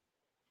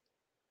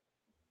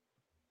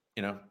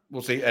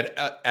 we'll see.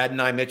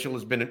 Adonai Mitchell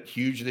has been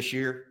huge this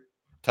year.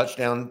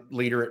 Touchdown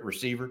leader at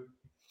receiver.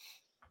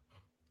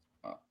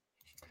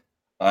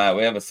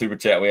 We have a super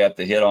chat we have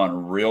to hit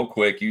on real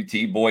quick.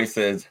 UT Boy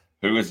says,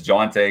 who is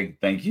Jonte?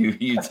 Thank you,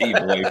 UT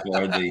Boy,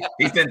 for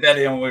he sent that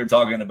in when we were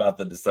talking about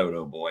the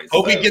DeSoto boys.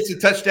 Hope he gets a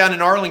touchdown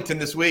in Arlington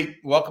this week.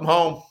 Welcome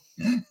home.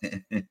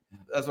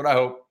 That's what I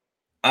hope.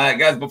 All right,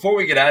 guys, before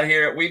we get out of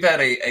here, we've had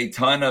a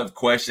ton of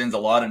questions, a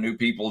lot of new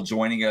people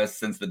joining us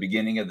since the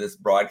beginning of this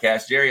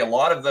broadcast. Jerry, a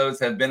lot of those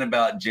have been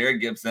about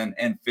Jared Gibson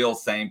and Phil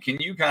Same. Can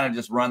you kind of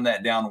just run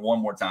that down one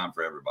more time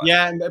for everybody?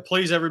 Yeah, and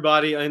please,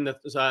 everybody,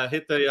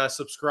 hit the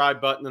subscribe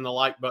button and the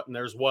like button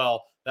there as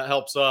well. That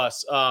helps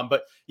us.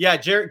 But, yeah,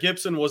 Jared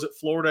Gibson was at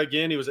Florida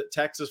again. He was at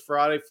Texas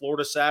Friday,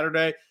 Florida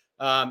Saturday.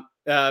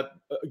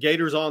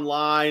 Gators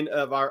Online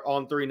of our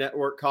On3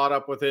 network caught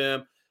up with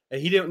him. And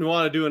he didn't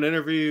want to do an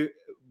interview,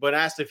 but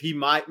asked if he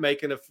might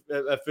make an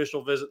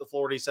official visit to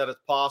Florida. He said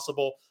it's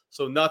possible.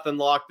 So nothing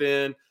locked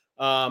in.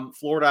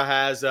 Florida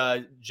has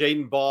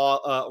Jaden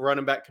Baugh,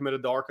 running back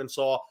committed to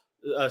Arkansas,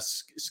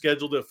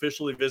 scheduled to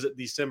officially visit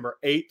December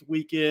 8th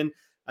weekend.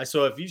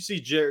 So if we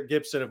see Jared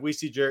Gibson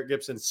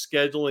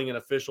scheduling an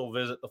official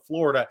visit to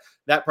Florida,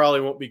 that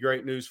probably won't be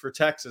great news for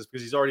Texas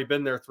because he's already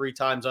been there 3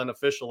 times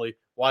unofficially.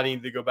 Why do you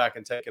need to go back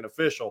and take an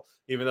official,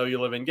 even though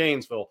you live in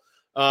Gainesville?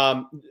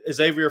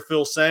 Xavier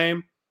Phil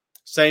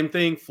same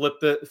thing. Flip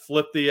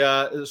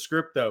the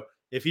script though.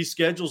 If he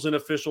schedules an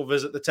official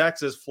visit to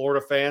Texas,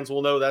 Florida fans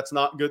will know that's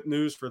not good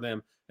news for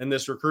them in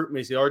this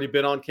recruitment. He's already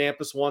been on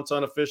campus once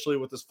unofficially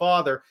with his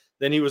father.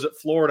 Then he was at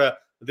Florida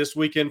this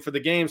weekend for the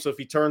game. So if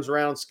he turns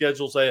around and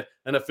schedules an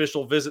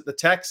official visit to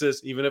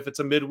Texas, even if it's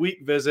a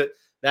midweek visit,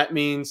 that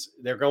means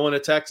they're going to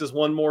Texas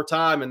one more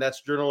time, and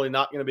that's generally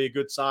not going to be a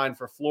good sign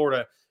for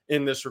Florida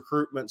in this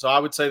recruitment. So I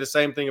would say the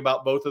same thing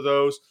about both of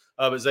those.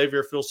 But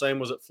Xavier Phil Same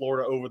was at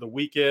Florida over the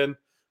weekend.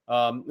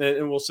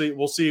 And we'll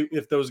see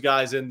if those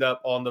guys end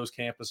up on those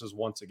campuses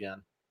once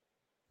again.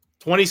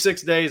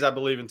 26 days, I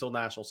believe, until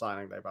National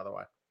Signing Day, by the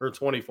way, or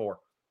 24.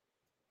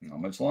 Not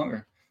much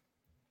longer.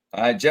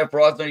 All right, Jeff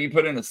Rosner, you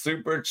put in a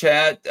super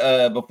chat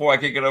before I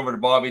kick it over to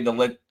Bobby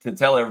to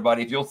tell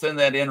everybody. If you'll send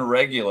that in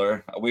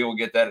regular, we will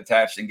get that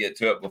attached and get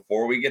to it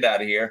before we get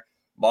out of here.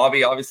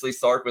 Bobby, obviously,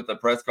 Sark with the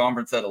press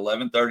conference at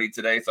 11:30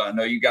 today, so I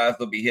know you guys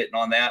will be hitting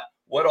on that.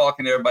 What all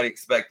can everybody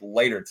expect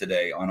later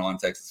today on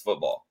Texas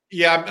Football?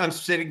 Yeah, I'm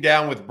sitting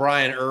down with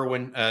Brian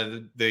Irwin,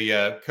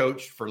 the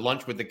coach, for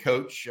lunch with the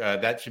coach.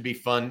 That should be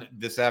fun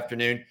this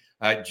afternoon.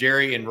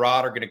 Jerry and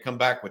Rod are going to come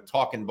back with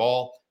Talking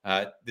Ball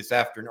this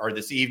afternoon or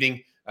this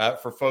evening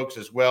for folks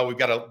as well. We've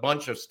got a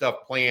bunch of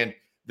stuff planned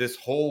this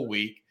whole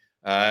week.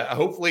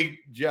 Hopefully,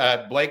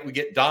 Blake, we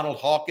get Donald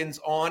Hawkins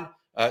on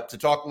to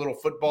talk a little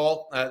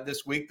football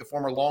this week, the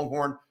former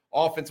Longhorn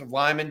offensive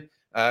lineman.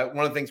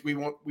 One of the things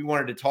we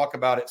wanted to talk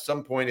about at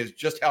some point is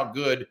just how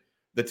good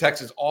the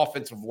Texas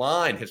offensive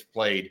line has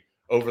played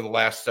over the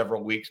last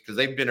several weeks, because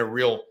they've been a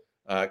real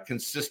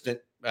consistent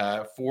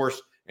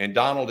force. And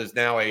Donald is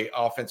now a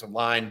offensive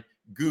line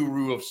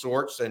guru of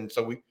sorts. And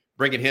so we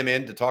bringing him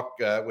in to talk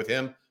with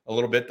him a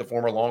little bit, the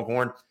former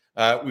Longhorn.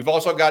 We've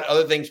also got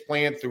other things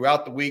planned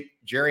throughout the week.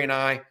 Jerry and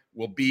I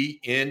will be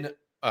in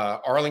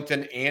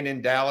Arlington and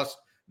in Dallas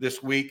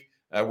this week.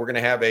 We're going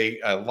to have a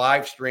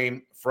live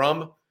stream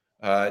from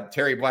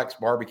Terry Black's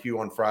barbecue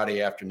on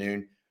Friday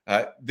afternoon.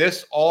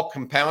 This all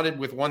compounded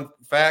with one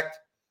fact.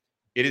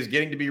 It is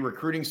getting to be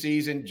recruiting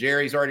season.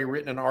 Jerry's already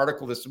written an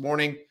article this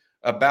morning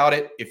about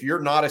it. If you're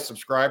not a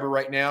subscriber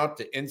right now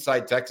to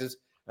Inside Texas,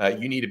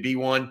 you need to be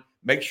one.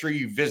 Make sure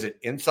you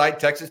visit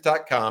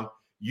InsideTexas.com.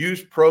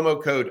 Use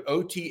promo code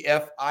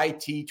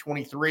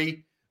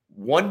OTFIT23,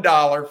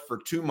 $1 for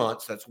 2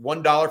 months. That's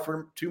 $1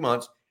 for 2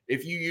 months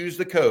if you use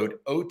the code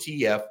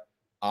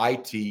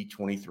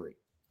OTFIT23.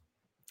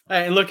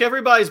 Hey, and look,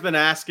 everybody's been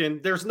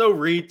asking. There's no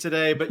read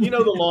today, but the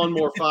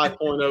Lawnmower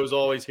 5.0 is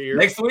always here.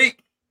 Next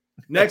week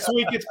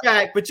it's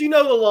back, but the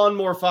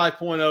Lawnmower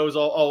 5.0 is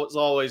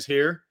always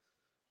here.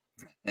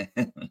 All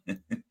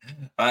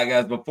right,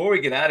 guys, before we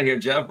get out of here,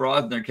 Jeff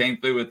Rosner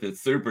came through with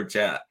his super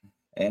chat,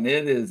 and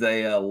it is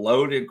a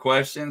loaded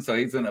question. So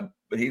he's gonna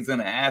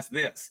ask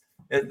this: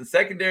 is the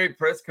secondary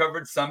press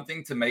coverage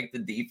something to make the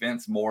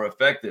defense more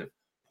effective?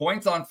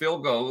 Points on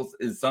field goals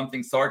is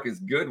something Sark is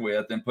good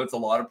with and puts a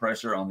lot of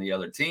pressure on the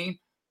other team.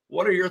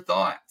 What are your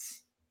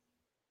thoughts?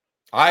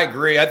 I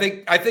agree. I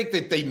think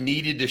that they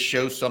needed to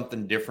show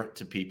something different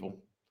to people.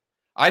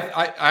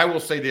 I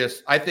will say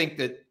this. I think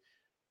that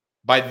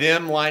by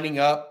them lining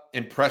up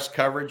in press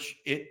coverage,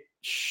 it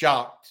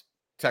shocked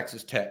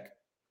Texas Tech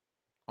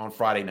on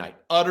Friday night.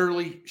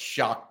 Utterly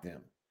shocked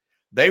them.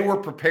 They were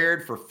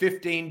prepared for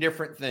 15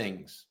 different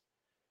things.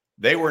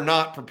 They were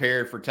not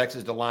prepared for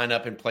Texas to line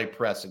up and play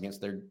press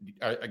against their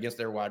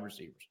wide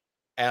receivers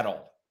at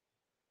all.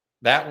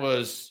 That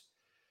was,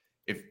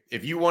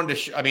 if you wanted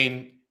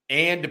to,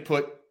 and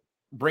to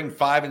bring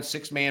 5 and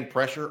 6 man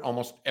pressure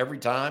almost every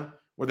time,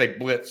 where they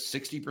blitz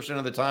 60%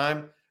 of the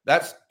time.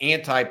 That's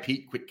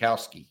anti-Pete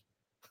Kwiatkowski.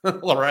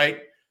 All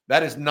right.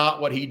 That is not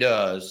what he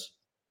does,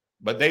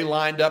 but they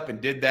lined up and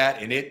did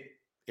that. And it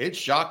It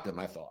shocked him,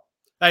 I thought.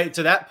 Hey,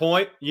 to that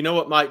point, you know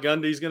what Mike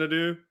Gundy's going to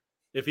do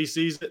if he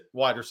sees it?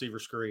 Wide receiver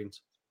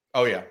screens.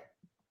 Oh, yeah.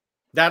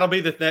 That'll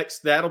be the next.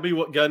 That'll be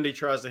what Gundy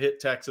tries to hit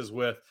Texas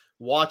with.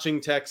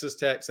 Watching Texas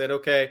Tech said,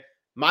 okay,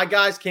 my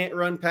guys can't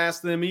run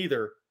past them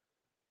either.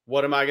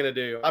 What am I going to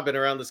do? I've been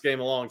around this game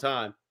a long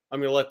time. I'm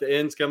going to let the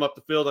ends come up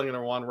the field. I'm going to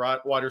run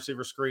wide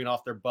receiver screen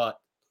off their butt.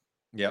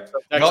 Yep. So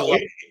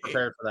Texas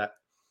prepared for that.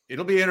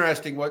 It'll be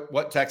interesting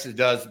what Texas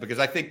does, because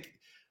I think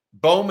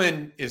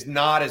Bowman is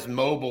not as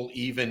mobile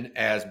even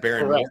as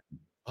Baron Morton.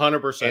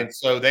 100%. And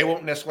so they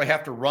won't necessarily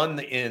have to run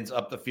the ends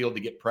up the field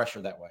to get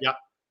pressure that way. Yep.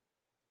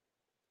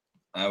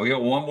 We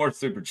got one more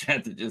super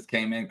chat that just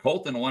came in.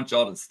 Colton wants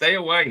y'all to stay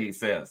away, he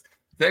says.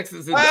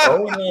 Texas is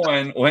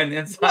 0-1 when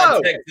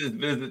Inside Texas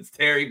visits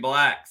Terry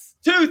Black's.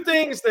 Two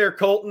things there,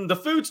 Colton. The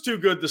food's too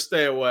good to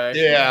stay away.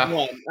 Yeah.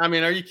 One. I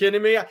mean, are you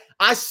kidding me?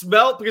 I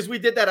smelled, because we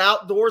did that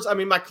outdoors. I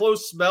mean, my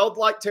clothes smelled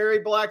like Terry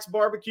Black's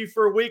barbecue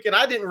for a week, and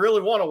I didn't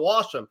really want to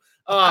wash them.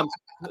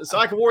 So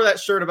I wore that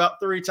shirt about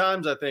 3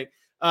 times, I think.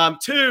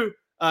 2,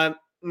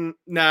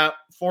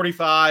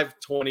 45,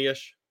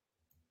 20-ish.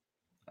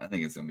 I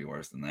think it's going to be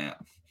worse than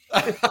that.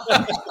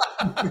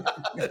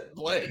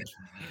 Blake.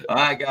 All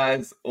right,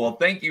 guys. Well,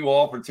 thank you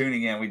all for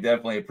tuning in. We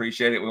definitely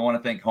appreciate it. We want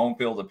to thank Home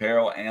Field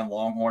Apparel and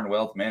Longhorn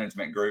Wealth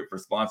Management Group for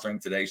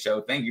sponsoring today's show.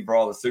 Thank you for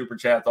all the super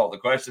chats, all the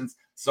questions.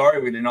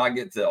 Sorry we did not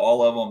get to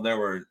all of them. There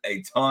were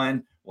a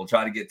ton. We'll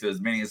try to get to as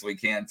many as we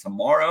can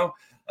tomorrow.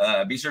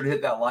 Be sure to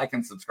hit that like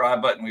and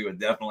subscribe button. We would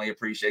definitely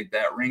appreciate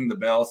that. Ring the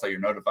bell so you're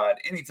notified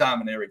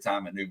anytime and every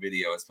time a new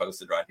video is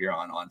posted right here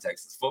on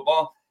Texas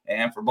Football.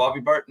 And for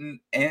Bobby Burton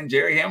and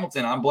Jerry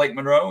Hamilton, I'm Blake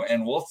Monroe,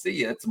 and we'll see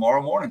you tomorrow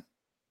morning.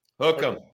 Hook 'em.